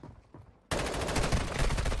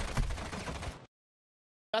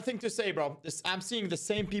 Nothing to say, bro. I'm seeing the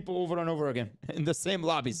same people over and over again in the same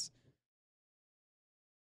lobbies.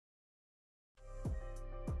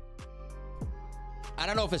 I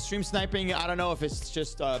don't know if it's stream sniping. I don't know if it's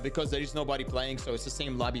just because there is nobody playing, so it's the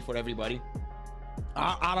same lobby for everybody.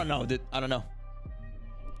 I don't know, dude. I don't know.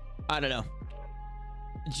 I don't know.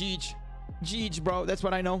 Jeej. Jeej, bro. That's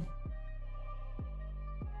what I know.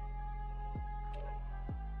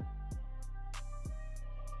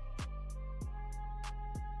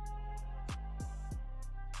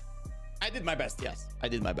 I did my best. Yes, I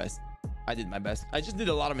did my best. I did my best. I just did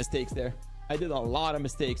a lot of mistakes there. I did a lot of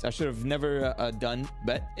mistakes I should have never done,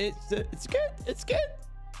 but it's good. It's good.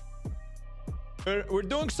 We're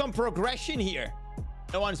doing some progression here.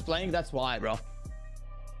 No one's playing. That's why, bro.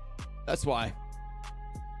 That's why.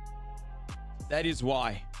 That is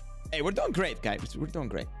why. Hey, we're doing great, guys. We're doing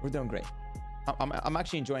great. We're doing great. I'm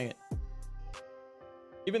actually enjoying it.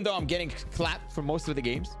 Even though I'm getting clapped for most of the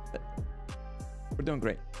games, but we're doing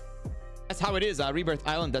great. That's how it is. Rebirth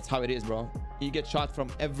Island, that's how it is, bro. You get shot from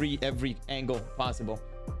every angle possible.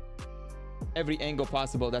 Every angle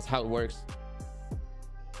possible. That's how it works.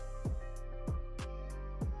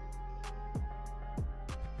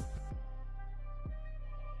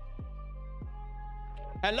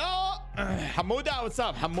 Hello, Hamuda. What's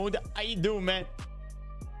up, Hamuda? How you doing, man?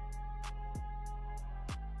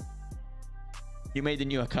 You made a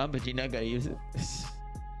new account, but you're not gonna use it.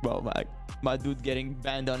 Bro, my dude getting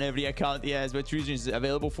banned on every account he has. Which region is it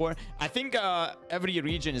available for? I think every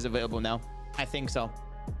region is available now. I think so.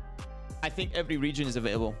 I think every region is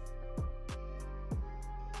available.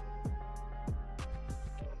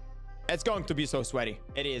 It's going to be so sweaty.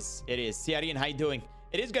 It is. It is. Siarin, how you doing?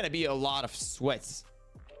 It is going to be a lot of sweats.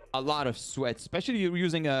 A lot of sweats. Especially you're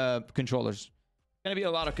using controllers. Going to be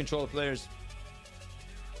a lot of controller players.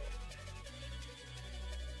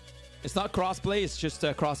 It's not cross-play. It's just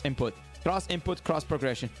cross-input. Cross-input,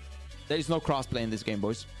 cross-progression. There is no cross-play in this game,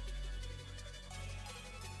 boys.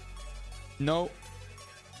 No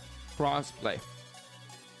cross-play.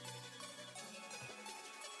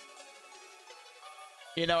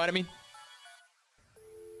 You know what I mean?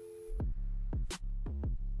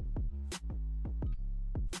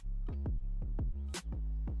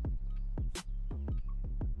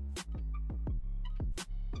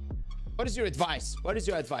 What is your advice? What is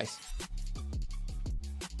your advice?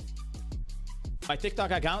 My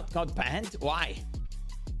TikTok account got banned? Why?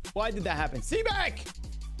 Why did that happen? C-Back!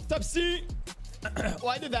 What's up, C?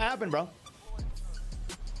 Why did that happen, bro?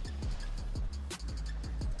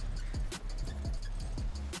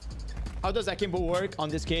 How does Akimbo work on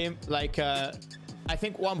this game? Like, I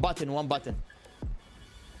think one button.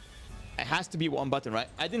 It has to be one button, right?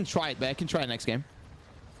 I didn't try it, but I can try it next game.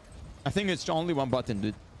 I think it's only one button,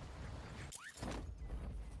 dude.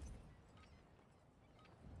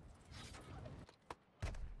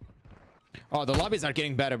 Oh, the lobbies are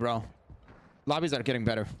getting better, bro. Lobbies are getting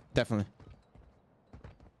better. Definitely.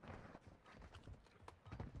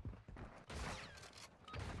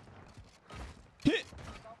 Hit.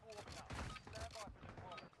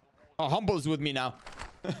 Oh, Humble's with me now.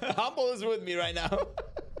 Humble is with me right now.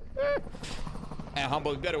 Hey,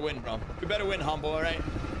 Humble, you better win, bro. You better win, Humble, all right?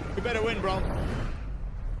 You better win, bro.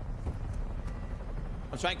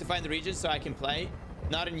 I'm trying to find the region so I can play.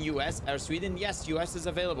 Not in US or Sweden. Yes, US is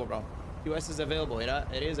available, bro. US is available. It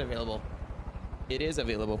is available. It is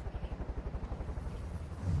available.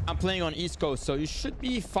 I'm playing on East Coast, so you should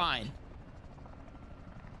be fine.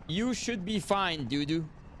 You should be fine, doo-doo.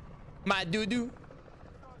 My doo-doo.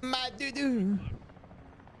 My doo-doo.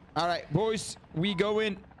 All right, boys. We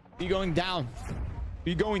going down.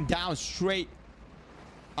 We going down straight.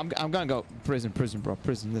 I'm gonna go prison, bro.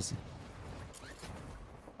 Prison, listen.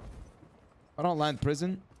 I don't land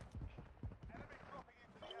prison.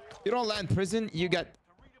 You don't land prison, you got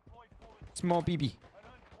small BB.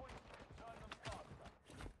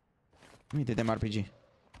 Let me do them RPG.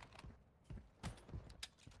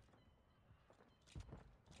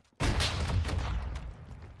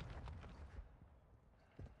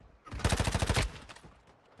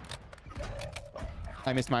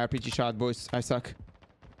 I missed my RPG shot, boys. I suck.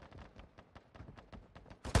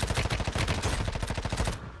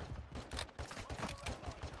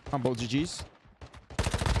 Humble GG's.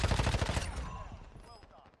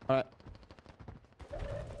 All right.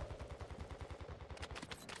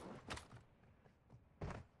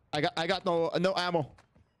 I got no ammo.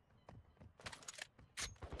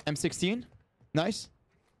 M16. Nice.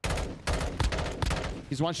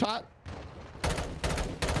 He's one shot.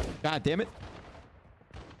 God damn it.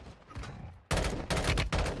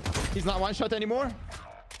 He's not one shot anymore.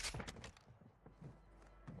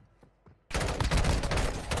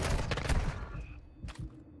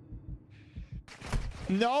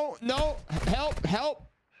 No, no. Help.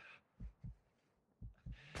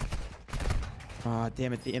 Ah,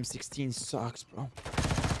 damn it. The M16 sucks, bro.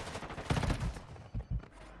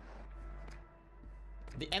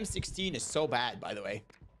 The M16 is so bad, by the way.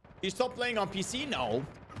 You stopped playing on PC? No.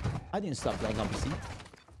 I didn't stop playing on PC.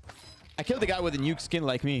 I killed the guy with a nuke skin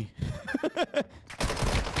like me. Get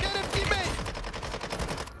him,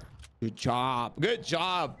 teammate! Good job. Good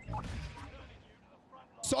job.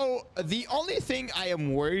 So, the only thing I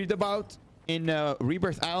am worried about in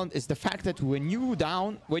Rebirth Island is the fact that when you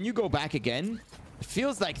go back again, it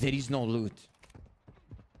feels like there is no loot.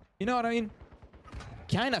 You know what I mean?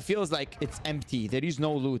 Kind of feels like it's empty. There is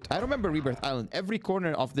no loot. I remember Rebirth Island. Every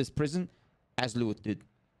corner of this prison has loot, dude.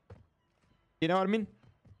 You know what I mean?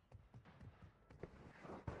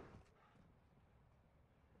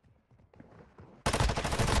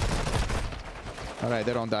 All right,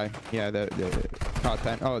 they don't die. Yeah, they're hot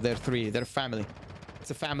time. Oh, they're three. They're family.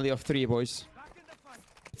 It's a family of three, boys.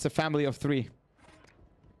 It's a family of three.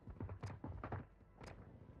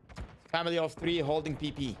 Family of three holding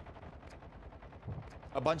PP.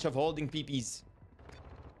 A bunch of holding PPs.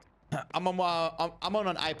 I'm on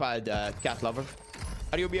an iPad, cat lover.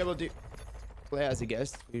 Are you be able to play as a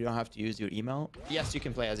guest? You don't have to use your email. Yes, you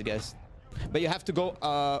can play as a guest, but you have to go.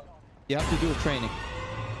 You have to do a training.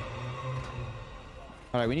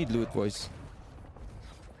 All right, we need loot, boys.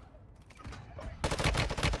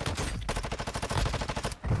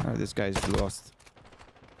 Oh, this guy's lost.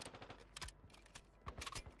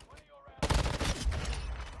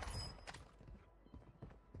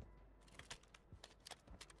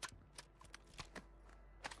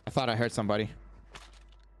 I thought I heard somebody.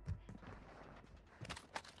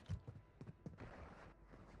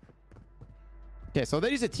 Okay, so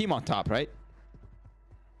there is a team on top, right?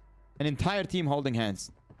 An entire team holding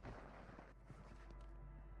hands.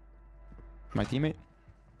 My teammate.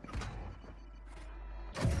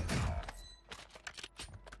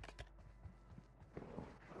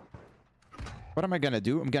 What am I gonna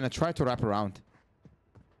do? I'm gonna try to wrap around.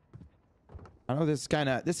 I know this is kind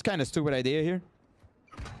of stupid idea here,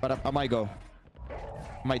 but I might go.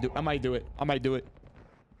 I might do it. I might do it.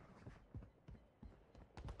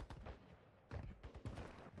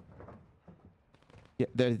 Yeah,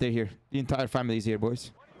 they're here. The entire family is here,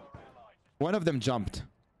 boys. One of them jumped.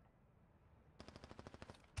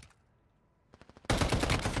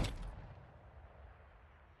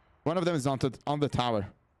 One of them is on the tower.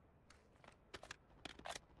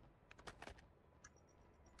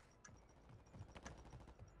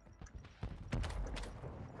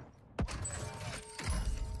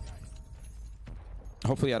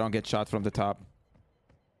 Hopefully I don't get shot from the top.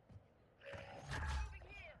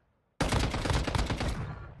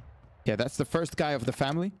 Yeah, that's the first guy of the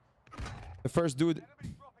family. The first dude.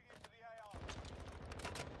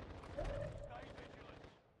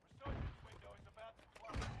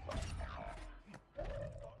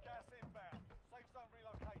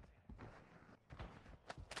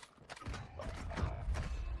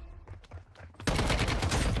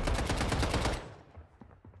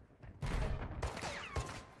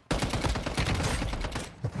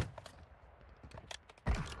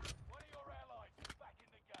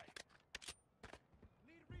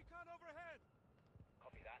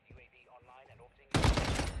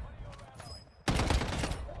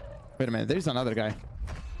 Wait a minute, there's another guy.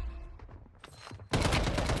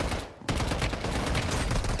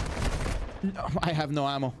 No, I have no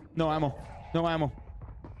ammo. No ammo. No ammo.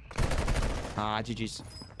 Ah, GG's.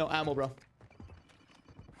 No ammo, bro.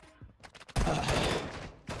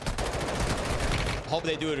 Hope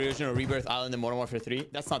they do an original Rebirth Island in Modern Warfare 3.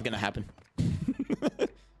 That's not gonna happen.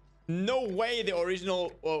 No way the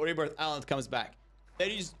original Rebirth Island comes back. There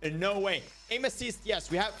is no way. Aim assist, yes,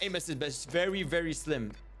 we have aim assist, but it's very, very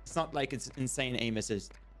slim. It's not like it's insane aim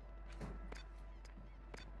assist.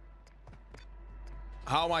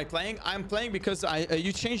 How am I playing? I'm playing because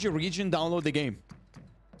you change your region, download the game.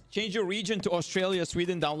 Change your region to Australia,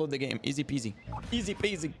 Sweden, download the game. Easy peasy. Easy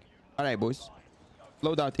peasy. All right, boys.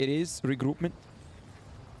 Loadout it is. Regroupment.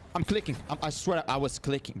 I'm clicking. I swear I was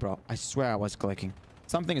clicking, bro. I swear I was clicking.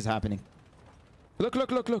 Something is happening. Look,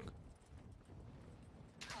 look, look, look.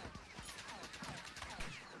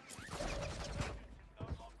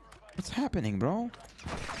 What's happening, bro?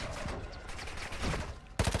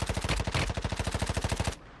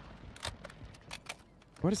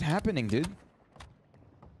 What is happening, dude?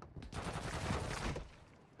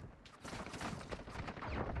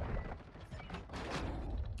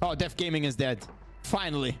 Oh, Def Gaming is dead.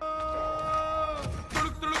 Finally.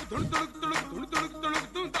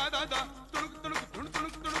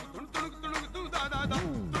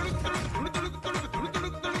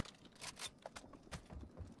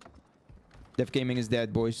 Def Gaming is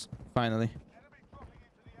dead, boys. Finally.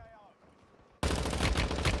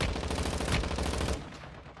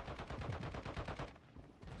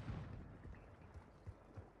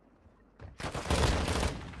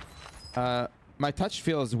 My touch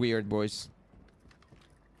feels weird, boys.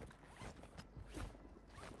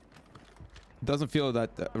 Doesn't feel that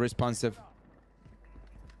responsive.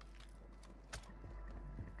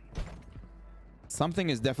 Something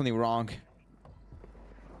is definitely wrong.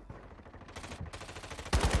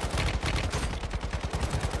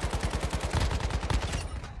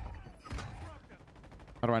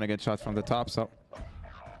 I don't want to get shot from the top, so.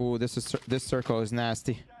 Ooh, this circle is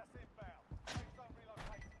nasty.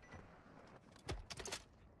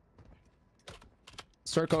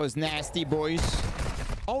 Circle is nasty, boys.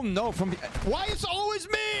 Oh no, from the... Why it's always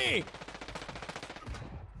me?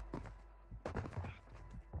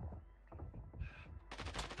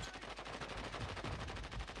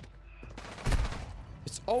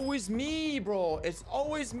 It's always me, bro. It's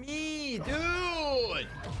always me, dude.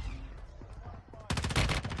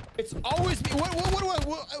 It's always me.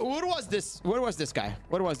 What was this? Where was this guy?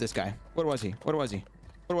 Where was this guy? Where was he? Where was he?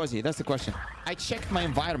 Where was he? That's the question. I checked my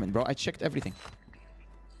environment, bro. I checked everything.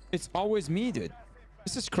 It's always me, dude.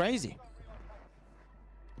 This is crazy.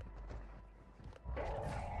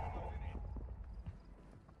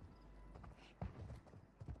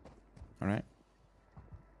 All right.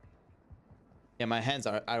 Yeah, my hands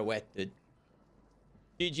are wet, dude.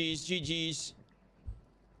 GG's, GG's.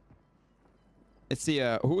 Let's see,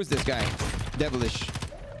 who is this guy? Devilish.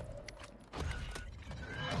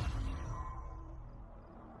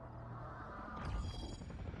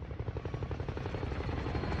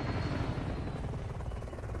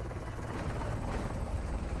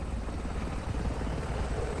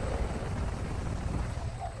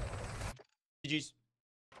 GG's.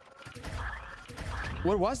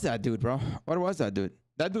 Where was that dude, bro? Where was that dude?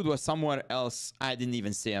 That dude was somewhere else. I didn't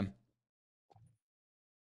even see him.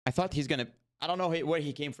 I thought he's gonna... I don't know where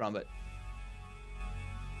he came from, but...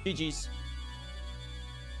 GG's.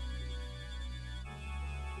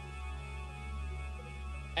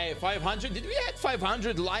 Hey, 500. Did we hit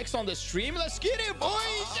 500 likes on the stream? Let's get it, boys!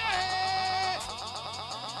 Yeah!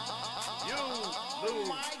 Oh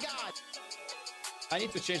my god. I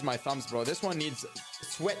need to change my thumbs, bro. This one needs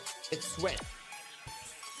sweat. It's sweat.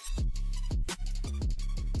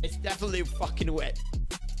 It's definitely fucking wet.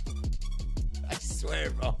 I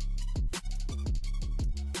swear, bro.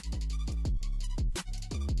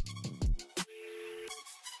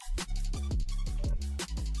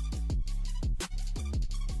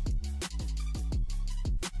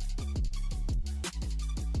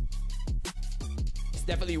 It's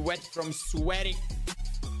definitely wet from sweating.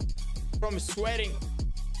 From sweating.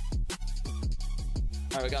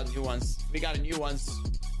 All right, we got new ones. We got new ones.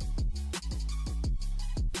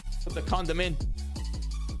 Put the condom in.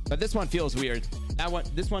 But this one feels weird. That one,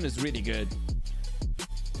 this one is really good.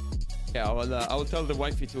 Yeah, I will tell the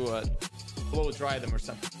wifey to blow dry them or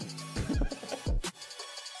something.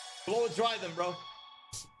 Blow dry them, bro.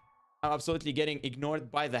 I'm absolutely getting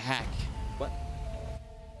ignored by the hack. What?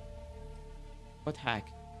 What hack?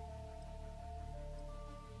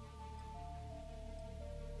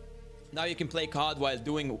 Now you can play COD while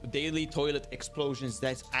doing daily toilet explosions.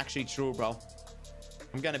 That's actually true, bro.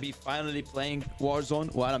 I'm gonna be finally playing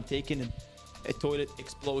Warzone while I'm taking a toilet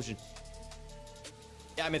explosion.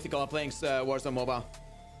 Yeah, Mythical, I'm playing Warzone Mobile.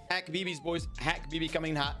 Hack BB's, boys. Hack BB coming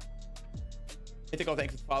in hot. Mythical,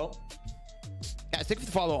 thanks for the follow. Yeah, stick with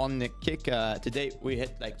the follow on the Kick. Today, we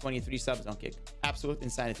hit like 23 subs on Kick. Absolute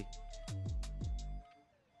insanity.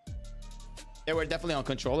 They were definitely on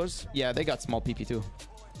controllers. Yeah, they got small PP too.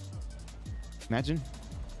 Imagine.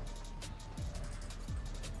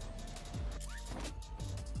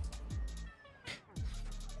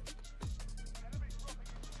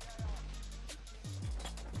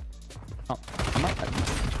 Oh,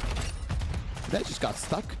 that just got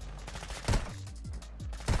stuck.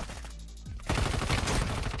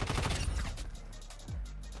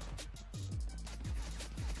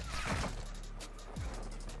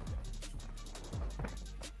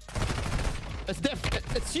 It's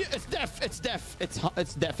def. It's def. It's def.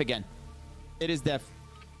 It's def again. It is def.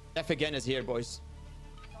 Def again is here, boys.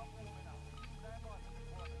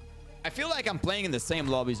 I feel like I'm playing in the same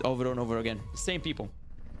lobbies over and over again. Same people.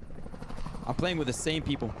 I'm playing with the same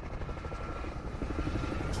people.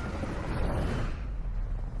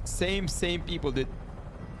 Same people, dude.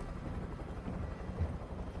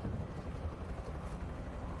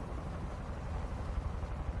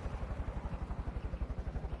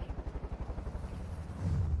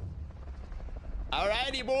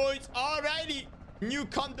 Alrighty, boys. Alrighty. New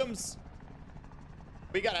condoms.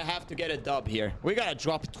 We gotta have to get a dub here. We gotta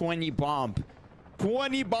drop 20 bomb.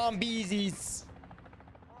 20 bomb beezies.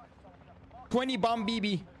 20 bomb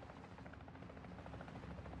BB.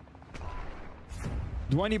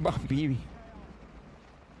 20 bomb BB.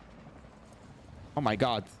 Oh my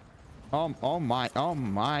god. Oh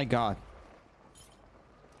my god.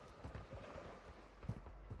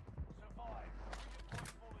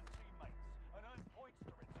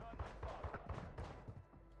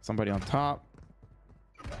 Somebody on top.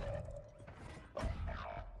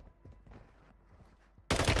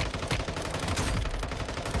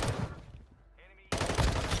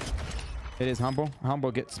 It is Humble.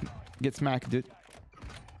 Humble gets smacked, dude.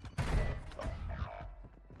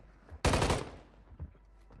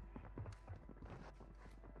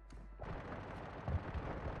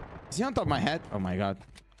 Is he on top of my head? Oh my god.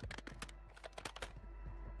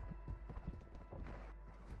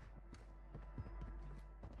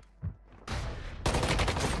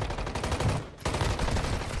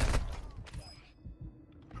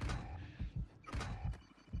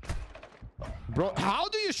 Bro, how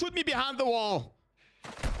do you shoot me behind the wall?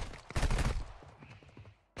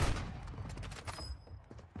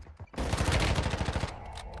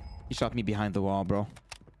 He shot me behind the wall, bro.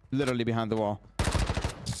 Literally behind the wall.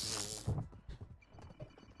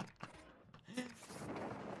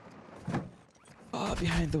 Oh,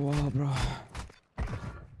 behind the wall, bro.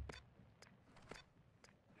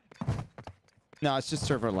 No, it's just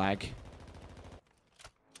server lag.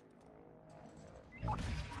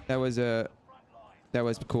 That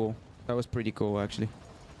was cool. That was pretty cool, actually.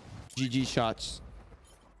 GG shots.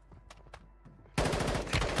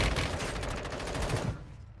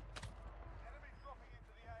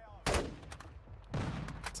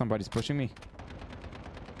 Somebody's pushing me.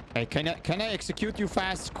 Hey, can I execute you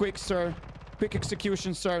fast, quick, sir? Quick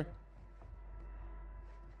execution, sir.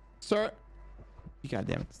 Sir. You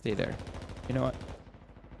goddamn it. Stay there. You know what?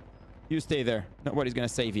 You stay there. Nobody's gonna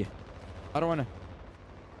save you. I don't wanna.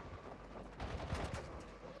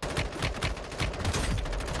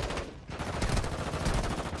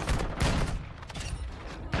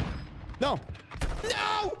 No.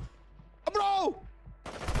 No! Bro!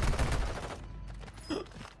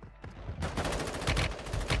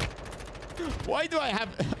 Why do I have...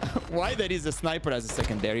 Why there is a sniper as a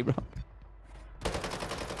secondary, bro?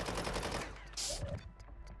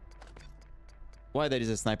 Why there is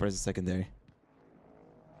a sniper as a secondary?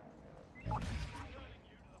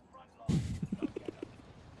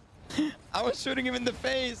 I was shooting him in the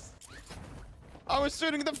face. I was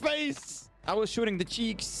shooting the face. I was shooting the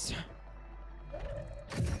cheeks.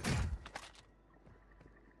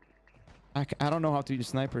 I don't know how to use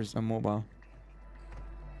snipers on mobile.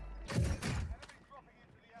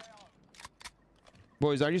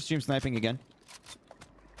 Boys, are you stream sniping again?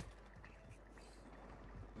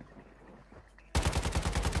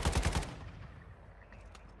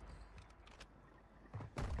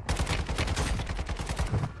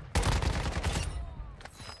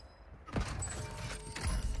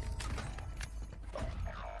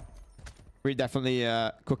 We're definitely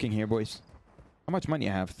cooking here, boys. How much money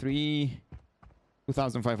I have?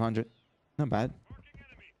 2,500. Not bad.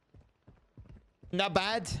 Not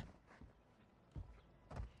bad.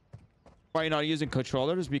 Why not using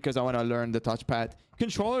controllers? Because I want to learn the touchpad.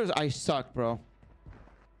 Controllers, I suck, bro.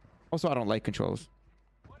 Also, I don't like controls.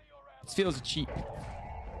 It feels cheap. If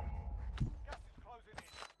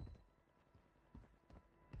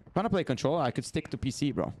I want to play controller, I could stick to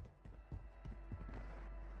PC, bro.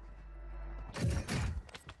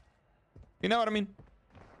 You know what I mean?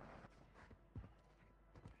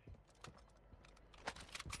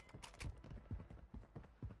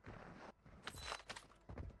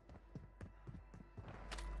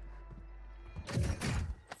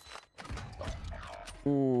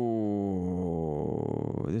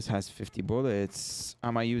 Ooh, this has 50 bullets. I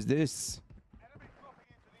might use this.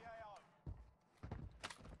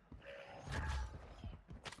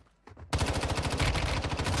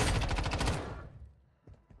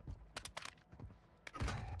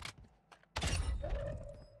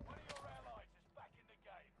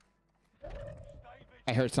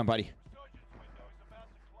 I heard somebody.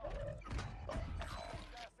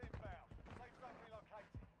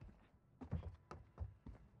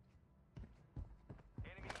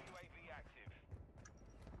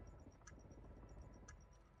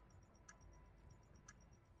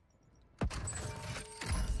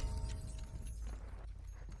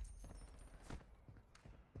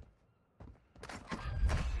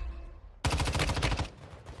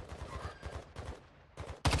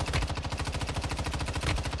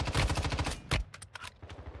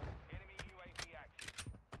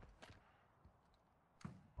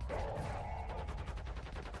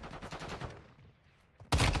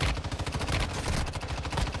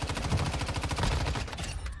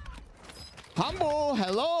 Humble,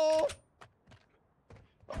 hello.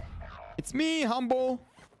 It's me, Humble.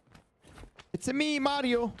 It's me,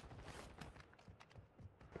 Mario.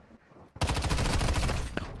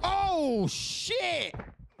 Oh, shit.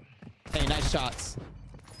 Hey, nice shots.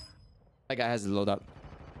 That guy has the loadout.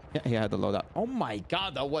 Yeah, he had the loadout. Oh my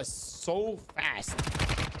god, that was so fast.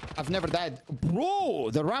 I've never died.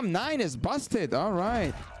 Bro, the Ram 9 is busted. All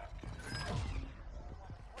right.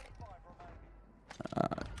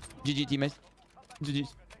 GG, teammates. GG.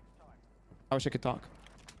 I wish I could talk.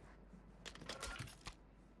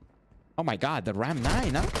 Oh my god, the Ram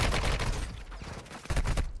 9, huh?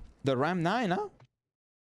 The Ram 9, huh?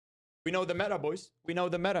 We know the meta, boys. We know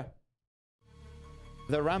the meta.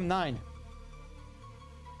 The Ram 9.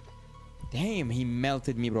 Damn, he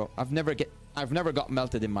melted me, bro. I've never got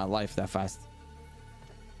melted in my life that fast.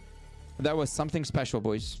 That was something special,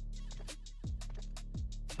 boys.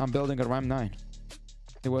 I'm building a Ram 9.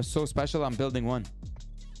 It was so special, I'm building one.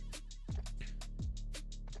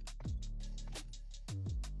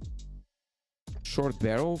 Short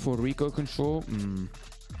barrel for recoil control.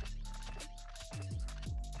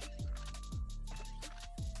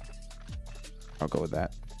 I'll go with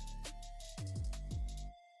that.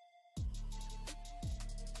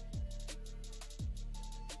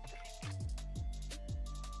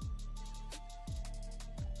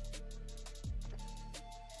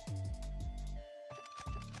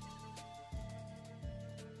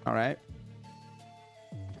 All right.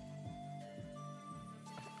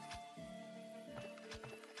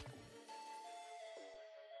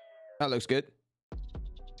 That looks good.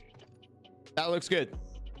 That looks good.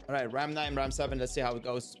 All right, Ram 9, Ram 7. Let's see how it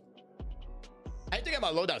goes.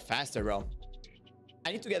 get my loadout faster, bro.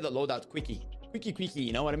 I need to get the loadout quickie. Quickie,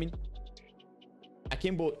 you know what I mean?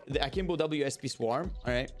 Akimbo WSP Swarm.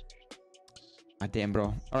 All right. Ah, damn, bro.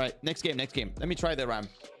 All right, next game. Let me try the ram.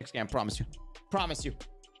 Next game, promise you.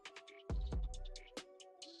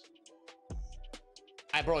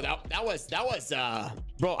 Bro, that was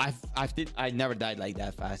bro, I never died like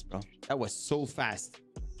that fast, bro. That was so fast.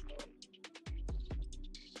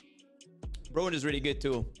 Broen is really good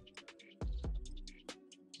too.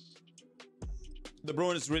 The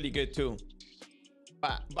Broen is really good too.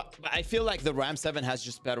 But I feel like the Ram 7 has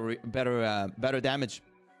just better damage.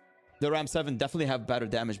 The Ram 7 definitely have better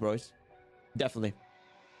damage, bros. Definitely,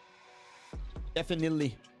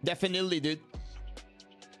 dude.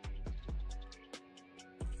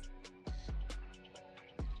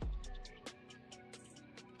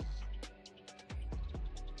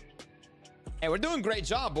 Hey, we're doing great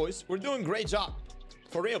job, boys. We're doing great job.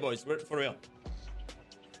 For real, boys. For real.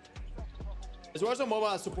 Is Warzone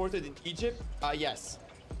Mobile supported in Egypt? Yes.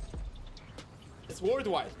 It's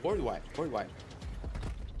worldwide.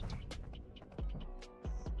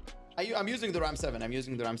 I'm using the Ram 7.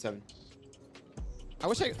 I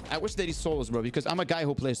wish they did solos, bro, because I'm a guy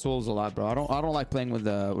who plays solos a lot, bro. I don't like playing with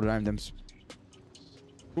randoms.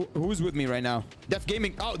 Who's with me right now? Def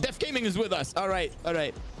Gaming. Oh, Def Gaming is with us. All right.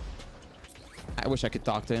 I wish I could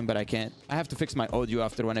talk to him, but I can't. I have to fix my audio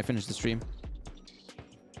after when I finish the stream.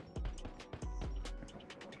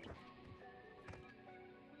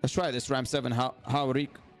 Let's try this Ram 7. How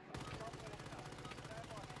Rico?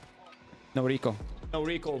 No recall. No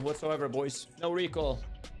recall whatsoever, boys. No recall.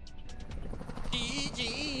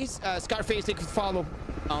 GG's. Scarface, take a follow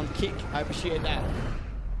on kick. I appreciate that.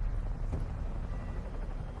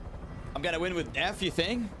 I'm gonna win with Def, you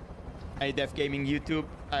think? Hey, Def Gaming YouTube.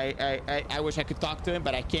 I wish I could talk to him,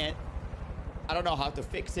 but I can't. I don't know how to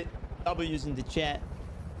fix it. W's in the chat.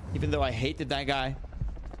 Even though I hated that guy.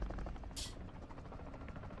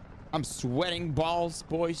 I'm sweating balls,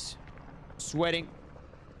 boys. Sweating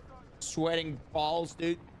balls,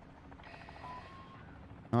 dude.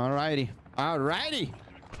 Alrighty.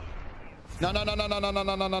 No.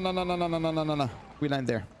 We land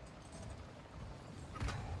there.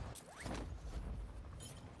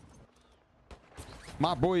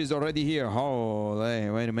 My boy is already here. Holy,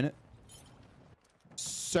 wait a minute.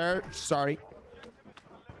 Sir, sorry.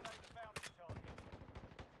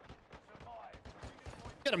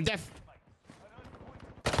 Get him, Def.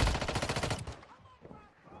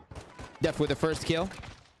 Def with the first kill.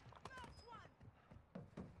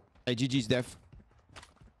 Hey, GG's Def.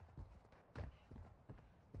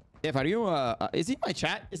 Def, are you, is he in my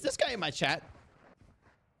chat? Is this guy in my chat?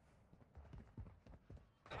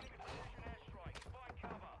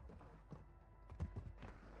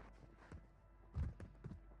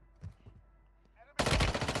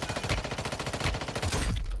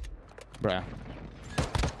 Bruh.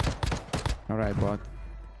 All right, bud.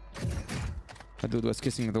 That dude was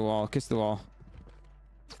kissing the wall. Kiss the wall.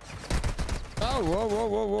 Oh,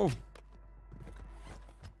 whoa.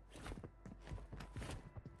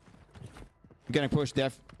 I'm getting pushed,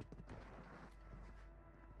 Def.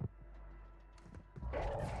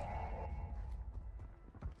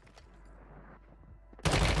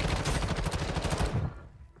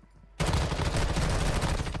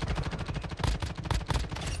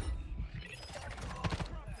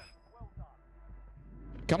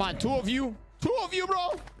 Come on, two of you,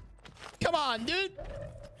 bro. Come on, dude.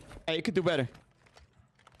 Hey, you could do better.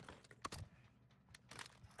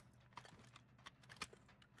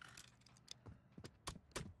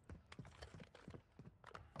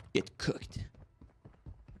 Get cooked.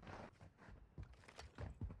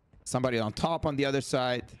 Somebody on top on the other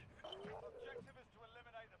side.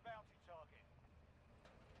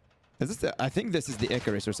 Is this the, I think this is the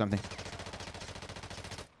Icarus or something.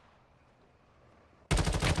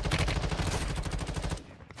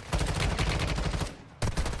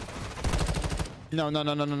 No.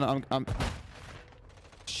 I'm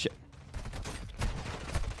shit.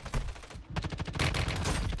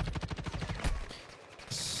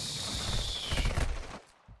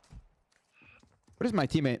 What is my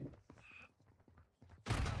teammate?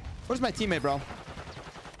 Where's my teammate, bro?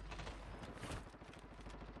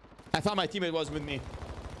 I thought my teammate was with me.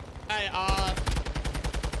 Hey,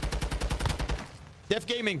 Def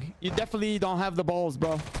Gaming, you definitely don't have the balls,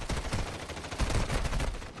 bro.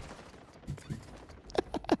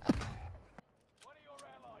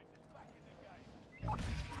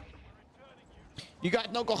 You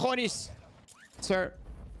got no cojones, sir.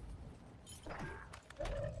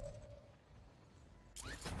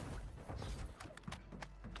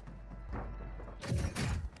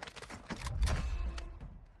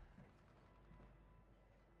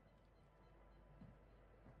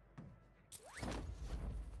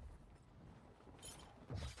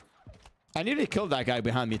 I nearly killed that guy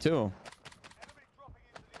behind me too.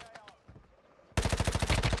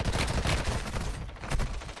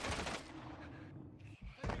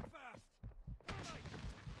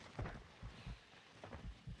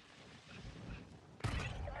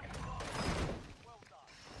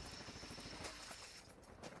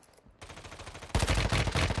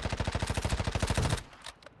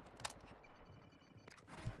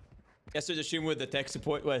 Yesterday's stream with the tech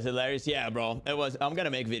support was hilarious. Yeah, bro. It was. I'm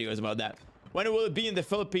gonna make videos about that. When will it be in the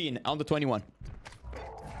Philippines? On the 21.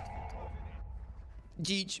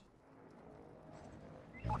 Jeech.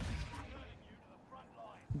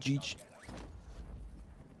 Jeech.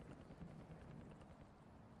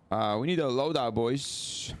 We need a loadout,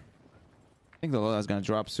 boys. I think the loadout's gonna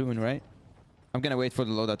drop soon, right? I'm gonna wait for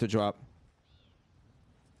the loadout to drop.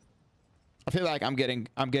 I feel like I'm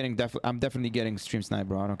definitely getting stream snipe,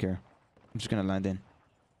 bro. I don't care. I'm just gonna land in.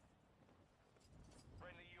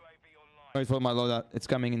 Wait for my loadout. It's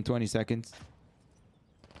coming in 20 seconds.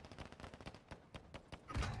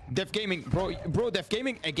 Def Gaming, bro, Def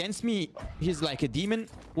Gaming against me. He's like a demon.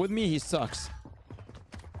 With me, he sucks.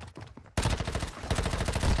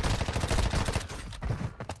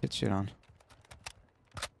 Get shit on.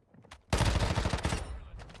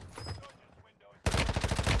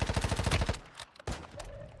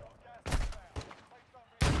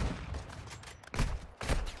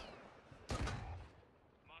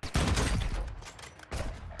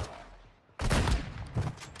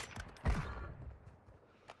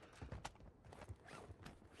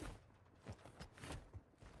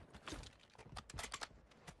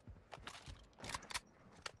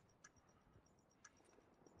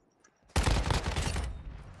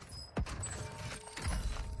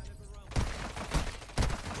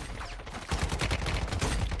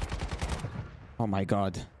 Oh my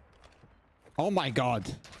god. Oh my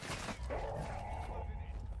god.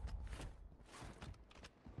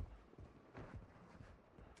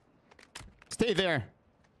 Stay there.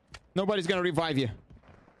 Nobody's gonna revive you.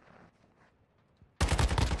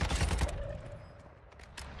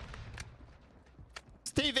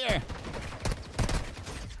 Stay there.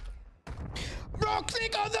 Bro,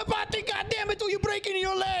 click on the button, goddammit, or you breaking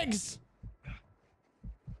your legs.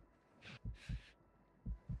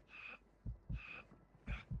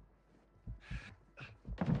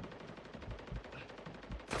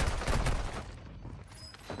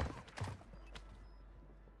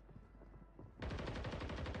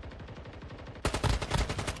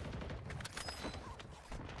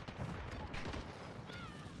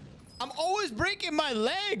 I'm always breaking my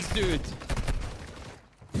legs, dude.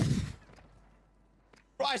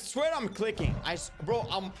 Bro, I swear I'm clicking. I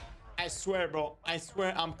swear, bro. I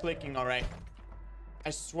swear I'm clicking, all right? I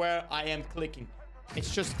swear I am clicking.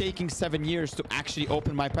 It's just taking 7 years to actually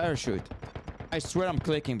open my parachute. I swear I'm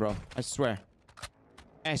clicking, bro. I swear.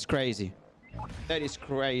 That's crazy. That is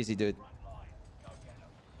crazy, dude.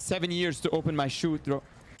 7 years to open my chute, bro.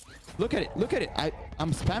 Look at it. Look at it.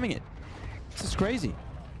 I'm spamming it. This is crazy.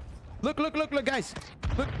 Look, look, look, look, guys.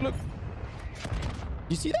 Look, look.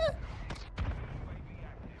 You see that?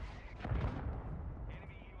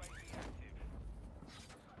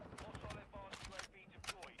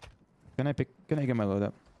 Can I get my load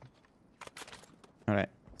up? All right.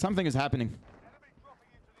 Something is happening.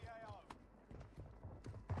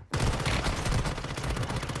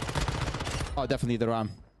 Oh, definitely the RAM.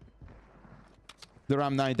 The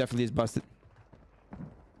RAM 9 definitely is busted.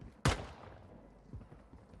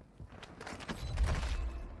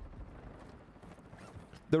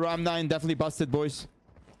 The RAM 9 definitely busted, boys.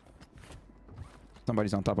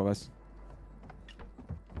 Somebody's on top of us.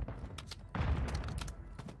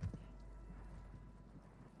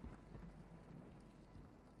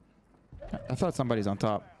 I thought somebody's on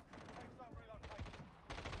top.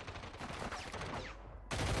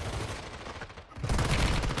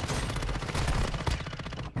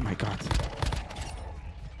 Oh my god.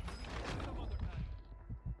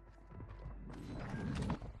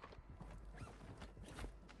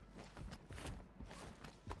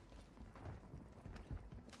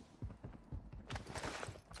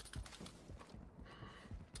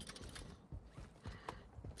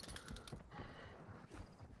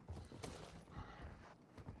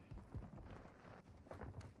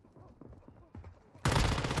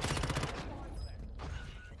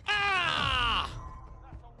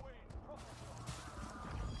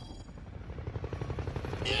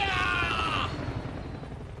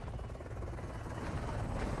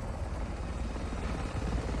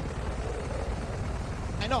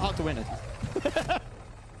 I know how to win it.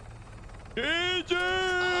 GG!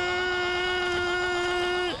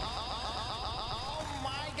 Oh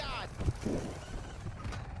my god.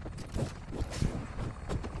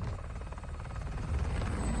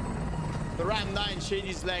 M9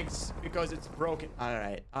 Shady's legs because it's broken. All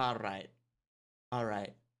right. All right. All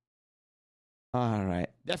right. All right.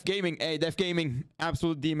 Def Gaming. Hey, Def Gaming.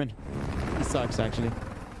 Absolute demon. He sucks, actually.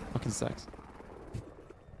 Fucking sucks.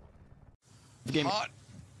 Def Gaming. Hot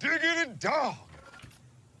diggity dog.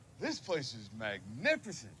 This place is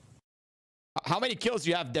magnificent. How many kills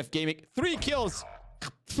do you have, Def Gaming? 3 kills.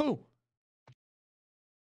 Phew.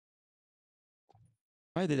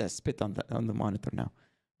 Why did I spit on the monitor now?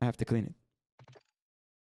 I have to clean it.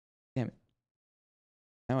 Damn it.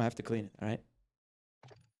 Now I have to clean it, all right?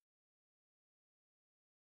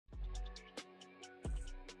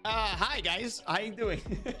 Hi guys. How you doing?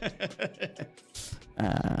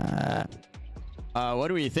 What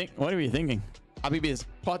do we think? What are we thinking? Habibi is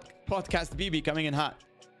podcast BB coming in hot.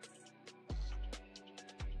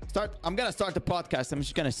 I'm gonna start the podcast. I'm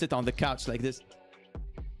just gonna sit on the couch like this.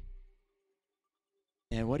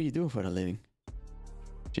 And what do you do for a living?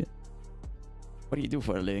 Shit. What do you do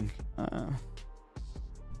for a living?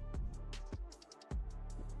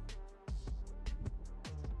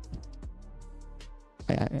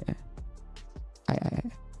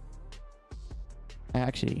 I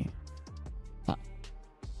actually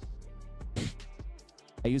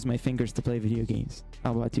I use my fingers to play video games.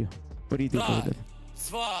 How about you? What do you do for a living?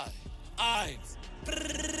 2, 1.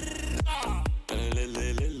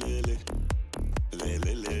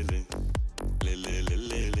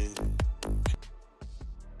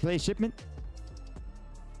 Play shipment?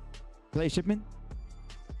 Play shipment?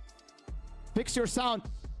 Fix your sound.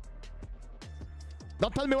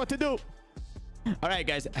 Don't tell me what to do. All right,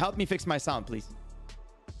 guys, help me fix my sound, please.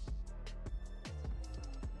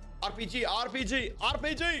 RPG, RPG,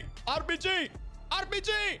 RPG, RPG,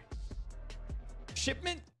 RPG.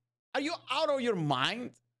 Shipment? Are you out of your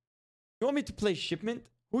mind? You want me to play shipment?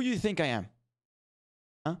 Who do you think I am?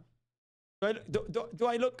 Huh? Do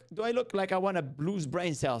I look like I want to lose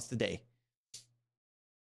brain cells today?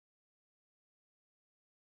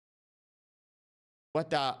 What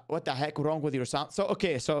the heck wrong with your sound? So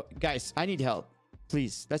okay, so guys, I need help.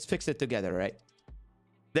 Please, let's fix it together, right?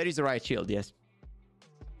 That is the right shield, yes.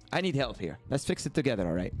 I need help here. Let's fix it together,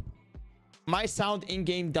 all right? My sound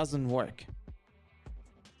in-game doesn't work.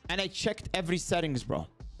 And I checked every settings, bro.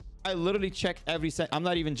 I literally checked every set. I'm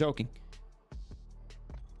not even joking.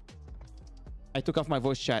 I took off my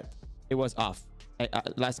voice chat. It was off.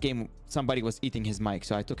 Last game, somebody was eating his mic,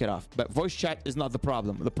 so I took it off. But voice chat is not the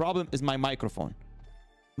problem. The problem is my microphone.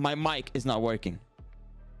 My mic is not working.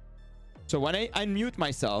 So when I unmute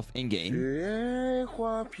myself in game,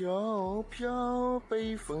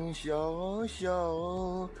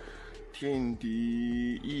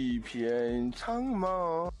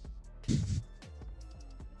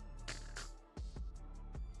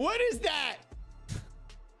 what is that?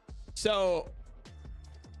 So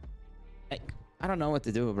I don't know what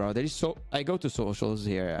to do, bro. I go to socials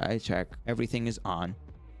here. I check everything is on.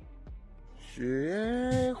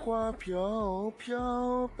 雪花飘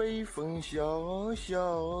飘，北风萧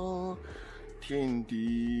萧，天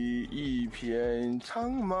地一片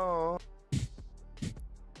苍茫。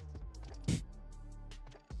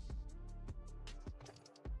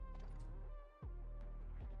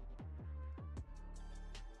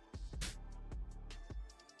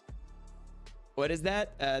What is that?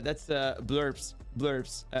 That's blurbs.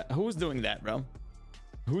 Blurbs. Who's doing that, bro?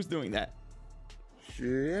 Who's doing that?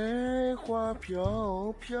 雪花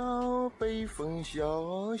飘飘，北风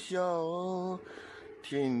萧萧，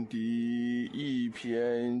天地一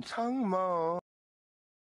片苍茫。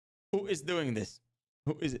 Who is doing this?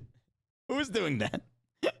 Who is it? Who's doing that?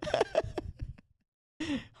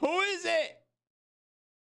 Who is it?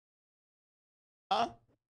 Huh?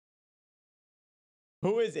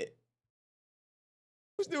 Who is it?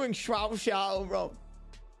 Who's doing shroud shao, bro?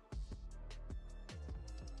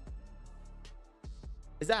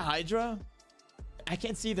 Is that Hydra? I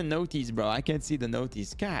can't see the noties, bro. I can't see the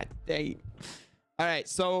noties. God dang. All right.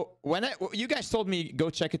 So when you guys told me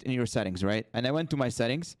go check it in your settings, right? And I went to my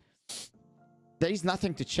settings. There is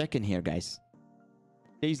nothing to check in here, guys.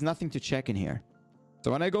 There is nothing to check in here.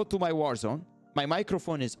 So when I go to my Warzone, my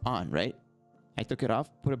microphone is on, right? I took it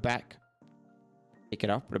off, put it back. Take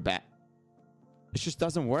it off, put it back. It just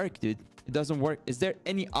doesn't work, dude. It doesn't work. Is there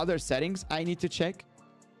any other settings I need to check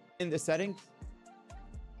in the settings?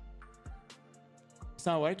 It's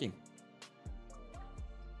not working.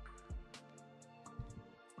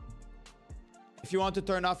 If you want to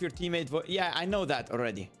turn off your teammate voice, yeah, I know that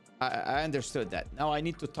already. I understood that. Now I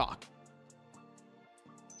need to talk.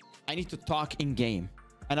 I need to talk in game,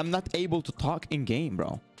 and I'm not able to talk in game,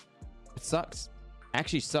 bro. It sucks.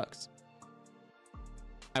 Actually sucks.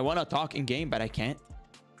 I want to talk in game, but I can't.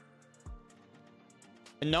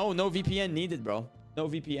 No, no VPN needed, bro. No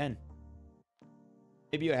VPN.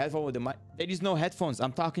 Maybe your headphone with the mic. There is no headphones.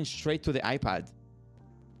 I'm talking straight to the iPad.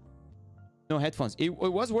 No headphones. It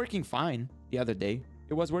was working fine the other day.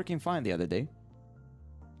 It was working fine the other day.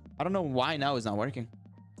 I don't know why now it's not working.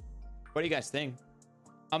 What do you guys think?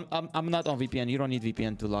 I'm not on VPN. You don't need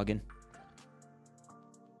VPN to log in.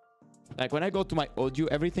 Like when I go to my audio,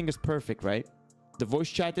 everything is perfect, right? The voice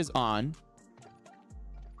chat is on.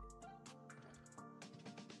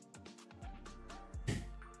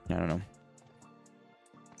 I don't know.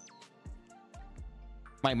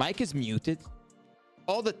 My mic is muted.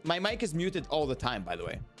 My mic is muted all the time, by the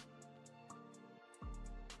way.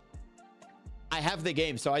 I have the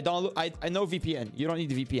game, so I download. I know VPN. You don't need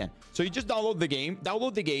the VPN. So you just download the game.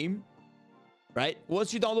 Download the game, right?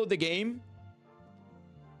 Once you download the game,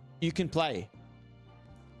 you can play.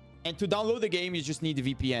 And to download the game, you just need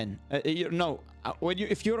the VPN.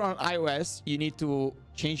 If you're on iOS, you need to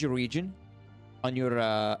change your region on your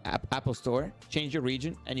Apple Store. Change your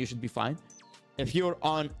region, and you should be fine. If you're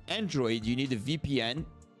on Android, you need a VPN,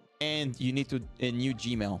 and you need a new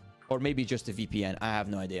Gmail, or maybe just a VPN. I have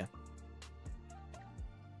no idea.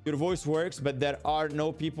 Your voice works, but there are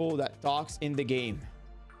no people that talks in the game.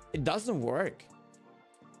 It doesn't work.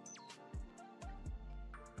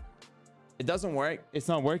 It doesn't work. It's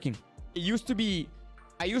not working. It used to be...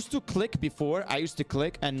 I used to click before. I used to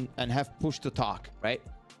click and have push to talk, right?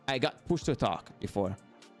 I got push to talk before.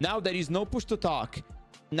 Now there is no push to talk.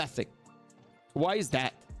 Nothing. Why is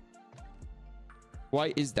that?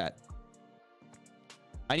 Why is that?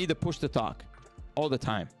 I need a push to talk all the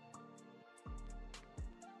time.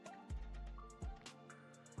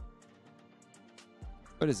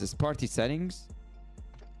 What is this? Party settings?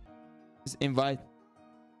 This invite.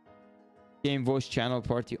 Game voice channel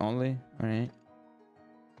party only. All right.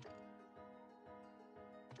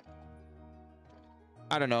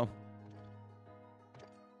 I don't know.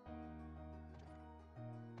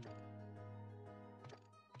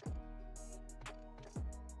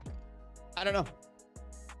 I don't know.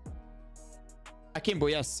 Akimbo,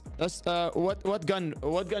 yes. That's what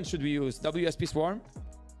gun should we use? WSP Swarm?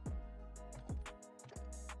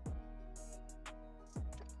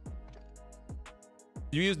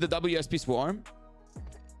 You use the WSP Swarm?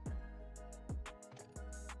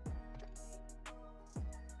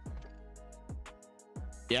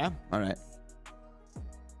 Yeah? Alright.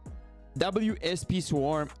 WSP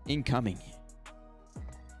Swarm incoming.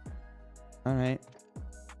 Alright.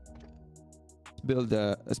 Build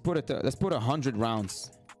let's put 100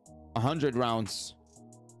 rounds. 100 rounds.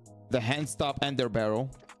 The hand stop and their barrel.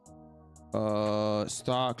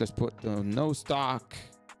 Stock. Let's put no stock.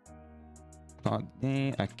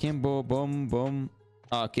 Akimbo, boom, boom.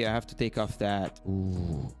 Okay, I have to take off that.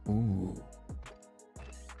 Ooh.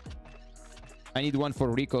 I need one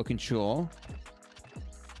for recoil control.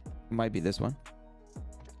 Might be this one.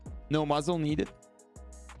 No muzzle needed.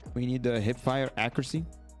 We need the hip fire accuracy.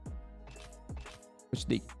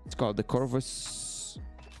 It's called the Corvus.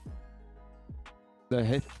 The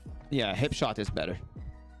hip. Yeah, hip shot is better.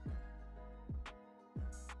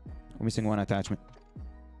 We're missing one attachment.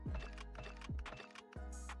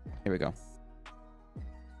 Here we go.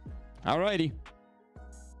 Alrighty.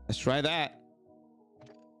 Let's try that.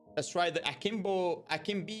 Let's try the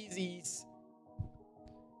Akimbizis.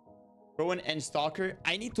 Rowan and Stalker.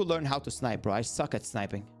 I need to learn how to snipe, bro. I suck at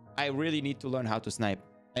sniping. I really need to learn how to snipe.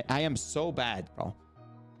 I am so bad, bro.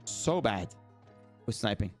 So bad with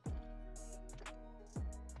sniping.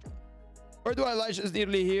 Or do Elijah is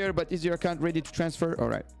nearly here, but is your account ready to transfer? All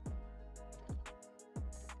right.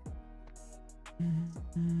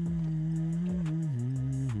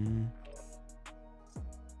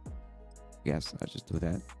 Yes, I'll just do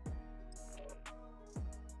that.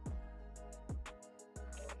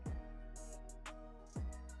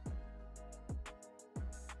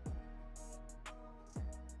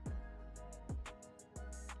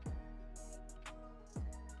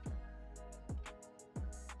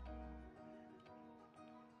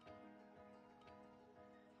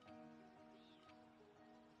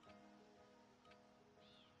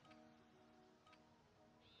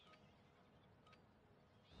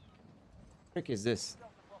 What the frick is this?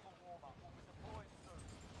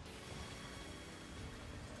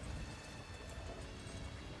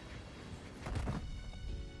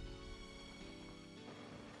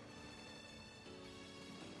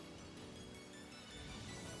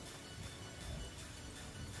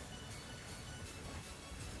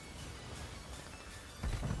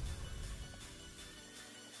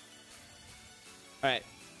 All right.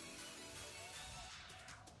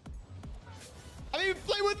 I mean,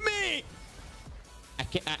 play with me.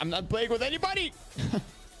 I'm not playing with anybody.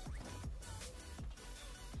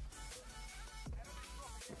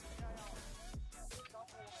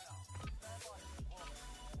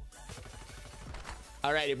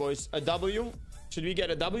 Alrighty, boys. A W. Should we get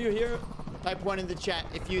a W here? Type 1 in the chat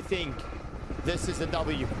if you think this is a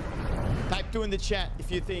W. Type 2 in the chat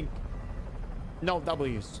if you think no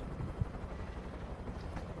W's.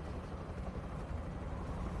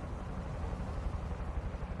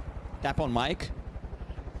 Tap on mic.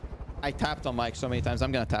 I tapped on mic so many times.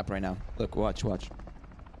 I'm gonna tap right now. Look, watch.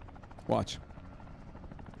 Watch.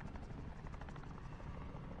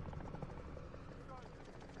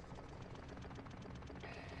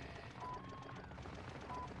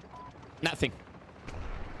 Nothing.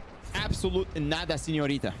 Absolute nada,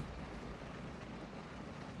 señorita.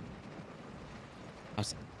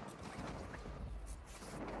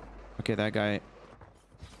 Okay, that guy.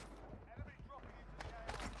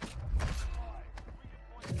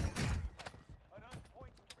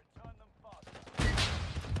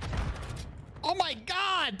 Oh my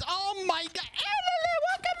god! Oh my god!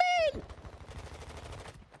 Welcome in!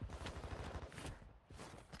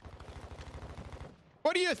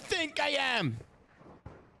 What do you think I am?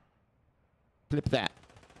 Flip that.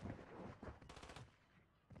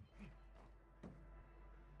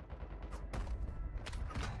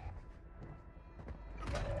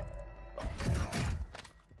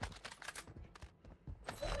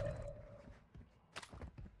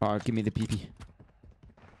 Oh, give me the PP.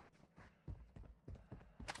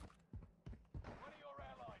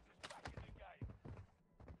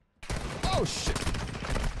 Oh shit!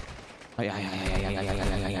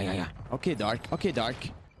 Yeah. Okay, dark. Okay, dark.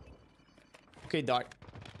 Okay, dark.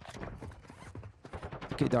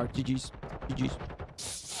 Okay, dark. GG's.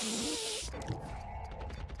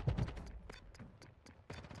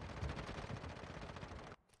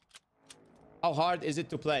 How hard is it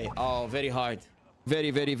to play? Oh, very hard.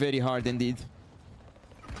 Very, very, very hard indeed.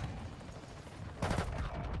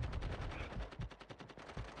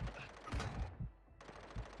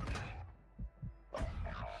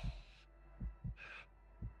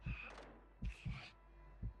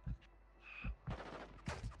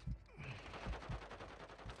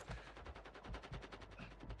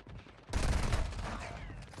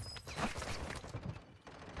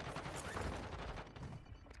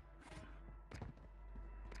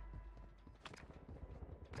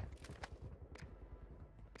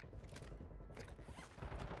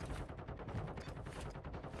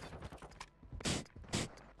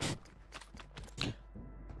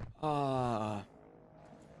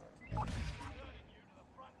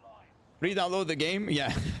 Re-download the game?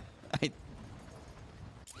 Yeah.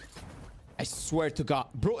 I swear to God.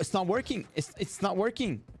 Bro, it's not working. It's not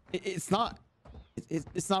working. It's not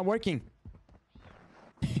working.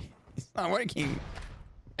 It's not working.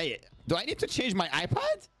 Hey, do I need to change my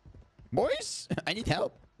iPad? Boys? I need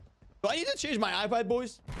help. Do I need to change my iPad,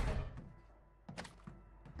 boys?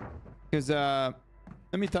 Because,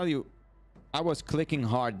 let me tell you, I was clicking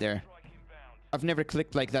hard there. I've never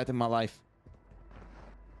clicked like that in my life.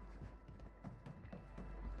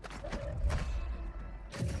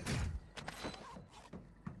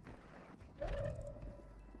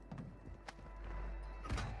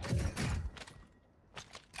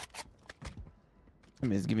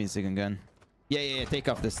 Give me a second gun. Yeah. Take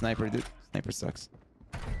off the sniper, dude. Sniper sucks.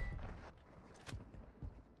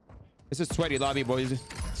 This is sweaty lobby, boys.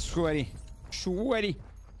 Sweaty.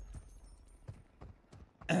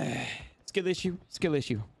 Skill issue.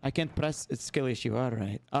 I can't press. It's skill issue. All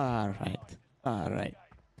right.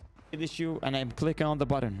 Skill issue, and I'm clicking on the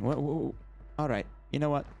button. Whoa. All right. You know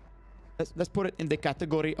what? Let's put it in the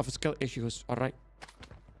category of skill issues. All right.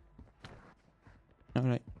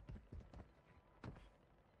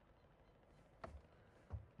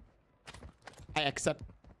 I accept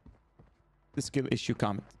the skill issue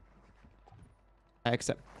comment. I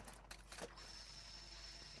accept.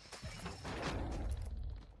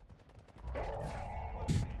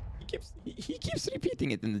 He keeps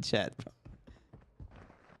repeating it in the chat, bro.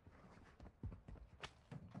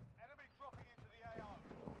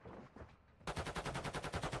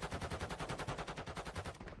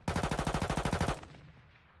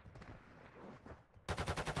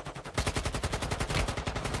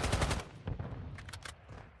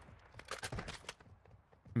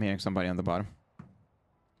 I'm hearing somebody on the bottom.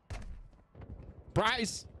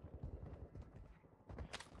 Bryce!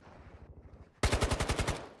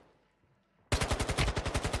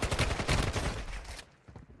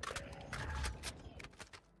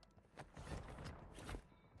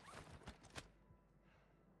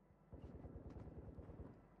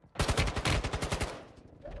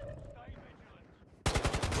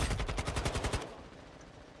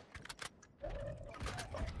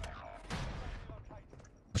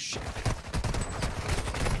 shit.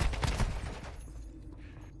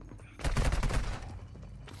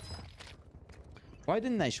 Why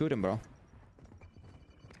didn't I shoot him, bro?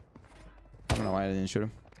 I don't know why I didn't shoot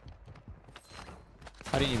him.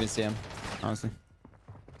 I didn't even see him, honestly.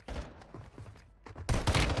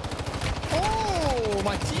 Oh,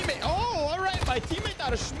 my teammate. Oh, all right. My teammate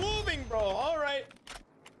are schmoving, bro. All right.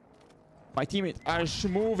 My teammate are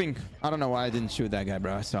schmoving. I don't know why I didn't shoot that guy,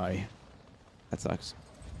 bro. Sorry. That sucks.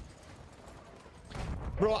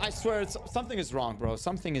 Bro, I swear something is wrong, bro.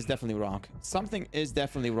 Something is definitely wrong. Something is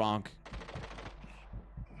definitely wrong.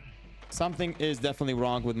 Something is definitely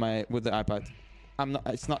wrong with the iPad.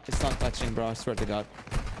 It's not touching, bro. I swear to God.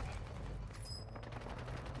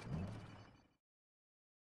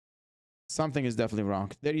 Something is definitely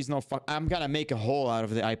wrong. There is no fuck. I'm gonna make a hole out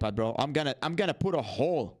of the iPad, bro. I'm gonna put a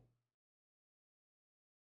hole.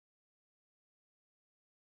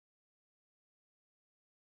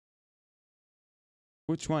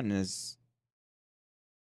 Which one is?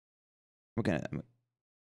 We're gonna.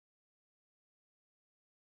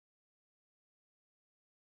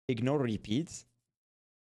 Ignore repeats.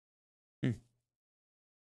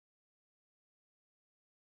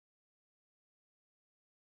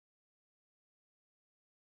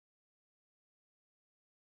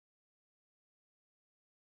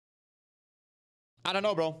 I don't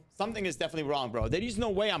know, bro. Something is definitely wrong, bro. There is no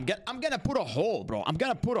way I'm gonna put a hole, bro. I'm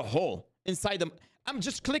gonna put a hole inside them. I'm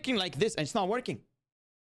just clicking like this and it's not working.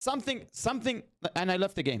 Something, and I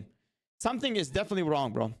left the game. Something is definitely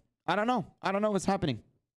wrong, bro. I don't know. I don't know what's happening.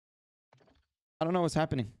 I don't know what's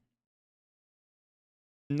happening.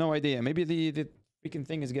 No idea. Maybe the freaking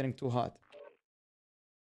thing is getting too hot.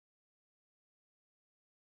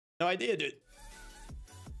 No idea, dude.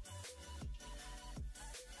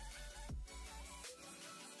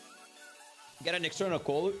 Get an external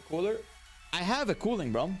cooler. I have a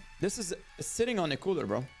cooling, bro. This is sitting on a cooler,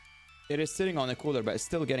 bro. It is sitting on a cooler, but it's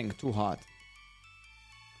still getting too hot.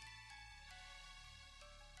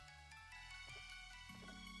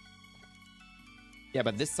 Yeah,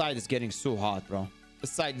 but this side is getting so hot, bro.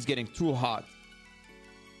 This side is getting too hot.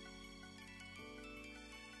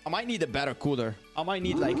 I might need a better cooler. I might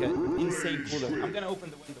need like an insane cooler. I'm gonna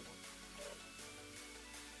open the window.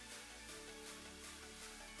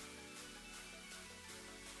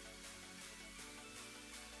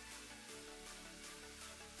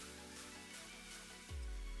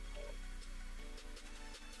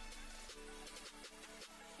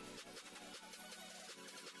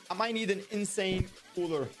 I might need an insane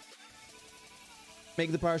cooler.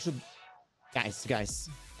 Make the parachute. Guys,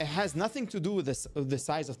 it has nothing to do with this, the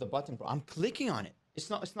size of the button, bro. I'm clicking on it. It's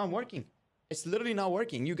not working. It's literally not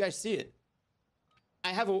working. You guys see it. I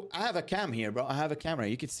have a cam here, bro. I have a camera.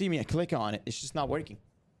 You can see me. I click on it. It's just not working.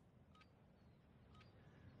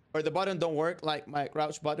 Or the button don't work. Like my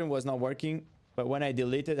crouch button was not working, but when I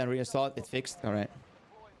deleted and reinstalled, it fixed. All right.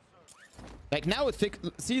 Like now it fixed.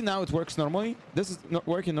 See, now it works normally. This is not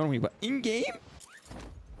working normally, but in game,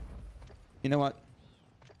 you know what?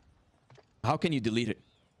 How can you delete it?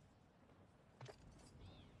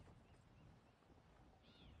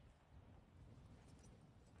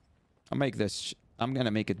 I'll make this. I'm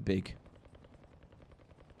gonna make it big.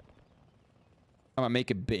 I'm gonna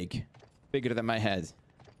make it big, bigger than my head.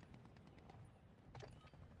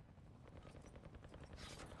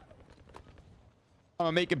 I'm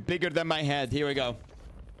gonna make it bigger than my head. Here we go.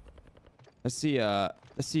 Let's see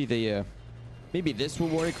the maybe this will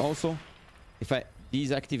work also if I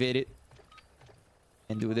deactivate it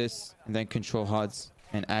and do this and then control HUDs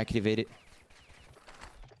and activate it.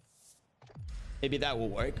 Maybe that will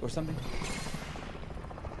work or something.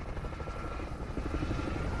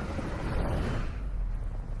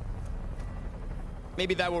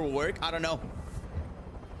 Maybe that will work. I don't know.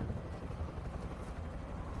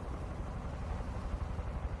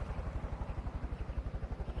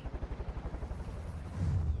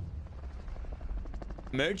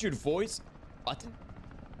 Merge your voice button.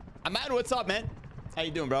 Man, what's up, man? How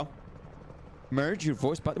you doing, bro? Merge your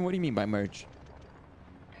voice button? What do you mean by merge?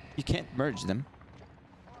 You can't merge them.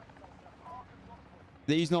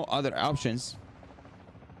 There's no other options.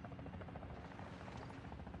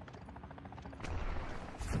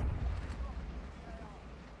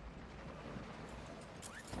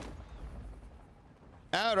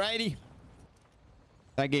 Alrighty.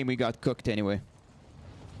 That game we got cooked anyway.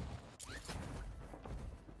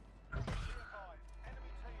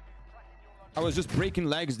 I was just breaking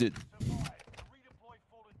legs, dude.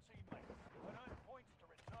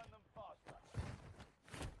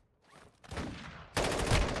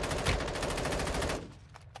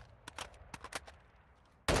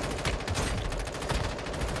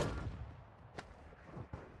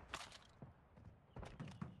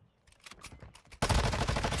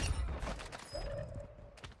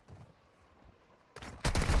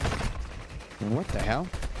 What the hell?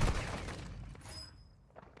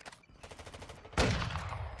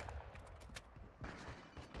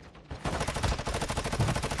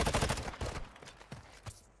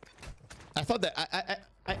 I thought that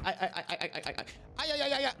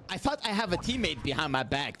I thought I have a teammate behind my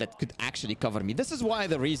back that could actually cover me. This is why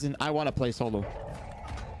the reason I want to play solo.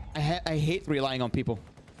 I hate relying on people.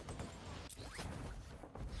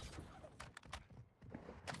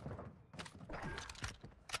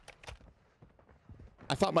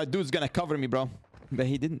 I thought my dude's gonna cover me, bro, but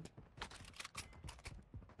he didn't.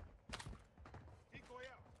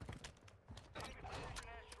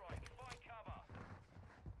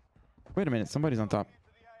 Wait a minute, somebody's on top.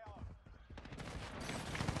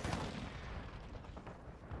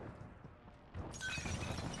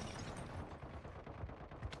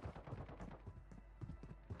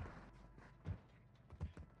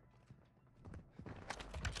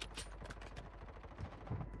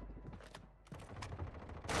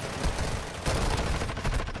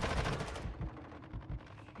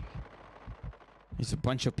 There's a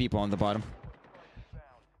bunch of people on the bottom.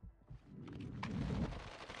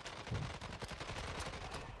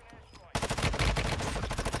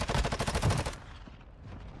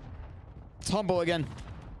 It's humble again.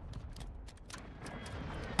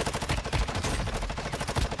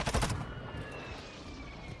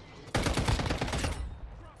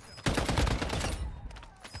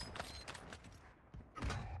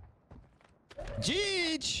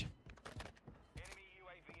 Jeej!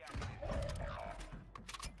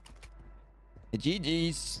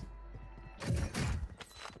 GG's.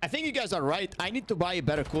 I think you guys are right. I need to buy a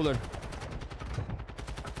better cooler.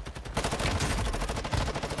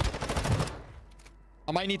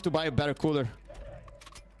 I might need to buy a better cooler.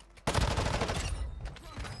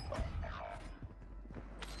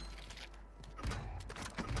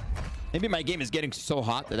 Maybe my game is getting so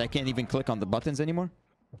hot that I can't even click on the buttons anymore.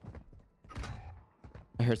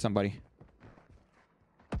 I heard somebody.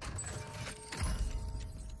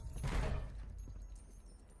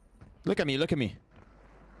 Look at me, look at me.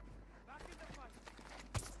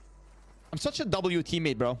 I'm such a W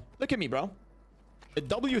teammate, bro. Look at me, bro. A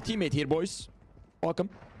W teammate here, boys. Welcome.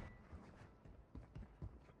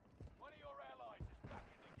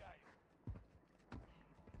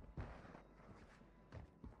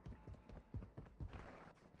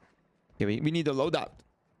 Okay, we need a loadout.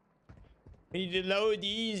 We need to load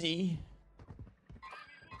easy.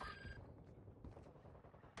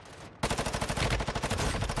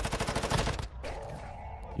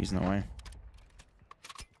 He's no way.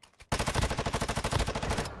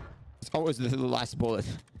 It's always the last bullet.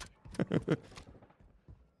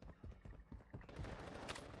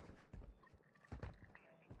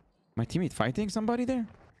 My teammate fighting somebody there?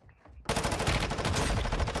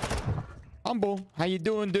 Humble, how you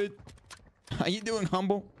doing, dude? How you doing,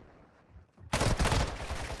 Humble?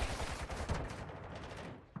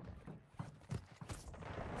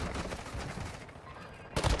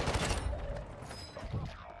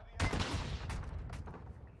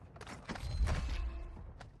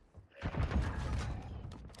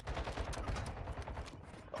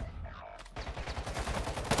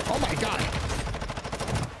 Oh my god.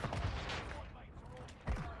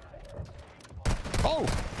 Oh.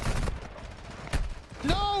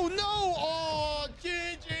 No, no. Oh,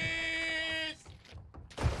 GG's.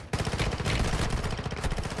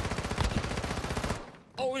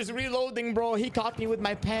 Oh, he's reloading, bro. He caught me with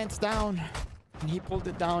my pants down. And he pulled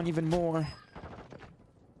it down even more.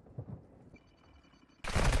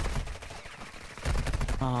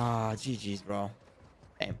 Ah, GG's, bro.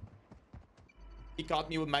 Damn. He caught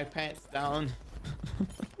me with my pants down.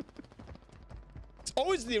 It's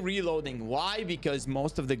always the reloading. Why? Because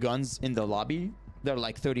most of the guns in the lobby, they're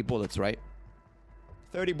like 30 bullets, right?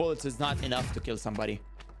 30 bullets is not enough to kill somebody.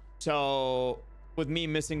 So with me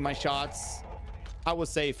missing my shots, I would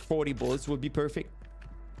say 40 bullets would be perfect.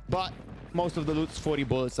 But most of the loot is 40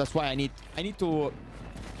 bullets. That's why they need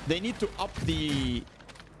to up the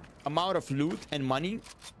amount of loot and money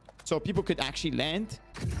so people could actually land,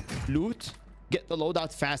 loot, get the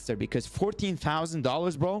loadout faster, because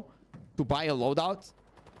 $14,000, bro, to buy a loadout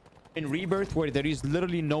in Rebirth where there is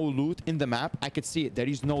literally no loot in the map. I could see it. There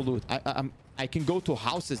is no loot. I can go to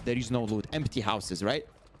houses. There is no loot. Empty houses, right?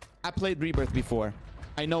 I played Rebirth before.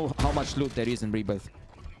 I know how much loot there is in Rebirth.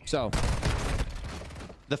 So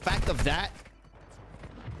the fact of that,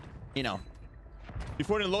 you know,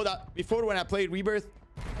 before the loadout, before when I played Rebirth,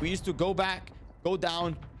 we used to go back, go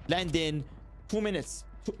down, land in 2 minutes.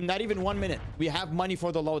 Not even 1 minute. We have money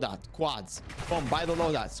for the loadout. Quads. Boom. Buy the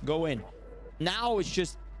loadouts. Go in. Now it's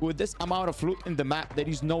just with this amount of loot in the map, there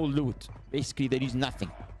is no loot. Basically, there is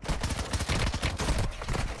nothing.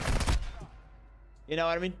 You know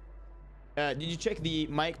what I mean? Did you check the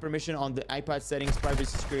mic permission on the iPad settings,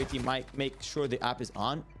 privacy, security, mic? Make sure the app is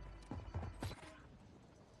on.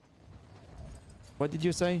 What did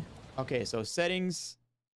you say? Okay, so settings.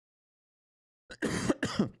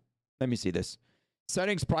 Let me see this.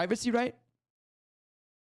 Settings, privacy, right?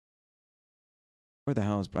 Where the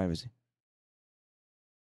hell is privacy?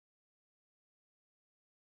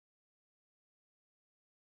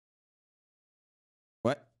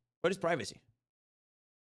 What? What is privacy?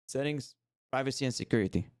 Settings, privacy, and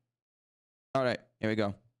security. All right, here we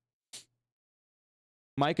go.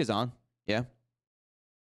 Mic is on. Yeah.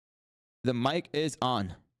 The mic is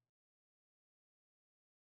on.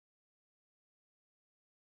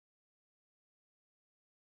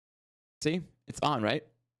 See? It's on, right?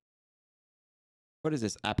 What is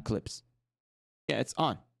this? App clips. Yeah, it's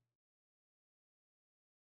on.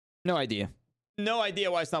 No idea. No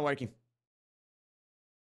idea why it's not working.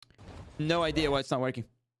 No idea why it's not working.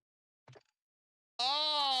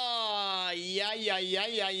 Oh, yeah.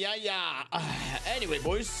 Anyway,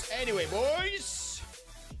 boys.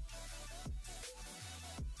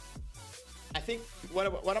 I think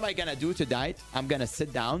what am I gonna do tonight? I'm gonna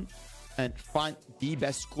sit down and find the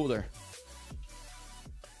best cooler.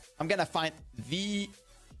 I'm gonna find the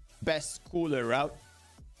best cooler route.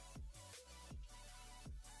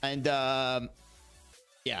 And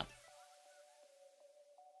yeah.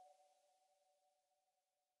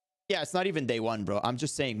 Yeah, it's not even day one, bro. I'm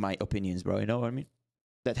just saying my opinions, bro. You know what I mean?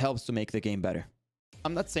 That helps to make the game better.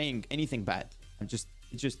 I'm not saying anything bad. It's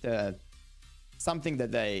just something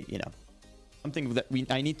that something that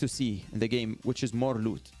I need to see in the game, which is more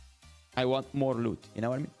loot. I want more loot. You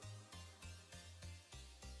know what I mean?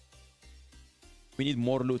 We need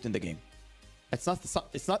more loot in the game. It's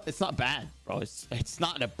not bad, bro. It's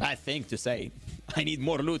not a bad thing to say. I need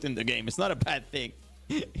more loot in the game. It's not a bad thing.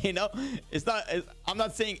 You know, I'm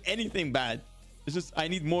not saying anything bad. It's just I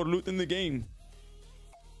need more loot in the game.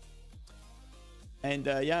 And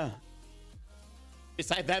yeah.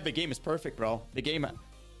 Besides that, the game is perfect, bro. The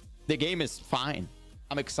game is fine.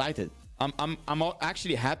 I'm excited. I'm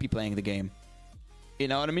actually happy playing the game. You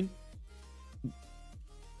know what I mean?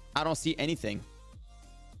 I don't see anything.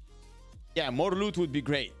 Yeah, more loot would be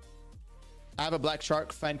great. I have a Black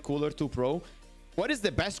Shark Fan Cooler 2 Pro. What is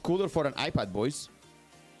the best cooler for an iPad, boys?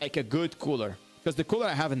 Like a good cooler. Because the cooler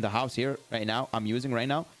I have in the house here right now, I'm using right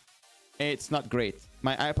now, it's not great.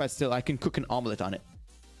 My iPad still, I can cook an omelet on it.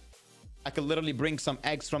 I can literally bring some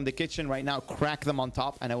eggs from the kitchen right now, crack them on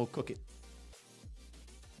top, and I will cook it.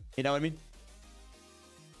 You know what I mean?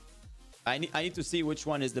 I need to see which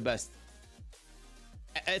one is the best.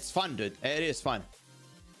 It's fun, dude. It is fun.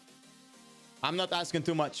 I'm not asking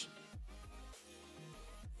too much.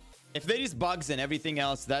 If there is bugs and everything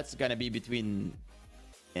else, that's gonna be between,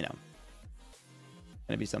 you know,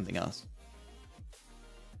 gonna be something else.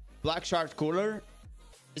 Black Shark cooler,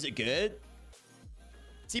 is it good?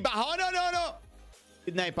 See, but oh, no.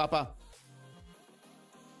 Good night, Papa.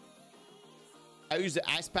 I use the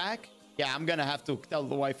ice pack. Yeah, I'm gonna have to tell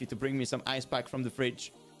the wifey to bring me some ice pack from the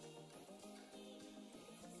fridge.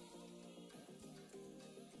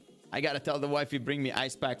 I gotta tell the wifey bring me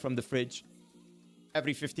ice pack from the fridge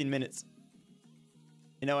every 15 minutes.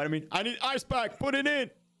 You know what I mean? I need ice pack. Put it in.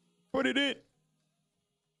 Put it in.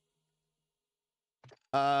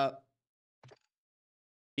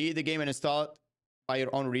 Eat the game and install it by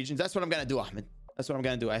your own regions. That's what I'm gonna do, Ahmed. That's what I'm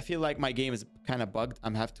gonna do. I feel like my game is kind of bugged.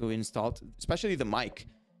 I'm have to install it, especially the mic.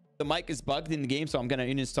 The mic is bugged in the game, so I'm gonna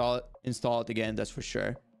install it again. That's for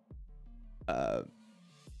sure.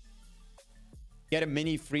 Get a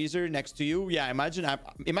mini freezer next to you. Yeah, imagine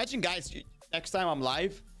guys, next time I'm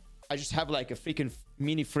live, I just have like a freaking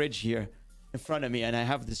mini fridge here in front of me, and I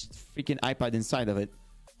have this freaking iPad inside of it,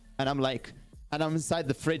 and I'm inside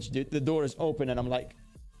the fridge, dude. The door is open, and I'm like,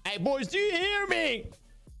 hey boys, do you hear me?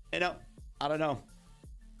 You know, I don't know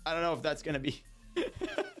if that's gonna be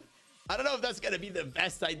I don't know if that's gonna be the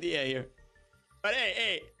best idea here, but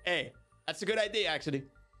hey, that's a good idea actually.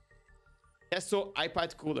 Yes, so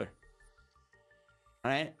iPad cooler. All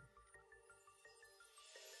right,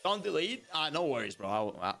 don't delete. No worries,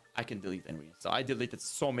 bro. I can delete and read. So I deleted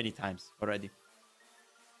so many times already.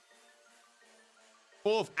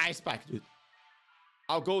 Full of ice pack, dude.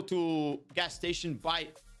 I'll go to gas station, buy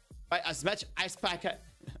as much ice pack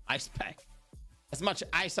as much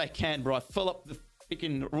ice I can, bro. I fill up the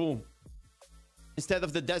freaking room. Instead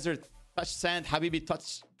of the desert, touch sand. Habibi,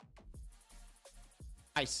 touch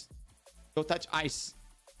ice. Go touch ice.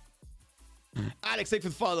 Alex, thanks for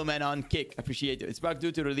the follow, man, on Kick. Appreciate it. It's back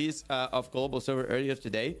due to release of global server earlier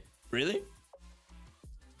today. Really?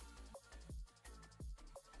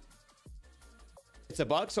 a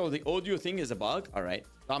bug. So the audio thing is a bug. All right.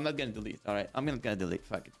 I'm not gonna delete. All right. I'm not gonna delete.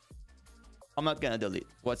 Fuck it. I'm not gonna delete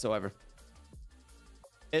whatsoever.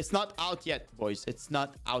 It's not out yet, boys. It's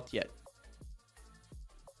not out yet.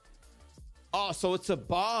 Oh, so it's a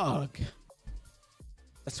bug.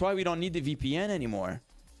 That's why we don't need the VPN anymore.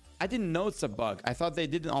 I didn't know it's a bug. I thought they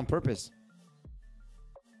did it on purpose.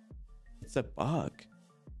 It's a bug.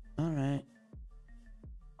 All right.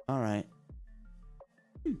 All right.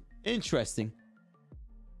 Interesting.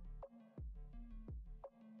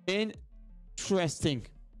 Interesting.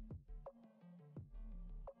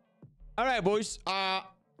 All right, boys.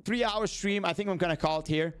 3-hour stream. I think I'm gonna call it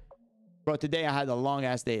here. Bro, today I had a long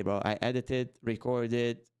ass day, bro. I edited,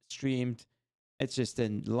 recorded, streamed. It's just a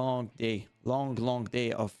long day. Long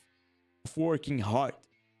day of working hard.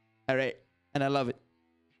 All right. And I love it.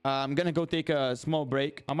 I'm gonna go take a small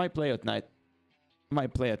break. I might play at night.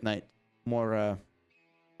 More I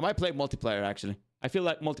might play multiplayer actually. I feel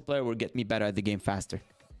like multiplayer will get me better at the game faster.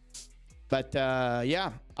 But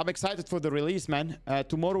yeah, I'm excited for the release, man.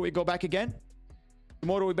 Tomorrow we go back again.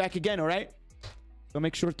 Tomorrow we're back again, all right? So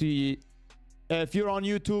make sure to if you're on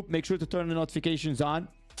YouTube, make sure to turn the notifications on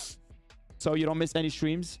so you don't miss any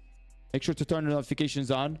streams. Make sure to turn the notifications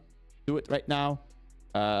on. Do it right now.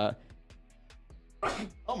 Oh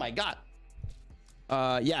my god.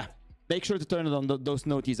 Yeah, make sure to turn it on those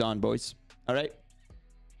noties on, boys. All right.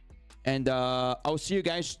 And I'll see you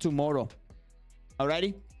guys tomorrow.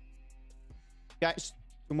 Alrighty, guys.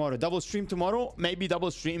 Tomorrow, double stream tomorrow. Maybe double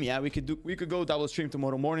stream. Yeah, we could go double stream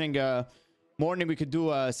tomorrow morning. Morning we could do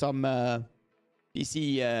some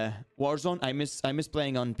PC Warzone. I miss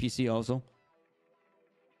playing on PC also.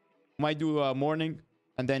 Might do morning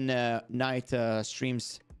and then night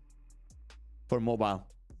streams for mobile,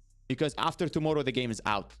 because after tomorrow the game is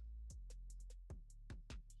out.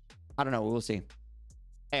 I don't know, we'll see.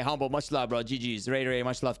 Hey, Humble, much love, bro. GG's. Ray,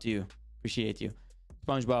 much love to you. Appreciate you.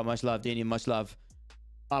 SpongeBob, much love. Danny, much love.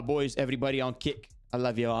 Boys, everybody on Kick, I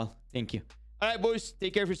love you all. Thank you. All right, boys,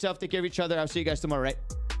 take care of yourself, take care of each other. I'll see you guys tomorrow, right?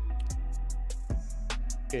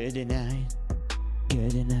 Good night.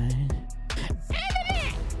 Good night.